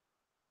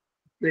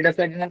 സ്പീഡ് ഓഫ്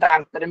ലൈറ്റിന്റെ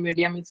ട്രാൻസ്ഫർ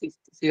മീഡിയം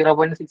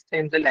 0.6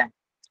 ടൈംസ് അല്ലേ?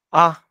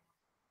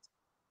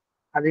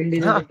 അതിന്റെ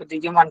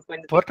ഇരുന്നപ്പോഴത്തേക്കും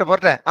 1.6.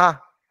 പോട്ടെ.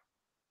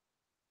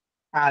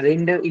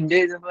 അതിന്റെ ഇന്ത്യ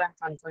ചെയ്തപ്പോ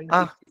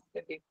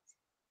 1.6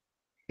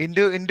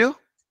 ഇൻറ്റു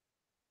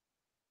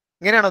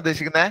ഇങ്ങനെയാണോ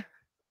ഉദ്ദേശിക്കുന്നത്?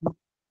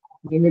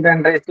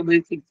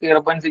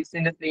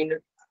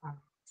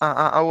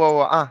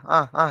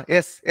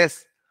 യെസ്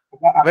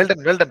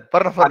വെൽഡൻ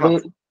പറഞ്ഞോ.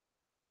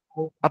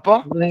 അപ്പോ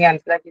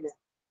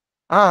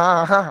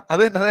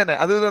അത് തന്നെ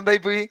അത്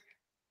എന്തായി പോയി?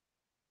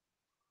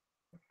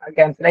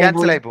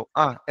 ക്യാൻസൽ ആയി പോകും.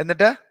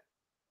 എന്നിട്ട്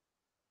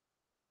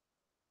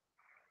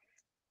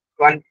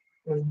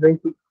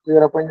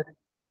 1/0.6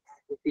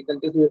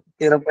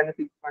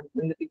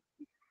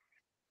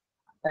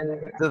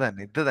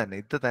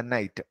 ഇത് തന്നെ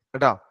ഐറ്റം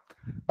കേട്ടോ.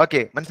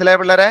 ഓക്കെ, മനസ്സിലായോ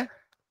പിള്ളേരെ?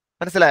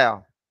 മനസ്സിലായോ?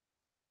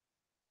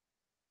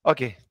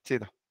 ഓക്കെ,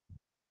 ചെയ്തോ.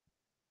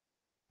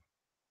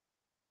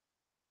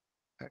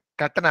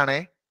 കട്ടനാണേ.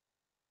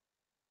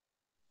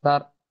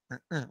 സാർ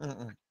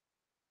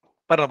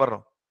പറഞ്ഞോ.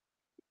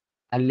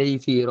 അല്ല, ഈ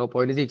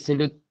 0.6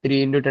 into 3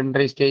 into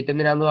 10⁻8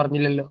 എന്തിനാന്ന്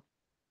പറഞ്ഞില്ലല്ലോ.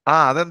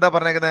 അതെന്താ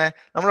പറഞ്ഞേക്കുന്നത്?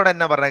 നമ്മളോട്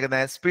എന്നാ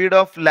പറഞ്ഞേക്കുന്നത്? Speed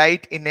of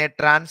light in A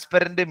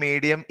transparent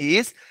medium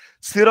is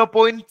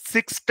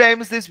 0.6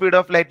 times the speed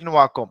of light in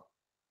vacuum.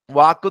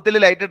 വാക്വത്തിൽ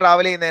light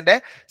travel ചെയ്യുന്നതിന്റെ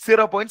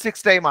 0.6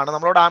 ടൈം ആണ്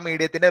നമ്മളോട് ആ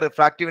മീഡിയത്തിന്റെ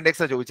റിഫ്രാക്റ്റീവ്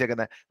ഇൻഡെക്സ്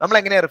ചോദിച്ചേക്കുന്നത്. നമ്മൾ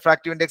എങ്ങനെയാ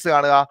റിഫ്രാക്റ്റീവ് ഇൻഡെക്സ്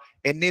കാണുക?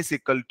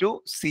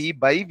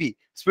 N=C/V.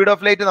 സ്പീഡ്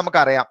ഓഫ് ലൈറ്റ്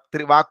നമുക്കറിയാം.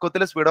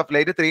 വാക്വത്തിൽ സ്പീഡ് ഓഫ്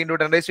ലൈറ്റ് 3 into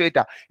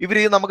 10⁸8. ഇവർ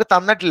ഇത് നമുക്ക്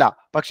തന്നിട്ടില്ല,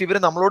 പക്ഷെ ഇവർ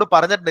നമ്മളോട്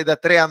പറഞ്ഞിട്ടുണ്ട് ഇത്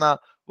എത്രയാന്ന്.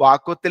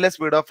 വാക്വത്തിലെ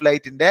സ്പീഡ് ഓഫ്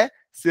ലൈറ്റിന്റെ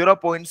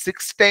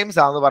 0.6 ടൈംസ്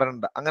ആണെന്ന്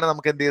പറഞ്ഞിട്ടുണ്ട്. അങ്ങനെ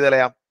നമുക്ക് എന്ത് ചെയ്ത്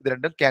കളയാം? ഇത്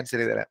രണ്ടും ക്യാൻസൽ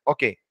ചെയ്ത് കളയാം.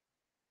 ഓക്കെ,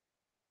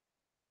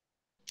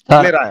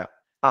 ക്ലിയർ ആയോ?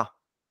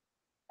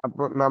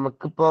 അപ്പൊ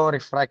നമുക്കിപ്പോ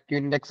റിഫ്രാക്റ്റീവ്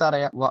ഇൻഡെക്സ്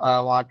അറിയാം,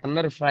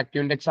 വാട്ടറിന്റെ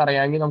റിഫ്രാക്റ്റീവ് ഇൻഡെക്സ്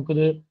അറിയാമെങ്കിൽ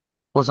നമുക്കിത്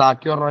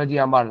സാക്കി പറഞ്ഞ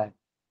ചെയ്യാൻ പാടില്ലേ?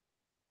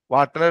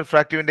 വാട്ടറിന്റെ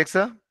റിഫ്രാക്റ്റീവ്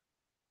ഇൻഡെക്സ്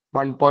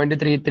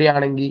 1.33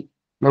 ആണെങ്കിൽ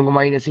നമുക്ക്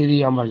മൈനസ് ചെയ്ത്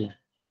ചെയ്യാൻ പാടില്ല?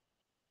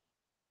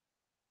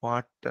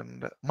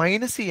 വാട്ടറിന്റെ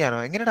മൈനസ് ചെയ്യാനോ?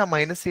 എങ്ങനെയാ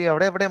മൈനസ്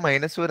ചെയ്യുക? എവിടെ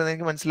മൈനസ് വരുന്നത്?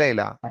 എനിക്ക്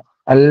മനസ്സിലായില്ല.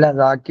 അല്ല,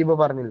 സാക്കി ഇപ്പൊ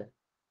പറഞ്ഞില്ലേ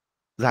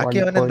സാക്കി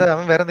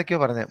അവൻ വേറെ എന്തൊക്കെയോ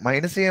പറഞ്ഞേ.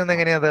 മൈനസ് ചെയ്യുന്നത്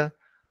എങ്ങനെയാ? അത്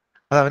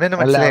അവനെന്നെ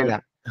അല്ല, മനസ്സിലായില്ല.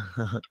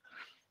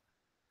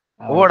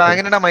 ഓടാ,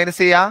 എങ്ങനെയാ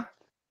മൈനസ് ചെയ്യാ?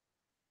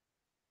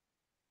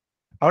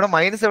 അവിടെ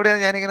മൈനസ്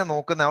എവിടെയാണ് ഞാനിങ്ങനെ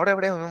നോക്കുന്നത്? അവിടെ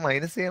എവിടെയാ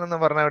മൈനസ് ചെയ്യണമെന്ന്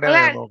പറഞ്ഞ എവിടെയാണ്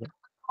ഞാൻ നോക്കുന്നത്?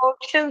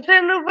 ഓപ്ഷൻസ്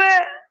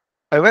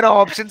അവൻ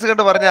ഓപ്ഷൻസ്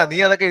കണ്ട് പറഞ്ഞാ നീ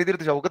അതൊക്കെ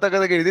എഴുതിയിട്ട് ചൗക്കത്തൊക്കെ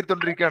അതൊക്കെ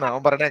എഴുതിയിട്ടുണ്ടിരിക്കുകയാണ്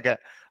അവൻ പറഞ്ഞേക്കെ.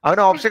 അവൻ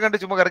ഓപ്ഷൻ കണ്ട്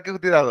ചുമ്മാ കറക്കി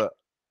കുത്തിയതാ അത്.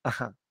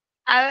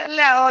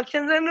 അതല്ല,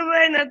 ഓപ്ഷൻസ്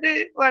അതിനകത്ത്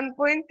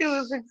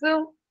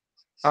 1.26ഉം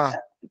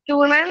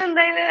 29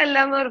 എന്തായാലും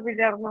എല്ലാം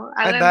ഉറപ്പിച്ചായിരുന്നു.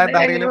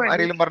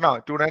 ആരെങ്കിലും പറഞ്ഞോ?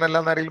 29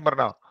 അല്ലാന്ന് ആരെങ്കിലും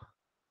പറഞ്ഞോ?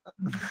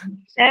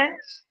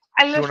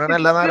 29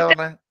 അല്ലാന്ന് ആരാ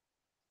പറഞ്ഞേ?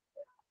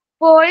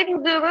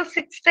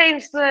 0.06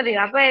 ടൈംസ് എന്ന് പറയും.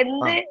 അപ്പൊ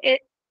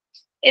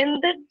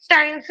എന്ത്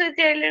ടൈംസ്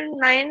വെച്ചാലും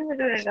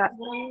 9 വരും.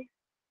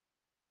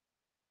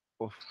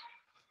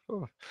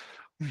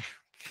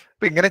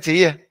 ഇപ്പൊ ഇങ്ങനെ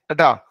ചെയ്യേ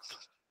കേട്ടോ.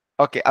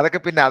 ഓക്കെ,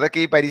 അതൊക്കെ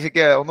ഈ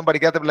പരീക്ഷയ്ക്ക് ഒന്നും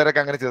പഠിക്കാത്ത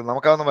പിള്ളേരൊക്കെ അങ്ങനെ ചെയ്തു.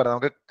 നമുക്കതൊന്നും പറയാം.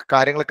 നമുക്ക്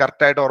കാര്യങ്ങൾ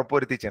കറക്റ്റ് ആയിട്ട്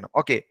ഉറപ്പുവരുത്തി ചെയ്യണം.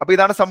 ഓക്കെ, അപ്പൊ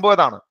ഇതാണ് സംഭവം,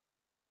 ഇതാണ്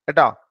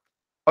കേട്ടോ.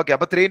 ഓക്കെ,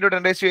 അപ്പൊ 3 into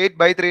 10⁸8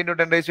 by 3 into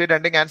 10⁸8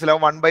 രണ്ടും ക്യാൻസൽ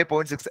ആവും.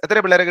 1/0.6. എത്ര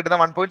പിള്ളേരെ കിട്ടുന്ന?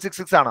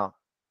 1.66 ആണോ?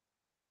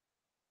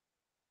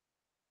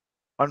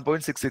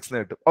 1.66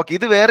 കിട്ടും. ഓക്കെ,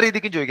 ഇത് വേറെ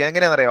രീതിക്കും ചോദിക്കാം.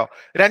 എങ്ങനെയാണെന്നറിയോ?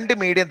 രണ്ട്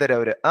മീഡിയം തരാം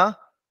അവര്.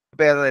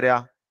 ഇപ്പൊ ഏതാ തരാ?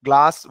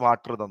 ഗ്ലാസ്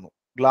വാട്ടർ തന്നു.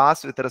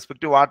 Glass with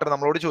respect to water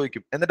നമ്മളോട്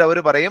ചോദിക്കും. എന്നിട്ട് അവർ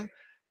പറയും,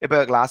 ഇപ്പൊ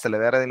ഗ്ലാസ് അല്ല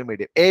വേറെ ഏതെങ്കിലും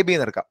മീഡിയം AB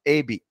എടുക്കാം,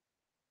 AB.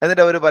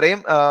 എന്നിട്ട് അവർ പറയും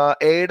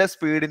എയുടെ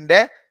സ്പീഡിന്റെ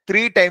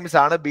 3 ടൈംസ്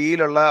ആണ്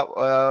ബിയിലുള്ള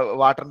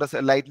വാട്ടറിന്റെ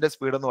ലൈറ്റിന്റെ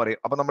സ്പീഡ് എന്ന് പറയും.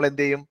 അപ്പൊ നമ്മൾ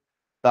എന്ത് ചെയ്യും?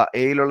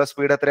 എയിലുള്ള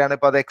സ്പീഡ് എത്രയാണ്?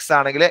 ഇപ്പൊ അത് എക്സ്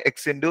ആണെങ്കിൽ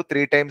എക്സ് ഇൻറ്റു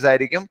 3 ടൈംസ്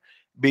ആയിരിക്കും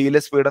ബിയിലെ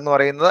സ്പീഡ് എന്ന്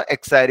പറയുന്നത്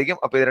എക്സ് ആയിരിക്കും.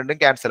 അപ്പൊ ഇത് രണ്ടും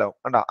ക്യാൻസൽ ആവും.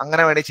 കണ്ടോ?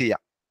 അങ്ങനെ വേണേ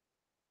ചെയ്യാം.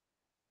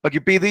 ഓക്കെ,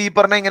 ഇപ്പൊ ഇത് ഈ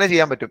പറഞ്ഞ ഇങ്ങനെ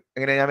ചെയ്യാൻ പറ്റും.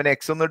 എങ്ങനെ? ഞാൻ പിന്നെ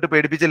എക്സ് ഒന്നും ഇട്ട്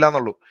പേടിപ്പിച്ചില്ല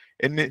എന്നുള്ളൂ.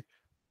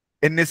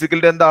 N=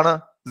 എന്താണ്?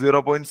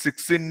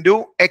 0.6 into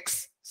x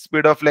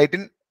speed of light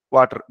in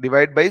water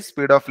divide by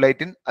speed of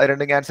light in. അത്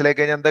രണ്ടും ക്യാൻസൽ ആയി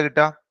കഴിഞ്ഞാൽ എന്താ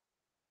കിട്ടുക?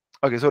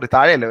 ഓക്കെ, സോറി,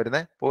 താഴെയല്ലേ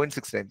വരുന്നത്?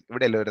 0.6 ടൈം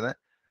ഇവിടെയല്ലേ വരുന്നത്?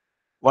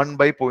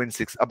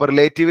 1/0.6. അപ്പൊ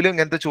റിലേറ്റീവിലും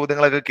ഇങ്ങനത്തെ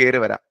ചോദ്യങ്ങളൊക്കെ കയറി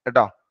വരാം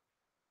കേട്ടോ.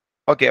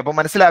 ഓക്കെ, അപ്പൊ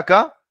മനസ്സിലാക്കുക.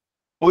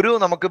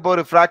 നമുക്കിപ്പോ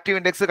റിഫ്രാക്റ്റീവ്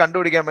ഇൻഡെക്സ്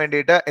കണ്ടുപിടിക്കാൻ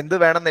വേണ്ടിയിട്ട് എന്ത്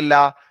വേണമെന്നില്ല,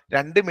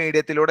 രണ്ട്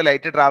മീഡിയത്തിലൂടെ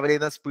ലൈറ്റ് ട്രാവൽ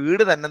ചെയ്യുന്ന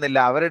സ്പീഡ് തന്നെന്നില്ല,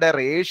 അവരുടെ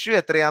റേഷ്യോ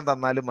എത്രയാന്ന്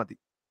തന്നാലും മതി.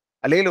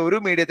 അല്ലെങ്കിൽ ഒരു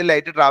മീഡിയത്തിൽ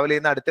ലൈറ്റ് ട്രാവൽ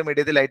ചെയ്യുന്ന അടുത്ത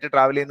മീഡിയത്തിൽ ലൈറ്റ്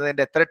ട്രാവൽ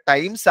ചെയ്യുന്നതിന്റെ എത്ര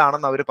ടൈംസ്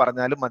ആണെന്ന് അവർ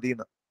പറഞ്ഞാലും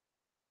മതിയെന്ന്.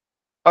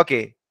 ഓക്കെ,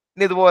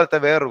 ഇനി ഇതുപോലത്തെ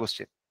വേറൊരു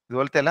ക്വസ്റ്റ്യൻ.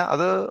 ഇതുപോലത്തെ അല്ല,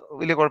 അത്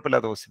വലിയ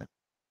കുഴപ്പമില്ലാത്ത ക്വസ്റ്റ്യൻ.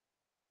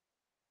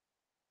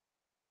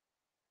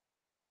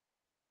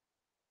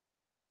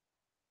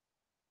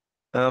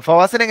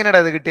 ഫവാസിന്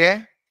എങ്ങനെയാ ഇത് കിട്ടിയേ?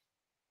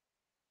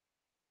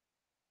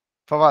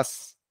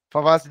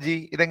 ഫവാസ് ജി,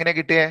 ഇതെങ്ങനെയാ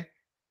കിട്ടിയേ?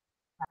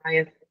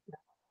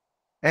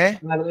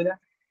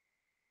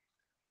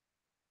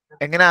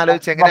 എങ്ങനെ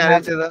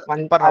ആലോചിച്ചത്?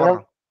 പറഞ്ഞോ.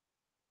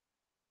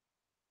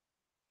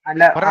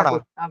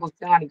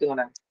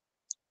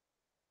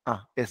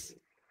 Yes.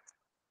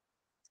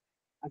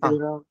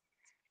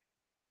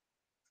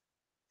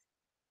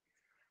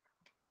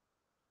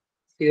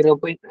 Speed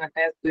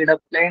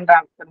of line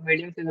transfer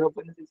medium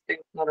 0.6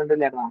 times എന്ന്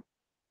പറഞ്ഞിട്ടില്ലായിരുന്നോ?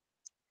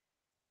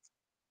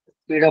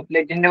 സ്പീഡ് ഓഫ്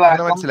ലൈറ്റിന്റെ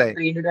മനസ്സിലായി.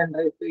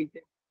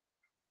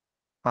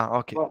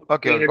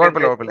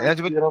 കുഴപ്പമില്ല. ഞാൻ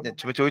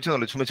ചുമ്മാ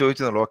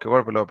ചോദിച്ചെന്നുള്ളൂ. ഓക്കെ,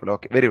 കുഴപ്പമില്ല.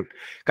 Okay, very good.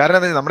 കാരണം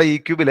എന്താ, നമ്മുടെ ഈ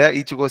ക്യൂബില്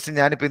ഈ ക്വസ്റ്റ്യൻ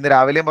ഞാനിപ്പോ ഇന്ന്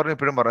രാവിലെയും പറഞ്ഞു,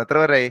 ഇപ്പോഴും പറഞ്ഞു. എത്ര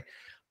പേരായി?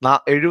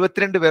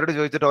 72 പേരോട്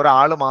ചോദിച്ചിട്ട്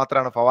ഒരാൾ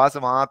മാത്രമാണ്, ഫവാസ്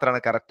മാത്രമാണ്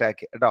കറക്റ്റ്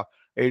ആക്കി കേട്ടോ.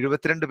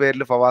 72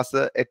 പേരിൽ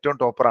ഫവാസ് ഏറ്റവും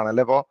ടോപ്പറാണ്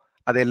അല്ലേ? അപ്പോ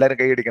അത് എല്ലാവരും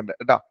കൈയടിക്കണ്ട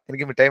കേട്ടോ.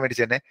 എനിക്ക് മിഠായി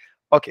മേടിച്ചു തന്നെ.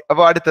 ഓക്കെ,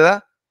 അപ്പൊ അടുത്തത്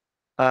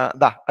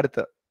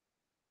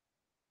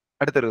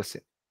അടുത്തൊരു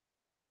ക്വസ്റ്റ്യൻ.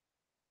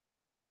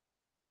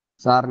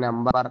 സാർ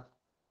നമ്പർ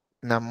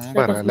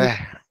അല്ലേ?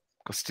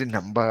 ക്വസ്റ്റ്യൻ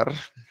നമ്പർ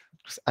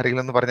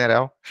ആരെങ്കിലും ഒന്ന്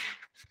പറഞ്ഞുതരാമോ?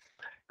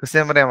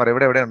 ക്വസ്റ്റ്യൻ നമ്പർ ഞാൻ പറയാം.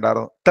 എവിടെ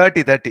ഉണ്ടായിരുന്നു?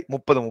 30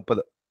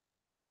 30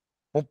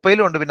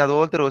 30ലും ഉണ്ട്. പിന്നെ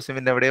അതുപോലത്തെ ഒരു ക്വസ്റ്റ്യൻ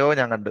പിന്നെ എവിടെയോ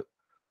ഞാൻ കണ്ടു.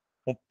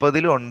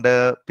 30ലും ഉണ്ട്.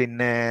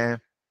 പിന്നെ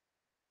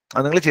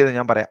അത് നിങ്ങൾ ചെയ്തു,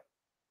 ഞാൻ പറയാം.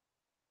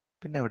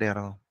 പിന്നെ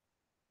എവിടെയാണോ?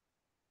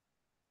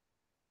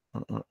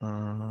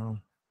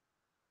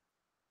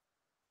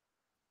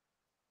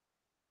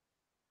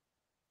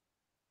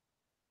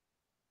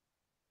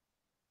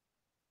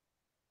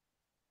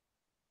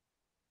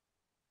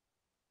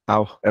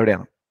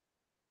 എവിടെയാണ്?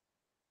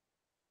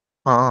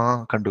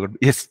 കണ്ടു.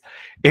 യെസ്,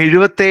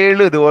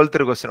 77 ഇതുപോലത്തെ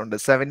ഒരു ക്വസ്റ്റ്യൻ ഉണ്ട്.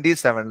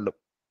 77ലും.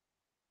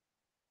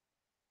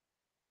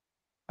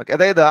 ഓക്കെ,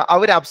 അതായത്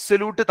അവർ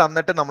അബ്സല്യൂട്ട്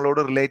തന്നിട്ട് നമ്മളോട്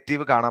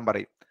റിലേറ്റീവ് കാണാൻ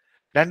പറയും.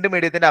 രണ്ട്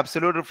മീഡിയത്തിന്റെ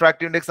അബ്സല്യൂട്ട്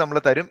റിഫ്രാക്റ്റീവ് ഇൻഡെക്സ് നമ്മൾ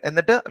തരും,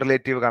 എന്നിട്ട്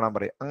റിലേറ്റീവ് കാണാൻ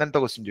പറയും. അങ്ങനത്തെ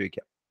ക്വസ്റ്റ്യൻ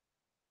ചോദിക്കാം.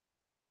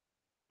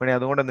 പിന്നെ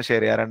അതുകൊണ്ടൊന്ന്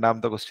ഷെയർ ചെയ്യാം.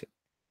 രണ്ടാമത്തെ ക്വസ്റ്റ്യൻ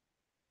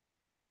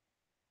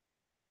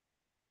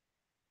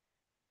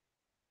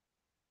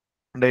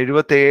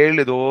 77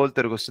 ഇതുപോലത്തെ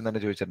ഒരു ക്വസ്റ്റ്യൻ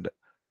തന്നെ ചോദിച്ചിട്ടുണ്ട്.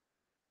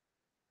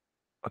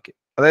 ഓക്കെ,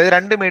 അതായത്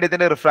രണ്ട്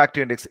മീഡിയത്തിന്റെ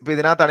റിഫ്രാക്റ്റീവ് ഇൻഡെക്സ്. ഇപ്പൊ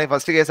ഇതിനകത്താണെങ്കിൽ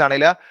ഫസ്റ്റ് കേസ്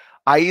ആണെങ്കിൽ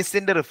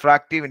ഐസിന്റെ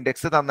റിഫ്രാക്റ്റീവ്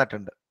ഇൻഡെക്സ്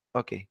തന്നിട്ടുണ്ട്.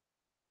 ഓക്കെ,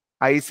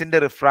 ഐസിന്റെ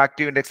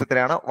റിഫ്രാക്റ്റീവ് ഇൻഡെക്സ്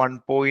എത്രയാണ്?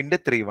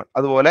 1.31.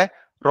 അതുപോലെ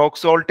റോക്ക്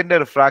സോൾട്ടിന്റെ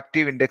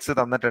റിഫ്രാക്റ്റീവ് ഇൻഡെക്സ്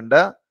തന്നിട്ടുണ്ട്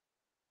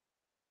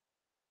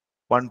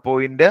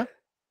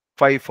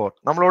 1.54.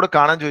 നമ്മളോട്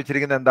കാണാൻ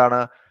ചോദിച്ചിരിക്കുന്നത് എന്താണ്?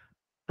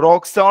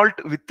 Rock salt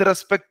with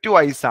respect to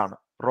ice ആണ്.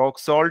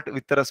 Rock salt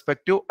with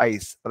respect to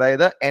ice,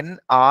 അതായത്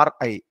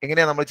NRI.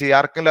 എങ്ങനെയാ നമ്മൾ ചെയ്യുക?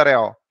 ആർക്കെങ്കിലും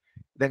അറിയാവോ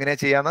ഇതെങ്ങനെയാ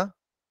ചെയ്യാന്ന്?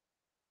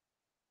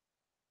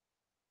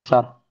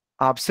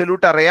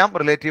 അബ്സല്യൂട്ട് അറിയാം,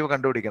 റിലേറ്റീവ്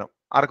കണ്ടുപിടിക്കണം.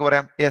 ആർക്ക്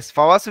പറയാം? യെസ്,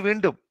 ഫവാസ്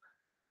വീണ്ടും.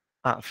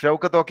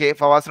 ഷൗക്കത്ത്. ഓക്കെ,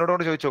 ഫവാസിനോട്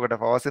കൊണ്ട് ചോദിച്ചു നോക്കട്ടെ.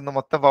 ഫവാസ് ഇന്ന്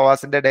മൊത്തം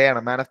ഫവാസിന്റെ ഡേ ആണ്.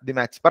 മാൻ ഓഫ് ദി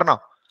മാച്ച് പറഞ്ഞോ,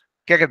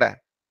 കേക്കട്ടെ.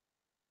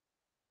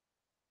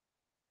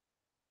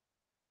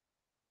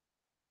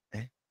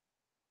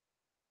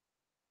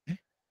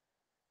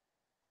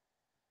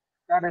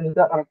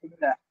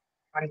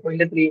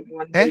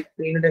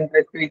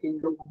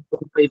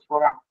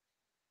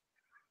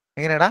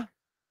 എങ്ങനെയാടാ?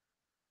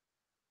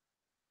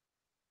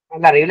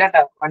 അല്ല, അറിയില്ല.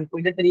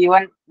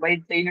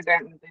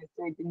 1.31/10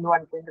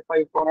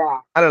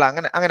 അല്ലല്ല,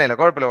 അങ്ങനെയല്ല.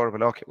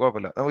 കുഴപ്പമില്ല. ഓക്കെ,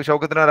 കുഴപ്പമില്ല. നമുക്ക്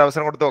ഷൗക്കത്തിന് ഒരു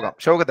അവസരം കൊടുത്തു നോക്കാം.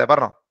 ഷൗക്കത്തെ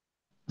പറഞ്ഞോ.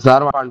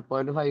 സാർ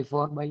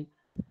 1.54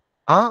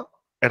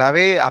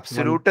 എടാവേ,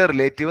 അബ്സല്യൂട്ട്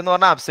റിലേറ്റീവ് എന്ന്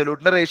പറഞ്ഞാൽ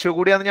അബ്സല്യൂട്ടിന്റെ റേഷ്യോ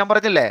കൂടിയാന്ന് ഞാൻ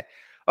പറഞ്ഞില്ലേ?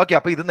 ഓക്കെ,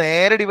 അപ്പൊ ഇത്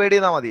നേരെ ഡിവൈഡ്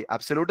ചെയ്താൽ മതി.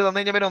 അബ്സല്യൂട്ട് തന്നു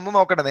കഴിഞ്ഞാൽ പിന്നെ ഒന്നും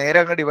നോക്കണ്ട, നേരെ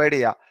അങ്ങ് ഡിവൈഡ്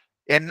ചെയ്യാം.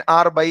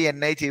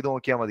 NR/NI ചെയ്ത്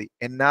നോക്കിയാൽ മതി.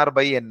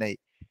 NR/NI.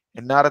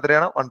 NR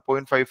എത്രയാണ്?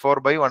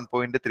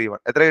 1.54/1.31.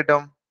 എത്ര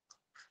കിട്ടും?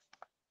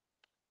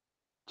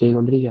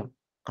 ചെയ്തോണ്ടിരിക്കാം.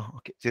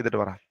 ഓക്കെ, ചെയ്തിട്ട്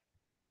പറ.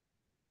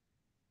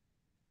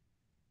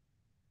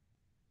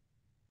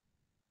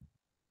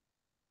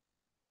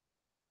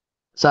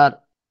 സാർ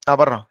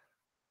പറഞ്ഞോ.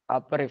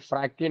 അപ്പൊ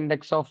refractive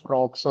index of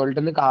rock salt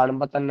എന്ന്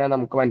കാണുമ്പോ തന്നെ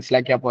നമുക്ക്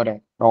മനസ്സിലാക്കിയാ പോരെ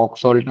റോക്ക്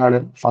സോൾട്ട് ആണ്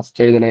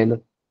ഫസ്റ്റ് എഴുതണേന്ന്?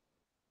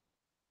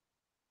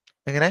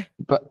 എങ്ങനെ?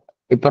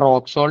 ഇപ്പൊ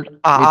റോക്ക് സോൾട്ട്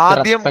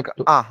ആദ്യം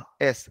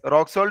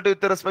rock salt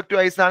with respect to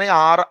ice ആണ്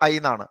RI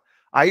എന്നാണ്.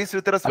 Ice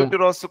with respect to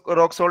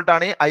rock salt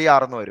ആണ്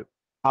IR എന്ന് വരും.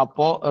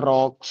 അപ്പോ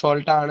റോക്ക്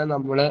സോൾട്ട് ആണ്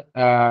നമ്മള്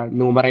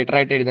ന്യൂമറേറ്റർ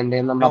ആയിട്ട്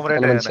എഴുതേണ്ടതെന്ന് നമ്മൾ അപ്പൊ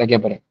തന്നെ മനസ്സിലാക്കിയാ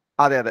പോരെ?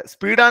 അതെ,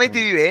 സ്പീഡാണ്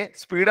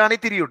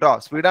തിരിയൂ കേട്ടോ.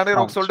 സ്പീഡാണ്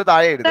റോക്ക് സോൾട്ട്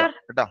താഴെ എഴുതുക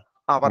കേട്ടോ.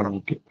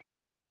 പറഞ്ഞു.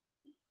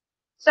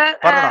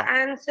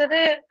 ആൻസർ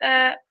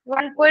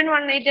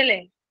 1.18 അല്ലേ?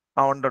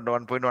 ഉണ്ട്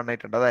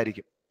 1.18 ഉണ്ട്.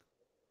 അതായിരിക്കും.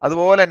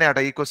 അതുപോലെ തന്നെ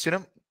ആട്ടെ ഈ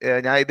ക്വസ്റ്റ്യനും.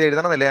 ഞാൻ ഇത്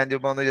എഴുതണമെന്നില്ല, ഞാൻ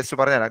ചുമ്മാ ഒന്ന് ജസ്റ്റ്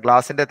പറഞ്ഞുതരാം.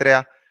 ഗ്ലാസിന്റെ എത്രയാ?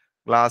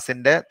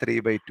 ഗ്ലാസിന്റെ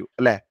 3/2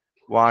 അല്ലെ?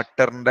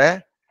 വാട്ടറിന്റെ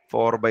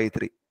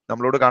 4/3.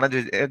 നമ്മളോട് കാണാൻ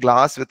ചോദിച്ചു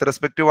glass with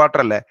respect to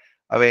water അല്ലേ?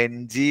 അപ്പൊ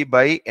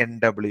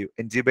NG/NW.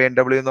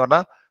 NG/NW എന്ന്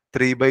പറഞ്ഞാൽ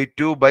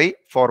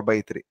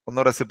 3/2/4/3. ഒന്ന്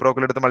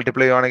റെസിപ്രോക്കൽ എടുത്ത്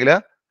മൾട്ടിപ്ലൈ ചെയ്യുവാണെങ്കിൽ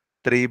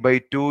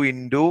 3/2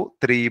 ×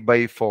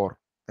 3/4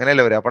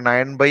 അങ്ങനെയല്ലേ വരും. അപ്പൊ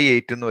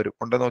 9/8 എന്ന് വരും.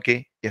 ഉണ്ടോ നോക്കി?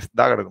 യെസ്,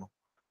 ദാ കിടക്കുന്നു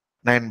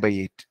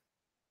 9/8.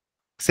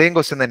 സെയിം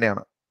ക്വസ്റ്റ്യൻ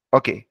തന്നെയാണ്.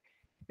 ഓക്കെ,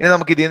 ഇനി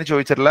നമുക്ക് ഇതിൽ നിന്ന്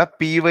ചോദിച്ചിട്ടുള്ള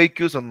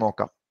PYQs ഒന്ന്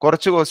നോക്കാം.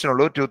 കുറച്ച് ക്വസ്റ്റ്യൻ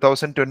ഉള്ളൂ.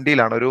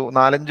 2020ലാണ്. ഒരു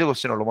 4-5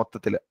 ക്വസ്റ്റ്യൻ ഉള്ളൂ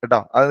മൊത്തത്തിൽ കേട്ടോ.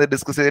 അത്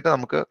ഡിസ്കസ് ചെയ്തിട്ട്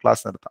നമുക്ക്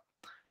ക്ലാസ് നടത്താം.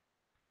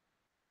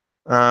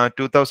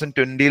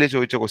 2020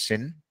 ചോദിച്ച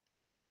ക്വസ്റ്റ്യൻ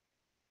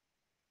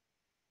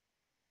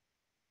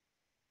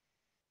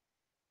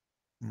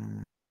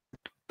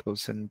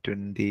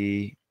 2020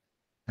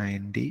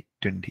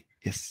 90-20.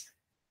 യെസ്.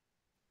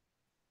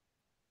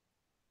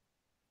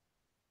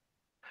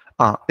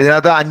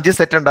 ഇതിനകത്ത് 5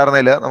 സെറ്റ്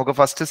ഉണ്ടായിരുന്നതിൽ നമുക്ക്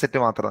ഫസ്റ്റ് സെറ്റ്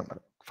മാത്രം ഉണ്ട്.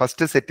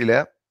 ഫസ്റ്റ് സെറ്റില്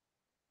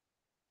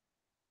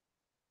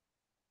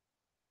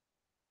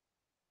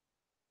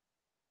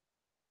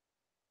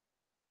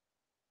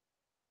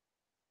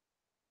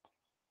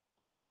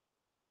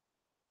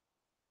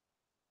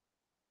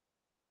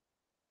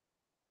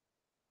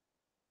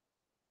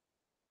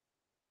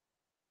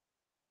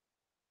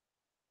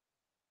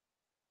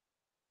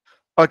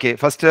ഓക്കെ,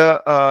 ഫസ്റ്റ്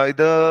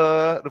ഇത്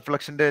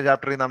റിഫ്ലക്ഷന്റെ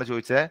ചാപ്റ്ററിൽ നിന്നാണ്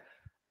ചോദിച്ചത്.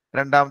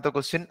 രണ്ടാമത്തെ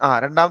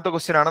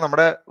ക്വസ്റ്റ്യൻ ആണ്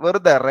നമ്മുടെ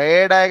വെറുതെ റേ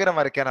ഡയഗ്രം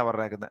വരയ്ക്കാനാണ്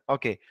പറഞ്ഞേക്കുന്നത്.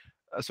 Okay,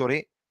 sorry,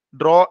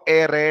 draw A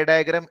ray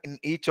diagram in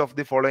each of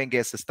the following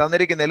cases.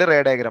 തന്നിരിക്കുന്നതിൽ ray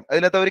diagram,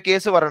 അതിനകത്ത് ഒരു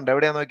കേസ് പറഞ്ഞിട്ടുണ്ട്.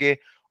 എവിടെയാന്ന് നോക്കി,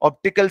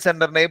 ഒപ്റ്റിക്കൽ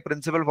സെന്ററിന്റെയും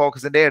പ്രിൻസിപ്പൽ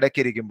ഫോക്കസിന്റെ ഇടയ്ക്ക്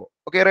ഇരിക്കുമ്പോൾ.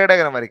 ഓക്കെ, റേ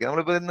ഡയഗ്രാം വരയ്ക്കുക.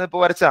 നമ്മളിപ്പോ ഇന്നിപ്പോ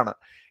വരച്ചാണ്.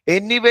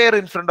 Anywhere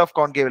in front of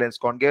concave lens.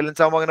 Concave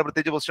lens ആകുമ്പോൾ അങ്ങനെ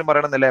പ്രത്യേകിച്ച് പൊസിഷൻ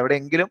പറയണമെന്നില്ല,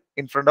 എവിടെയെങ്കിലും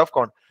ഇൻ ഫ്രണ്ട് ഓഫ്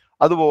കോൺ.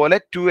 അതുപോലെ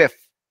 2f.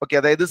 ഓക്കെ,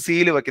 അതായത്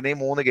സീൽ വെക്കുന്ന ഈ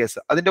 3 കേസ്.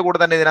 അതിന്റെ കൂടെ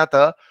തന്നെ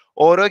ഇതിനകത്ത്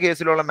ഓരോ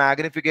കേസിലുള്ള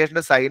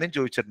മാഗ്നിഫിക്കേഷന്റെ സൈനും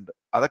ചോദിച്ചിട്ടുണ്ട്.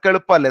 അതൊക്കെ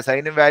എളുപ്പമല്ലേ,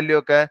 സൈനും വാല്യൂ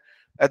ഒക്കെ.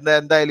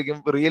 എന്തായിരിക്കും?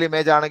 റിയൽ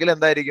ഇമേജ് ആണെങ്കിൽ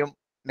എന്തായിരിക്കും?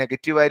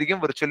 നെഗറ്റീവ് ആയിരിക്കും.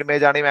 വിർച്വൽ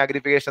ഇമേജ് ആണെങ്കിൽ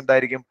മാഗ്നിഫിക്കേഷൻ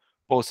എന്തായിരിക്കും?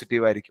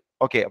 പോസിറ്റീവ് ആയിരിക്കും.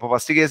 ഓക്കെ, അപ്പൊ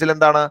ഫസ്റ്റ് കേസിൽ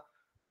എന്താണ്?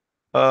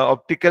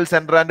 Optical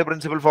centre and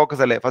principal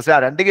focus അല്ലേ ഫസ്റ്റ്.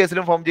 2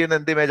 കേസിലും ഫോം ചെയ്യുന്ന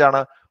എന്ത് ഇമേജ്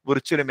ആണ്?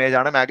 വിർച്വൽ ഇമേജ്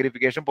ആണ്.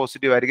 മാഗ്നിഫിക്കേഷൻ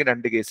പോസിറ്റീവ് ആയിരിക്കും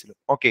 2 കേസിലും.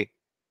 ഓക്കെ,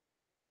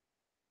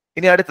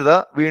 ഇനി അടുത്തത്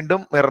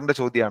വീണ്ടും മിററിന്റെ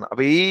ചോദ്യമാണ്.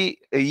 അപ്പൊ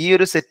ഈ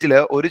ഒരു സെറ്റില്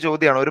ഒരു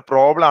ചോദ്യമാണ്, ഒരു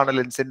പ്രോബ്ലം ആണ്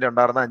ലെൻസിന്റെ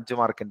ഉണ്ടായിരുന്ന 5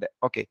 മാർക്കിന്റെ.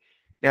 ഓക്കെ,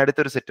 ഇനി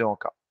അടുത്തൊരു സെറ്റ്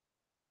നോക്കാം.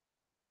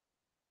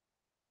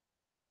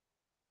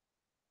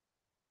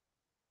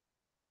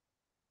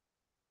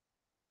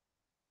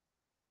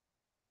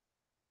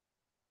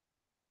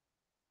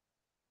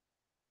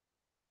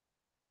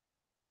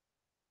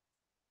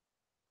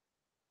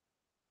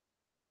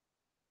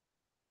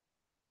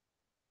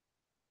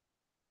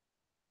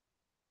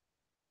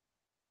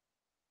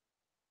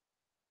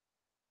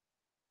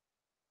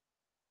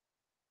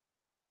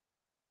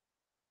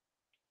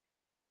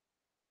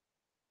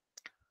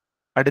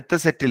 അടുത്ത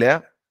സെറ്റില്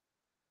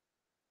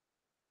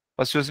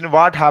ഫസ്റ്റ് ക്വസ്റ്റ്യൻ,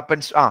 വാട്ട്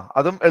ഹാപ്പൻസ്.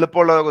 അതും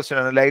എളുപ്പമുള്ള ക്വസ്റ്റ്യൻ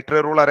ആണ്. ലൈറ്റ് റേ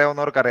റൂൾ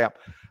അറിയാവുന്നവർക്ക് അറിയാം.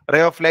 Ray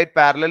of light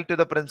parallel to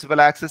the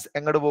principal axis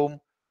എങ്ങോട്ട് പോകും?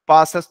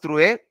 Passes through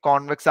A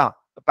convex.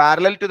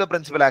 Parallel to the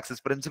principal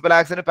axis. Principal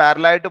ആക്സിന്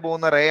parallel ആയിട്ട്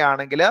പോകുന്ന റേ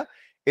ആണെങ്കിൽ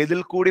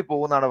ഇതിൽ കൂടി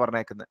പോകുന്നതാണ്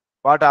പറഞ്ഞേക്കുന്നത്.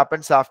 What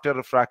happens after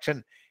refraction?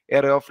 A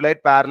ray of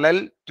light parallel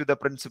to the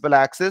principal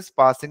axis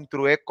passing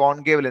through A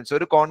concave lens.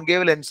 ഒരു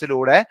കോൺകേവ്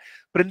ലെൻസിലൂടെ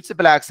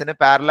പ്രിൻസിപ്പൽ ആക്സിന്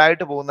പാരലൽ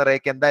ആയിട്ട് പോകുന്ന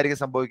റേക്ക് എന്തായിരിക്കും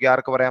സംഭവിക്കുക?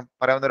 ആർക്ക് പറയാം?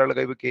 പറയാവുന്ന ഒരാൾ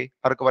കൈവയ്ക്ക്.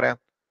 ആർക്ക് പറയാം?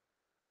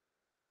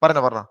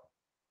 പറഞ്ഞോ പറഞ്ഞോ.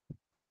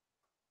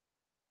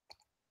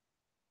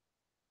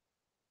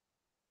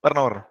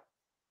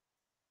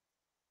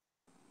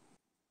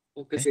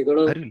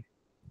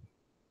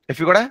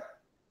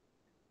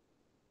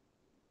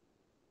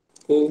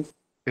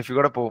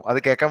 എഫിക്കൂടെ പോവും. അത്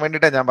കേൾക്കാൻ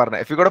വേണ്ടിട്ടാ ഞാൻ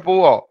പറഞ്ഞത്. എഫിക്കൂടെ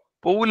പോവോ?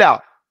 പോവൂല.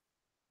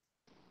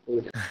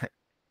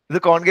 ഇത്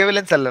കോൺകേവ്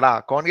ലെൻസ് അല്ലടാ,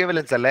 കോൺകേവ്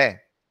ലെൻസ് അല്ലേ?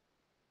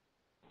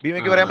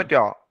 ഭീമയ്ക്ക് പറയാൻ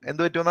പറ്റുമോ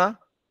എന്ത് പറ്റുമെന്നാ?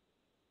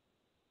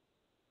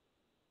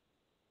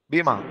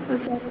 ഭീമ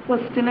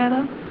ക്വസ്റ്റ്യൻ ഏതാ?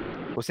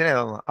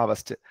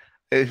 ഫസ്റ്റ്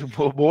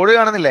ബോർഡ്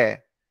കാണുന്നില്ലേ?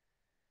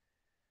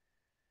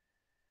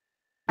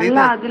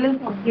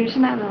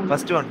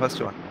 First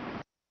one.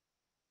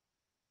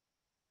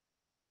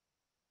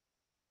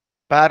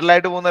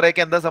 പാരലായിട്ട് പോകുന്ന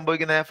റേക്ക് എന്താ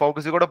സംഭവിക്കുന്നത്?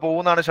 ഫോക്കസിൽ കൂടെ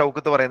പോകുന്നതാണ്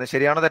ഷൗക്കത്ത് പറയുന്നത്.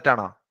 ശരിയാണോ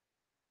തെറ്റാണോ?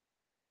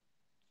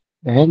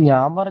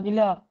 ഞാൻ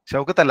പറഞ്ഞില്ല.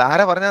 ഷൗക്കത്തല്ല.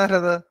 ആരാ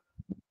പറഞ്ഞത്?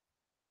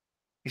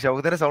 ഈ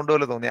ഷൗക്കത്തിന്റെ സൗണ്ട്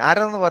പോലെ തോന്നി.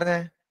 ആരാന്ന് പറഞ്ഞേ?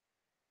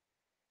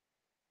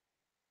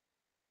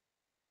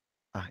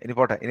 ഇനി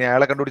പോട്ടെ, ഇനി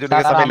അയാളെ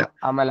കണ്ടുപിടിച്ചോണ്ടിരിക്കാൻ സമയമില്ല.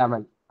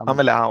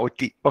 അമല.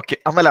 ഒറ്റി. ഓക്കെ,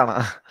 അമലാണ്.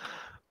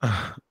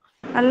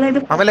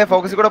 അമലെ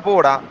ഫോക്കസിൽ കൂടെ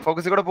പോവൂടാ.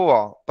 ഫോക്കസിൽ കൂടെ പോവോ?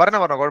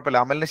 പറഞ്ഞോ കുഴപ്പമില്ല.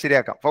 അമലിനെ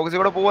ശരിയാക്കാം. ഫോക്കസിൽ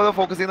കൂടെ പോവോ അതോ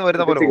ഫോക്കസിൽ നിന്ന്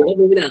വരുന്ന പോലെ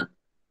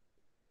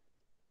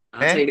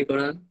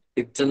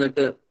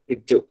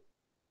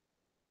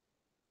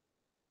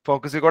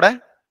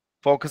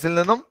ഫോക്കസിൽ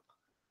നിന്നും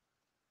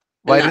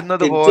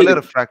വരുന്നത് പോലെ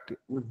റിഫ്രാക്ട്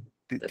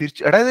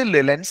തിരിച്ചു. എടാ ഇത്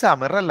ലെൻസാ,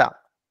 മിററല്ല.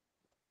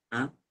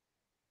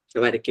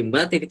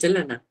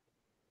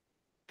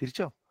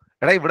 തിരിച്ചോ?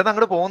 എടാ ഇവിടെ നിന്ന്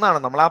അങ്ങോട്ട് പോകുന്നതാണ്.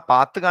 നമ്മൾ ആ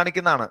പാത്ത്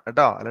കാണിക്കുന്നതാണ്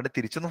കേട്ടോ, അല്ലാണ്ട്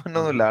തിരിച്ചൊന്നും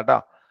വന്നൊന്നുമില്ല കേട്ടോ.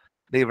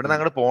 ഇവിടെ നിന്ന്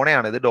അങ്ങോട്ട്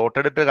പോണയാണ്. ഇത്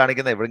ഡോട്ടഡ് ഇട്ട്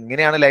കാണിക്കുന്നത്. ഇവിടെ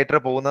ഇങ്ങനെയാണ് ലൈറ്റർ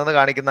പോകുന്നതെന്ന്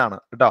കാണിക്കുന്നതാണ്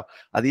കേട്ടോ.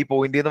 അത് ഈ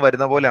പോയിന്റിൽ നിന്ന്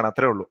വരുന്ന പോലെയാണ്,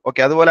 അത്രേ ഉള്ളൂ.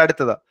 ഓക്കെ, അതുപോലെ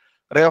അടുത്തത്,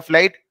 ray of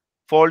light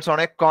falls on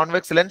A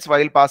convex lens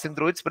while passing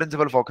through it's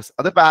principal focus.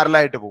 അത്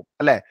പാരലായിട്ട് പോകും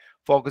അല്ലെ?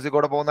 ഫോക്കസിൽ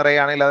കൂടെ പോകുന്ന റേ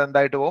ആണെങ്കിൽ അത്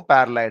എന്തായിട്ട് പോകും?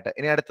 പാരലായിട്ട്.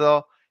 ഇനി അടുത്തതോ,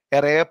 A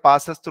ray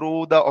passes through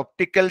the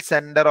optical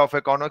centre of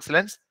A convex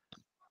lens,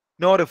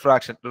 no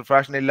refraction.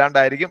 Refraction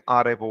ഇല്ലാണ്ടായിരിക്കും ആ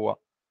റേ പോവുക.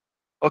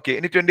 ഓക്കെ,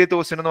 ഇനി 20th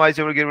ക്വസ്റ്റ്യൻ ഒന്ന്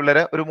വായിച്ചു വിളിക്കുക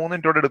പിള്ളേരെ. ഒരു 3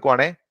 മിനിറ്റോടെ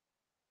എടുക്കുവാണേ.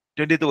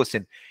 20th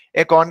question,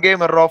 A concave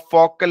mirror of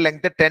focal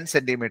length 10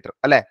 centimetre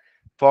അല്ലെ?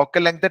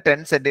 ഫോക്കൽ ലെങ്ത്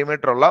 10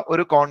 സെന്റിമീറ്റർ ഉള്ള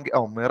ഒരു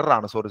മിറർ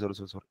ആണ്. സോറി.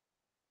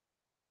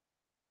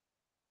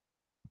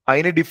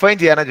 അതിന് ഡിഫൈൻ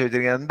ചെയ്യാനാണ്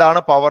ചോദിച്ചിരിക്കുന്നത്. എന്താണ്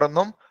പവർ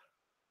എന്നും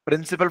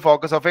principal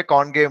focus of A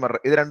concave mirror,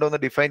 ഇത് രണ്ടും ഒന്ന്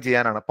ഡിഫൈൻ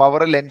ചെയ്യാനാണ്.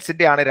 പവർ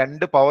ലെൻസിന്റെ ആണ്.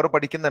 2 പവർ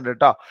പഠിക്കുന്നുണ്ട്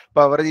കേട്ടോ.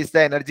 Power is the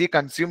energy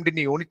consumed in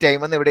unit time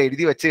എന്ന് ഇവിടെ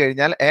എഴുതി വെച്ച്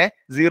കഴിഞ്ഞാൽ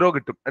 0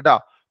 കിട്ടും കേട്ടോ.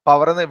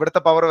 പവർ എന്ന്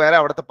ഇവിടുത്തെ പവർ വേറെ,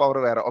 അവിടുത്തെ പവർ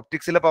വേറെ.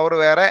 ഒപ്റ്റിക്സിലെ പവർ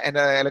വേറെ,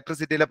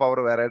 ഇലക്ട്രിസിറ്റിയിലെ പവർ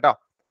വേറെ കേട്ടോ.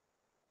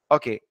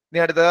 ഓക്കെ, ഇനി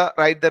അടുത്തത്,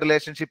 റൈറ്റ് ദ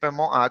റിലേഷൻഷിപ്പ്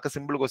എമ്മോ. ആകെ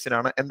സിമ്പിൾ ക്വസ്റ്റ്യൻ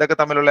ആണ്. എന്തൊക്കെ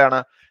തമ്മിലുള്ളതാണ്?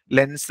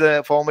 ലെൻസ്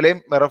ഫോമുലയും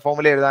മിറർ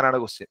ഫോമുലയും എഴുതാനാണ്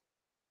ക്വസ്റ്റ്യൻ.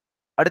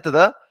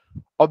 അടുത്തത്,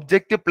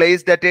 object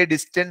placed at A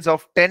distance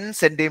of 10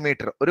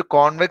 centimetre. ഒരു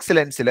കോൺവെക്സ്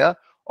ലെൻസിൽ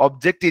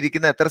ഒബ്ജക്റ്റ്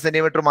ഇരിക്കുന്ന എത്ര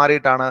centimetre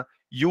മാറിയിട്ടാണ്?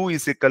 u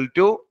is equal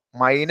to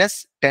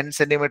 -10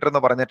 centimetre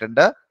എന്ന്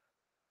പറഞ്ഞിട്ടുണ്ട്.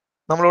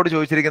 നമ്മളോട്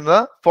ചോദിച്ചിരിക്കുന്നത്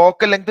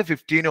ഫോക്കൽ ലെങ്ത്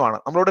 15 ആണ്.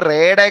 നമ്മളോട്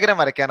റേ ഡയഗ്രാം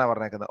വരയ്ക്കാനാണ്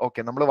പറഞ്ഞേക്കുന്നത്. ഓക്കെ,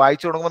 നമ്മൾ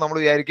വായിച്ചു തുടങ്ങുമ്പോൾ നമ്മൾ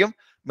വിചാരിക്കും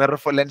മിറർ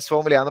ലെൻസ്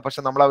ഫോമിലാണ്,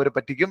 പക്ഷെ നമ്മൾ അവർ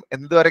പറ്റിക്കും.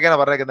 എന്ത്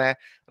വരയ്ക്കാനാണ് പറഞ്ഞേക്കുന്നത്?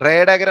 റേ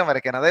ഡയഗ്രാം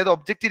വരയ്ക്കാൻ. അതായത്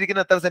ഒബ്ജക്റ്റ്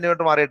ഇരിക്കുന്ന എത്ര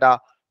സെന്റിമീറ്റർ മാറിയിട്ടാ?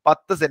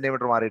 10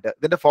 സെന്റിമീറ്റർ മാറിയിട്ട്.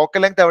 ഇതിന്റെ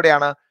ഫോക്കൽ ലെങ്ത്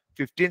എവിടെയാണ്?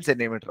 15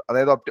 സെന്റിമീറ്റർ.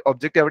 അതായത്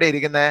ഒബ്ജക്റ്റ് എവിടെ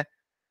ഇരിക്കുന്നത്?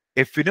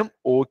 എഫിനും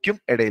ഓക്കും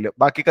ഇടയിൽ.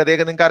 ബാക്കി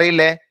കഥയൊക്കെ നിങ്ങൾക്ക്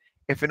അറിയില്ലേ?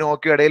 എഫിനും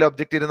ഓക്കും ഇടയിൽ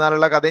ഒബ്ജക്റ്റ്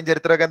ഇരുന്നാലുള്ള കഥയും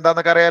ചരിത്രമൊക്കെ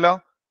എന്താണെന്നൊക്കെ അറിയാലോ.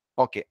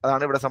 ഓക്കെ,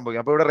 അതാണ് ഇവിടെ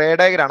സംഭവിക്കുന്നത്. അപ്പൊ ഇവിടെ റേ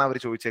ഡയഗ്രം ആണ് അവർ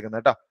ചോദിച്ചേക്കുന്നത്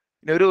കേട്ടോ.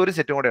 ഇനി ഒരു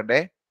സെറ്റും കൂടെ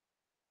ഉണ്ടേ.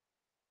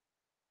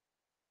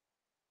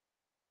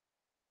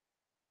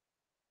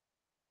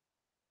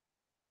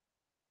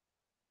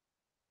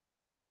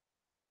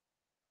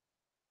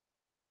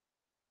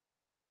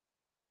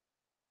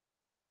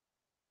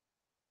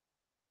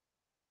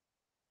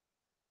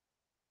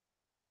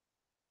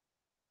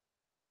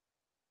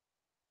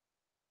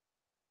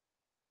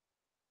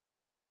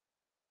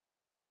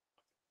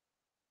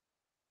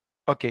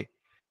 ഓക്കെ,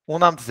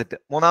 മൂന്നാമത്തെ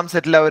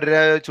സെറ്റിൽ അവർ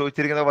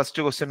ചോദിച്ചിരിക്കുന്ന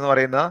ഫസ്റ്റ് ക്വസ്റ്റ്യൻ എന്ന്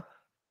പറയുന്ന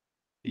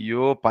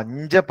അയ്യോ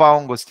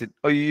പഞ്ചപാവം ക്വസ്റ്റ്യൻ.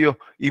 അയ്യോ,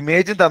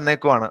 ഇമേജും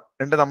തന്നേക്കുവാണ്.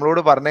 എന്നിട്ട്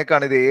നമ്മളോട്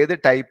പറഞ്ഞേക്കാണ് ഇത് ഏത്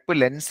ടൈപ്പ്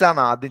ലെൻസ്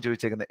ആണ് ആദ്യം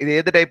ചോദിച്ചേക്കുന്നത്. ഇത്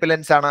ഏത് ടൈപ്പ്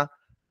ലെൻസ് ആണ്?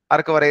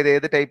 ആർക്ക് പറയാം ഇത്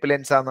ഏത് ടൈപ്പ്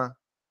ലെൻസ് ആണ്?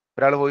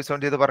 ഒരാൾ വോയിസ് ഓൺ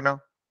ചെയ്ത് പറഞ്ഞോ.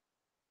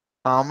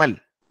 അമൽ,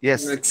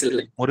 യെസ്,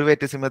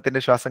 മുറിവേറ്റ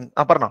സിംഹത്തിന്റെ ശ്വാസം.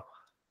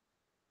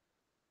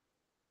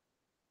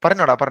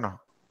 പറഞ്ഞോടാ.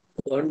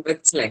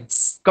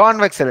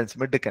 കോൺവെക്സ് ലെൻസ്,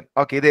 മിടുക്കൻ.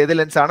 ഓക്കെ, ഇത് ഏത്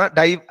ലെൻസ് ആണ്?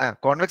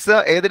 കോൺവെക്സ്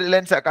ഏത്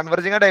ലെൻസ്?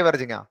 കൺവെർജിങ്ങാ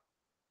ഡൈവർജിങ്ങാ?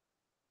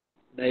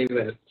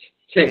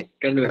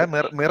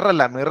 മിറർ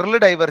അല്ല, മിററിൽ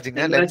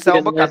ഡൈവർജിങ്, ലെൻസ്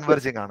ആവുമ്പോൾ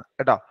കൺവെർജിങ് ആണ്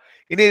കേട്ടോ.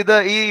 ഇനി ഇത്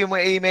ഈ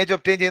ഇമേജ്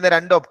ഒബ്റ്റെയിൻ ചെയ്യുന്ന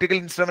 2 ഒപ്റ്റിക്കൽ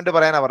ഇൻസ്ട്രുമെന്റ്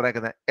പറയാനാ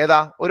പറഞ്ഞേക്കുന്നത്. ഏതാ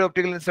ഒരു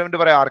ഒപ്റ്റിക്കൽ ഇൻസ്ട്രുമെന്റ്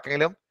പറയാം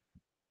ആർക്കെങ്കിലും?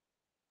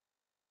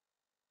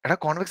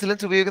 കോൺവെക്സ്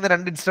ലെൻസ് ഉപയോഗിക്കുന്ന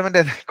 2 ഇൻസ്ട്രുമെന്റ്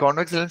ഏതാ?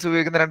 കോൺവെക്സ് ലെൻസ്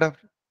ഉപയോഗിക്കുന്ന 2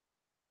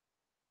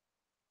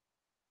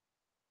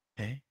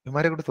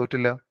 ഇവന്മാരെ കൂടെ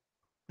തോറ്റില്ല.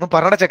 ഒന്ന്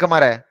പറഞ്ഞ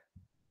ചെക്കന്മാരെ,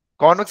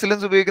 കോൺവെക്സ്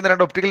ലെൻസ് ഉപയോഗിക്കുന്ന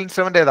 2 ഒപ്റ്റിക്കൽ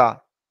ഇൻസ്ട്രുമെന്റ് ഏതാ?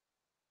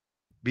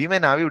 ഭീമ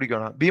നാവി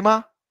പിടിക്കണോ? ഭീമ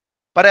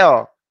പറയാവോ?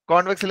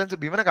 കോൺവെക്സ് ലെൻസ്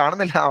ഭീമനെ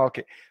കാണുന്നില്ല.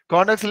 ഓക്കെ,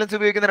 കോൺവെക്സ് ലെൻസ്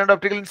ഉപയോഗിക്കുന്ന 2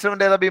 ഒപ്റ്റിക്കൽ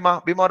ഇൻസ്ട്രുമെന്റ് ഏതാ? ഭീമ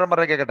ഒരെണ്ണം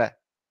പറഞ്ഞ കേക്കട്ടെ.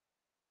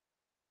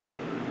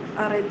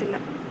 അറിയത്തില്ല.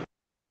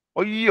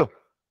 അയ്യോ,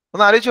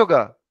 ഒന്ന് ആലോചിച്ച് നോക്ക.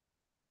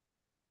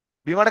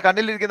 ഭീമയുടെ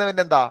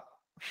കണ്ണിലിരിക്കുന്നവന്റെ എന്താ?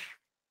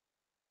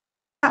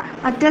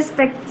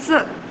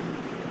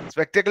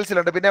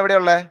 സ്പെക്ടക്കിൾസിലുണ്ട്. പിന്നെ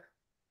എവിടെയുള്ളേ?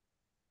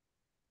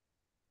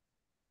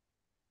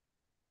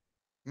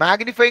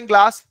 Magnifying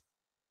glass,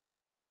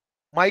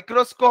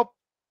 microscope.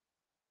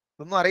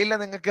 ഇതൊന്നും അറിയില്ല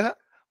നിങ്ങൾക്ക്?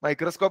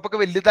 മൈക്രോസ്കോപ്പ് ഒക്കെ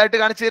വലുതായിട്ട്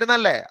കാണിച്ചു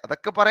തരുന്നല്ലേ,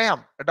 അതൊക്കെ പറയാം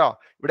കേട്ടോ.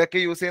 ഇവിടെയൊക്കെ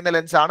യൂസ് ചെയ്യുന്ന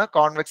ലെൻസ് ആണ്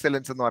കോൺവെക്സ്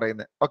ലെൻസ് എന്ന്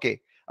പറയുന്നത്. ഓക്കെ,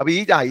 അപ്പൊ ഈ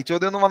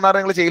ചോദ്യം ഒന്നും വന്നാൽ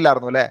നിങ്ങൾ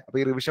ചെയ്യില്ലായിരുന്നു അല്ലെ? അപ്പൊ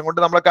ഈ റിവിഷൻ കൊണ്ട്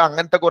നമ്മളൊക്കെ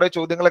അങ്ങനത്തെ കുറെ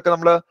ചോദ്യങ്ങളൊക്കെ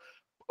നമ്മൾ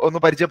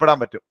ഒന്ന് പരിചയപ്പെടാൻ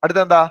പറ്റും.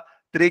 അടുത്തെന്താ?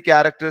 3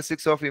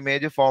 characteristics of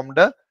image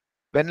formed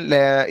when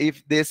if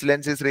this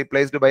lens is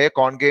replaced by a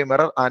concave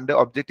mirror and the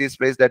object is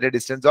placed at a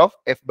distance of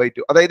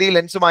f/2. അതായത് ഈ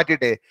ലെൻസ്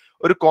മാറ്റിയിട്ടേ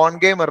ഒരു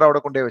കോൺകേവ് മിറർ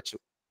അവിടെ കൊണ്ടുപോയി വെച്ചു.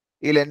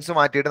 ഈ ലെൻസ്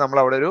മാറ്റിയിട്ട് നമ്മൾ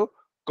അവിടെ ഒരു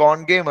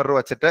കോൺകേവ് മിറർ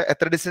വെച്ചിട്ട്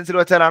എത്ര ഡിസ്റ്റൻസിൽ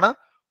വെച്ചാലാണ്?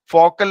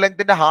 ഫോക്കൽ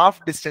ലെങ്ത്തിന്റെ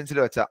ഹാഫ് ഡിസ്റ്റൻസിൽ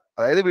വെച്ചാൽ,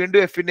 അതായത് വീണ്ടും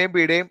എഫിന്റെയും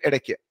പിയുടെയും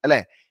ഇടയ്ക്ക് അല്ലെ,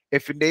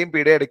 എഫിന്റെയും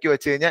പിയുടെയും ഇടയ്ക്ക്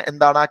വെച്ച് കഴിഞ്ഞാൽ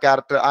എന്താണ്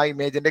ആ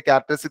ഇമേജിന്റെ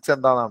ക്യാരക്ടറിസ്റ്റിക്സ്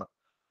എന്താണെന്നാണ്.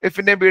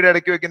 എഫിന്റെയും പിയുടെ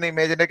ഇടയ്ക്ക് വെക്കുന്ന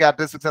ഇമേജിന്റെ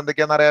ക്യാരക്ടറിസ്റ്റിക്സ്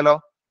എന്തൊക്കെയാണെന്ന് അറിയാലോ?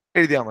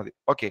 എഴുതിയാൽ മതി.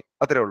 ഓക്കെ,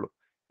 അത്രേ ഉള്ളൂ.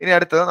 ഇനി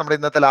അടുത്തത് നമ്മുടെ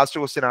ഇന്നത്തെ ലാസ്റ്റ്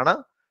ക്വസ്റ്റ്യൻ ആണ്.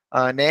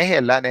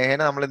 നേഹയല്ല,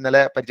 നേഹനെ നമ്മൾ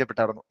ഇന്നലെ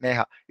പരിചയപ്പെട്ടായിരുന്നു. നേഹ,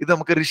 ഇത്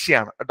നമുക്ക്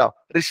ഋഷിയാണ് കേട്ടോ.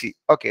 ഋഷി.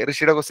 ഓക്കെ,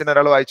 ഋഷിയുടെ ക്വസ്റ്റ്യൻ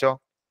ഒരാൾ വായിച്ചോ.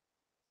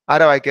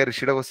 ആരാ വായിക്കുക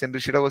ഋഷിയുടെ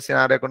ക്വസ്റ്റ്യൻ?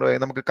 ആരെ കൊണ്ട് വായി?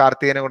 നമുക്ക്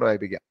കാർത്തികനെ കൊണ്ട്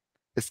വായിപ്പിക്കാം.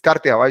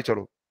 കാർത്തിക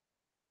വായിച്ചോളൂ.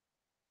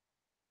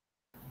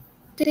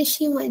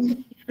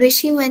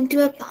 Rishi went to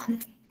a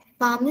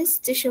palmist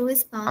to show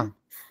his palm.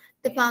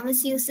 The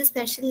palmist used a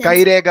special lens.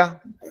 കൈരേഖ,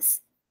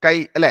 കൈ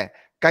അല്ലെ,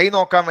 കൈ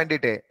നോക്കാൻ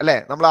വേണ്ടിട്ടേ അല്ലെ.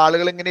 നമ്മൾ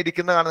ആളുകൾ ഇങ്ങനെ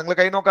ഇരിക്കുന്ന കാണാം. നിങ്ങൾ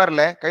കൈ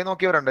നോക്കാറില്ലേ? കൈ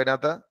നോക്കിയവരുണ്ടോ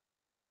ഇതിനകത്ത്?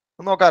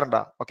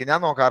 നോക്കാറുണ്ടോ? ഓക്കെ, ഞാൻ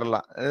നോക്കാറില്ല.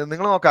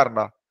 നിങ്ങൾ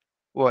നോക്കാറുണ്ടോ?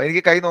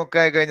 എനിക്ക് കൈ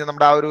നോക്കാൻ കഴിഞ്ഞാൽ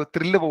നമ്മുടെ ആ ഒരു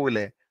ത്രില്ല്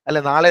പോവില്ലേ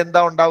അല്ലെ? നാളെ എന്താ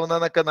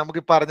ഉണ്ടാവുന്നതെന്നൊക്കെ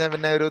നമുക്ക് പറഞ്ഞ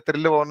പിന്നെ ഒരു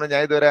ത്രില്ല് പോകുന്നത്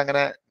ഞാൻ ഇതുവരെ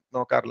അങ്ങനെ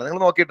നോക്കാറില്ല.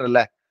 നിങ്ങൾ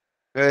നോക്കിയിട്ടല്ലേ?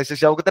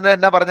 ഷൗക്കത്തിന്റെ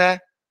എന്നാ പറഞ്ഞേ?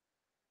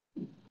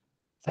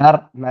 സാർ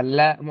നല്ല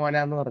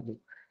മോനാന്ന് പറഞ്ഞു.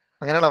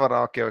 അങ്ങനെയാണോ പറഞ്ഞ?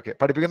 ഓക്കെ.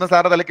 പഠിപ്പിക്കുന്ന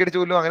സാറ് തലക്കടിച്ചു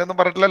പോലും അങ്ങനെയൊന്നും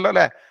പറഞ്ഞിട്ടില്ലല്ലോ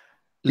അല്ലെ?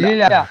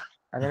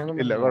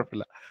 ഇല്ല,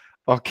 കുഴപ്പമില്ല.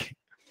 ഓക്കെ,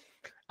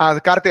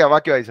 കാർത്തിക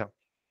ബാക്കി വായിച്ചോ.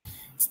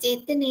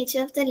 State the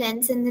nature of the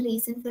lens and the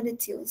reason for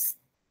its use.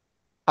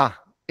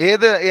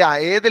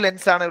 ഏത്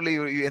ലെൻസ് ആണ്?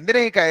 എന്തിനാ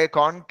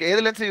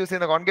ഏത് ലെൻസ് യൂസ്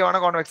ചെയ്യുന്നത്? കോൺകേവ് ആണോ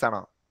കോൺവെക്സ്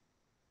ആണോ?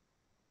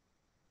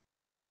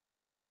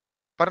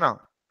 പറഞ്ഞോ.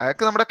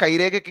 അതൊക്കെ നമ്മുടെ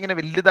കൈരേഖയ്ക്ക് ഇങ്ങനെ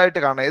വലുതായിട്ട്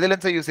കാണാം. ഏത്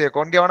ലെൻസ് യൂസ് ചെയ്യുക?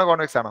 കോൺകേവ് ആണോ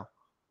കോൺവെക്സ് ആണോ?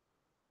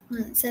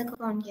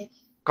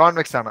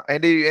 കോൺവെക്സ് ആണ്.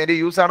 അതിന്റെ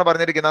യൂസ് ആണ്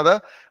പറഞ്ഞിരിക്കുന്നത്.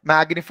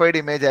 മാഗ്നിഫൈഡ്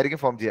ഇമേജ് ആയിരിക്കും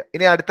ഫോം ചെയ്യുക.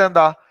 ഇനി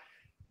അടുത്തെന്താ?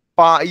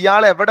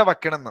 ഇയാൾ എവിടെ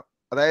വെക്കണമെന്ന്,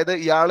 അതായത്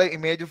ഇയാള്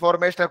ഇമേജ്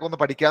ഫോർമേഷൻ ഒക്കെ ഒന്ന്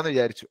പഠിക്കാന്ന്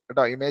വിചാരിച്ചു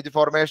കേട്ടോ. ഇമേജ്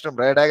ഫോർമേഷനും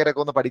റേ ഡയഗ്രം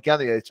ഒക്കെ ഒന്ന്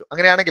പഠിക്കാന്ന് വിചാരിച്ചു.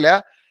 അങ്ങനെയാണെങ്കിൽ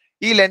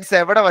ഈ ലെൻസ്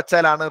എവിടെ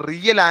വെച്ചാലാണ്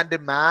റിയൽ ആൻഡ്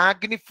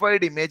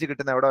മാഗ്നിഫൈഡ് ഇമേജ്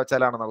കിട്ടുന്നത്? എവിടെ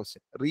വെച്ചാലാണെന്ന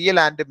question. Real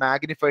and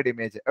magnified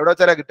image എവിടെ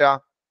വെച്ചാലാ കിട്ടുക?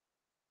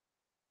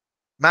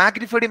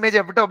 മാഗ്നിഫൈഡ് ഇമേജ്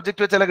എവിടെ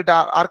ഒബ്ജക്റ്റ് വെച്ചാലാ കിട്ടുക?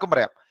 ആർക്കും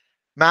പറയാം.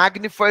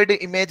 മാഗ്നിഫൈഡ്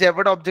ഇമേജ്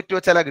എവിടെ ഒബ്ജക്റ്റ്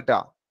വെച്ചാലാ കിട്ടുക?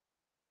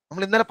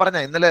 നമ്മൾ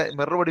ഇന്നലെ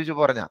മിറർ പഠിച്ചു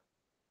പറഞ്ഞ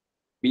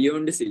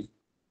ബിയോണ്ട്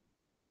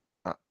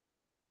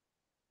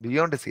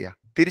സിയാ.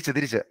 തിരിച്ച്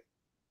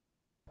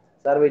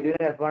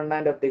between F1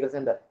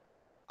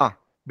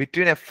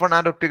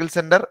 and optical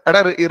centre. എടാ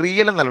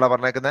റിയൽ എന്നല്ല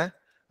പറഞ്ഞേക്കുന്നത്,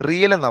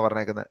 റിയൽ എന്നാ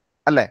പറഞ്ഞേക്കുന്നത്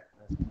അല്ലേ?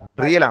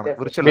 റിയൽ ആണ്,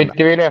 വിർച്വൽ അല്ല.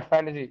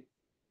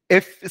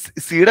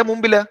 സിയുടെ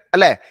മുമ്പില്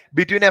അല്ലെ,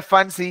 ബിറ്റ്വീൻ എഫ്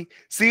ആൻഡ് സി.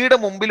 സിയുടെ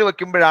മുമ്പിൽ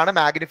വെക്കുമ്പോഴാണ്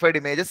മാഗ്നിഫൈഡ്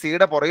ഇമേജ്,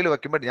 സിയുടെ പുറകിൽ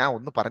വെക്കുമ്പോൾ, ഞാൻ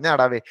ഒന്ന്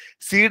പറഞ്ഞാടാവേ,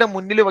 സിയുടെ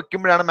മുന്നിൽ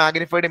വെക്കുമ്പോഴാണ്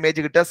മാഗ്നിഫൈഡ് ഇമേജ്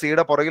കിട്ടുക,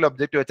 സിയുടെ പുറകിൽ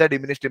ഒബ്ജക്റ്റ് വെച്ചാൽ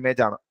ഡിമിനിഷ്ഡ്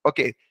ഇമേജ് ആണ്.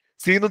 ഓക്കെ,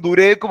 സിന്ന്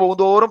ദൂരേക്ക്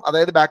പോകുന്തോറും,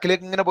 അതായത്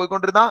ബാക്കിലേക്ക് ഇങ്ങനെ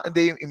പോയിക്കൊണ്ടിരുന്ന എന്ത്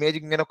ചെയ്യും, ഇമേജ്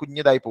ഇങ്ങനെ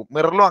കുഞ്ഞിതായി പോകും.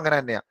 മിററിലും അങ്ങനെ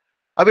തന്നെയാണ്.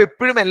 അപ്പൊ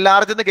എപ്പോഴും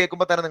എല്ലാർജ് എന്ന്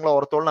കേൾക്കുമ്പോൾ തന്നെ നിങ്ങൾ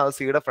ഓർത്തോളണം അത്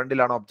സിയുടെ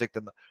ഫ്രണ്ടിലാണ് ഒബ്ജക്റ്റ്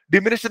എന്ന്.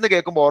 ഡിമിനിഷ് എന്ന്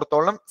കേൾക്കുമ്പോൾ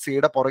ഓർത്തോളണം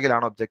സിയുടെ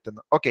പുറകിലാണ് ഒബ്ജക്റ്റ്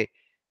എന്ന്. ഓക്കെ,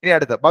 ഇനി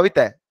അടുത്ത്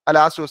ഭവിത്തെ ആ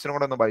ലാസ്റ്റ് ക്വസ്റ്റിനും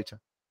കൂടെ ഒന്ന് വായിച്ചോ.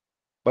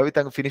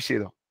 ഭവിത്ത് അങ്ങ് ഫിനിഷ്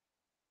ചെയ്തോ.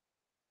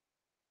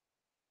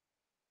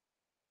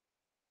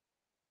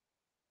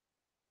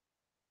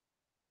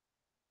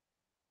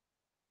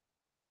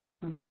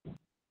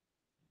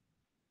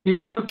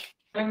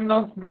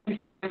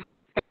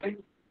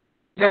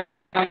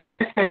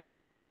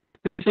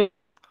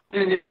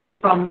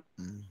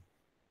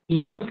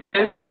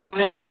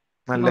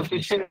 നല്ല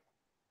ഫിനിഷ്.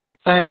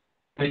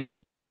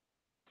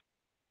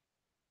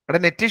 എടാ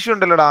നെറ്റ് ഇഷ്യൂ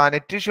ഉണ്ടല്ലോടാ,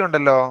 നെറ്റ് ഇഷ്യൂ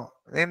ഉണ്ടല്ലോ,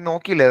 നീ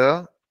നോക്കിയില്ലേ അത്?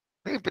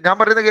 ഞാൻ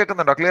പറയുന്നത്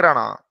കേൾക്കുന്നുണ്ടോ? ക്ലിയർ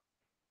ആണോ?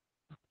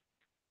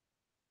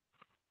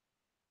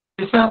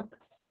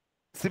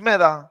 സിം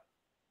ഏതാ?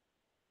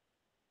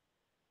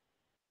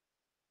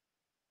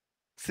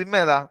 സിം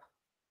ഏതാ?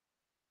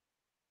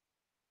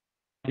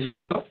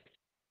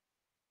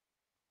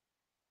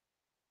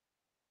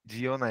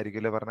 ജിയോ എന്നായിരിക്കും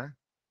അല്ലേ പറഞ്ഞേ?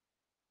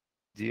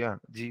 ജിയോ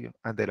ആണ്, ജിയോ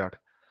എന്തേലും ആട്ടെ.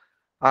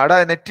 ആടാ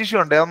നെറ്റ് ഇഷ്യൂ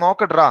ഉണ്ട്, അത്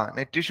നോക്കട്ടാ,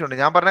 നെറ്റ് ഇഷ്യൂ ഉണ്ട്.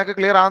 ഞാൻ പറഞ്ഞൊക്കെ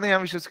ക്ലിയർ ആണെന്ന്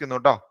ഞാൻ വിശ്വസിക്കുന്നു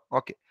കേട്ടോ.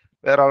 ഓക്കെ,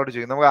 വേറെ ആളോട്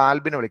ചോദിക്കും. നമുക്ക്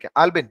ആൽബിനെ വിളിക്കാം.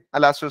 ആൽബിൻ ആ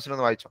ലാസ്റ്റ് ക്വസ്റ്റ്യൻ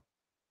ഒന്ന് വായിച്ചോ.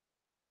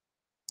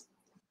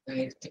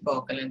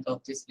 Focal length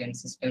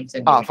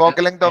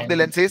of the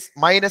lens is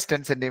minus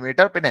 10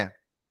 centimetre. പിന്നെ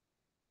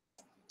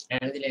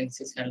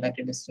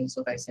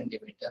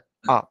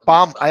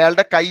പാം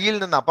അയാളുടെ കയ്യിൽ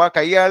നിന്ന്, അപ്പൊ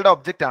കൈ അയാളുടെ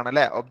ഒബ്ജക്റ്റ് ആണ്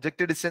അല്ലെ.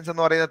 ഒബ്ജക്റ്റ് ഡിസ്റ്റൻസ്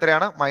എന്ന് പറയുന്നത്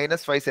എത്രയാണ്?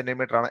 -5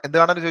 സെന്റിമീറ്റർ ആണ്.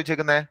 എന്താണ്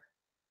ചോദിച്ചേക്കുന്നത്?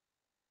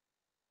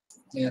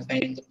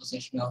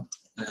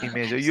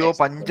 ഇമേജ്. അയ്യോ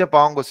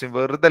പഞ്ചപാവം ക്വസ്റ്റ്യൻ,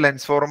 വെറുതെ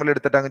ലെൻസ് ഫോർമുല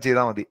എടുത്തിട്ട് അങ്ങ്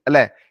ചെയ്താൽ മതി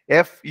അല്ലെ.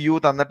 എഫ് യു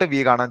തന്നിട്ട് വി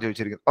കാണാൻ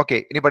ചോദിച്ചിരിക്കുന്നു. ഓക്കെ,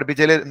 ഇനി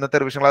പഠിപ്പിച്ചതിൽ ഇന്നത്തെ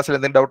റിവിഷൻ ക്ലാസ്സിൽ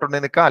എന്തെങ്കിലും ഡൗട്ട്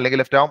ഉണ്ടെങ്കിൽ നിൽക്കാം, അല്ലെങ്കിൽ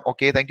ലെഫ്റ്റ് ആവും.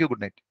 Okay, thank you,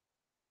 good night.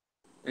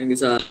 Thank you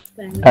sir.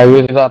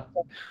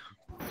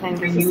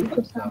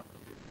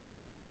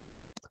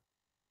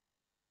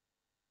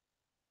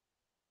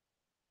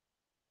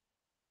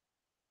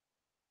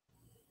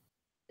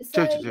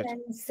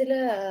 ലെൻസില്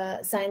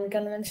sign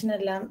convention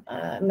എല്ലാം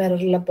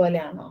മിററിലെ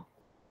പോലെയാണോ?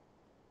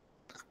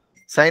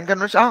 സൈൻ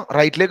കൺവെൻഷൻ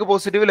റൈറ്റിലേക്ക്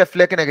പോസിറ്റീവ്,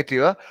 ലെഫ്റ്റിലേക്ക്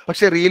നെഗറ്റീവ്.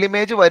 പക്ഷെ റിയൽ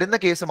ഇമേജ് വരുന്ന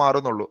കേസ്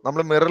മാറുന്നുള്ളൂ.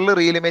 നമ്മൾ മിററിൽ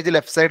റിയൽ ഇമേജ്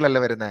ലെഫ്റ്റ് സൈഡിലല്ല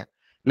വരുന്നത്,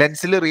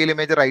 ലെൻസിൽ റിയൽ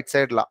ഇമേജ് റൈറ്റ്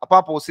സൈഡിലാണ്. അപ്പൊ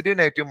ആ പോസിറ്റീവ്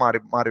നെഗറ്റീവ്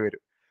മാറി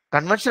വരും.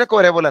 കൺവെൻഷൻ ഒക്കെ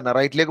ഒരേപോലെ തന്നെ,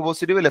 റൈറ്റിലേക്ക്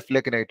പോസിറ്റീവ്,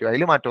 ലെഫ്റ്റിലേക്ക് നെഗറ്റീവ്,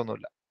 അതിൽ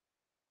മാറ്റമൊന്നുമില്ല.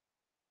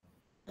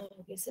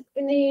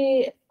 പിന്നെ ഈ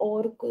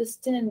ഒരു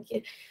ക്വസ്റ്റ്യൻ എനിക്ക്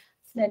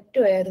നെറ്റ്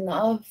ആയിരുന്നു,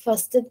 ആ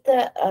ഫസ്റ്റത്തെ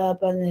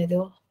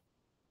പറഞ്ഞോ,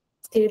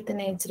 state the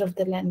nature of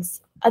the lens,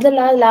 അതല്ല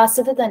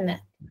ലാസ്റ്റത്തെ തന്നെ.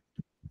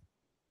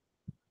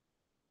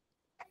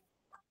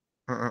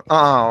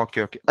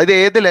 ഓക്കെ. അത്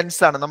ഏത്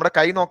ലെൻസ് ആണ്? നമ്മുടെ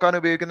കൈ നോക്കാൻ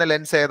ഉപയോഗിക്കുന്ന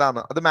ലെൻസ്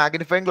ഏതാണ്? അത്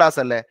മാഗ്നിഫൈങ് ഗ്ലാസ്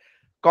അല്ലേ,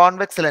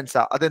 കോൺവെക്സ്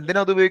ലെൻസാ. അത്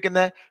എന്തിനാ അത്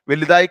ഉപയോഗിക്കുന്നത്?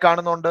 വലുതായി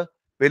കാണുന്നോണ്ട്,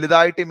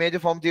 വലുതായിട്ട് ഇമേജ്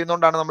ഫോം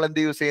ചെയ്യുന്നോണ്ടാണ് നമ്മൾ എന്ത്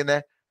യൂസ് ചെയ്യുന്നത്?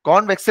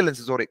 കോൺവെക്സ്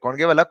ലെൻസ്, സോറി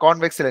കോൺകേവ് അല്ല,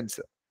 കോൺവെക്സ്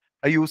ലെൻസ്.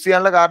 അത് യൂസ്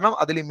ചെയ്യാനുള്ള കാരണം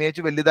അതിൽ ഇമേജ്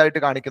വലുതായിട്ട്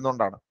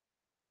കാണിക്കുന്നോണ്ടാണ്.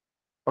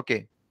 ഓക്കെ,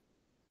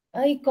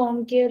 ഈ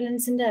കോൺകേവ്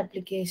ലെൻസിന്റെ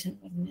ആപ്ലിക്കേഷൻ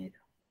പറഞ്ഞു.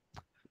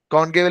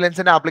 കോൺകേവ്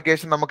ലെൻസിന്റെ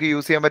ആപ്ലിക്കേഷൻ നമുക്ക്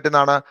യൂസ് ചെയ്യാൻ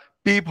പറ്റുന്നതാണ്.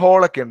 പീപ്പ്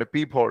ഹോൾ ഒക്കെ ഉണ്ട്.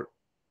 പീപ്പ് ഹോൾ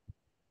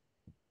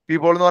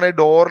എന്ന് പറഞ്ഞാൽ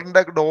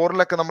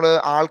ഡോറിലൊക്കെ നമ്മൾ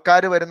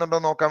ആൾക്കാർ വരുന്നുണ്ടോ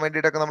നോക്കാൻ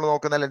വേണ്ടിയിട്ടൊക്കെ നമ്മൾ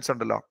നോക്കുന്ന ലെൻസ്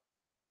ഉണ്ടല്ലോ.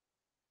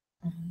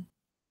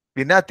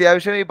 പിന്നെ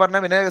അത്യാവശ്യം ഈ പറഞ്ഞ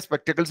പിന്നെ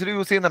സ്പെക്ടക്കിൾസിൽ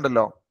യൂസ്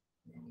ചെയ്യുന്നുണ്ടല്ലോ,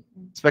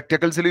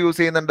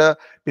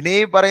 പിന്നെ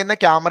ഈ പറയുന്ന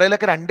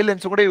ക്യാമറയിലൊക്കെ 2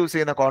 ലെൻസും കൂടെ യൂസ്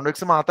ചെയ്യുന്നത്,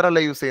 കോൺവെക്സ് മാത്രമല്ല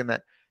യൂസ്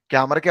ചെയ്യുന്നത്.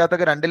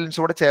 ക്യാമറയ്ക്കകത്തൊക്കെ 2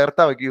 ലെൻസും കൂടെ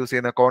ചേർത്താ യൂസ്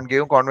ചെയ്യുന്നത്,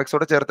 കോൺകേവും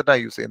കോൺവെക്സോടെ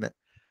ചേർത്തിട്ടാണ് യൂസ് ചെയ്യുന്നത്.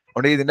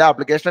 അതുകൊണ്ട് ഇതിന്റെ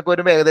ആപ്ലിക്കേഷൻ ഒക്കെ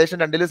വരുമ്പോൾ ഏകദേശം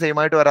 2 സെയിം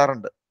ആയിട്ട്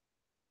വരാറുണ്ട്.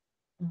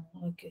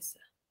 Okay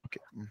sir,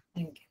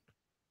 thank you.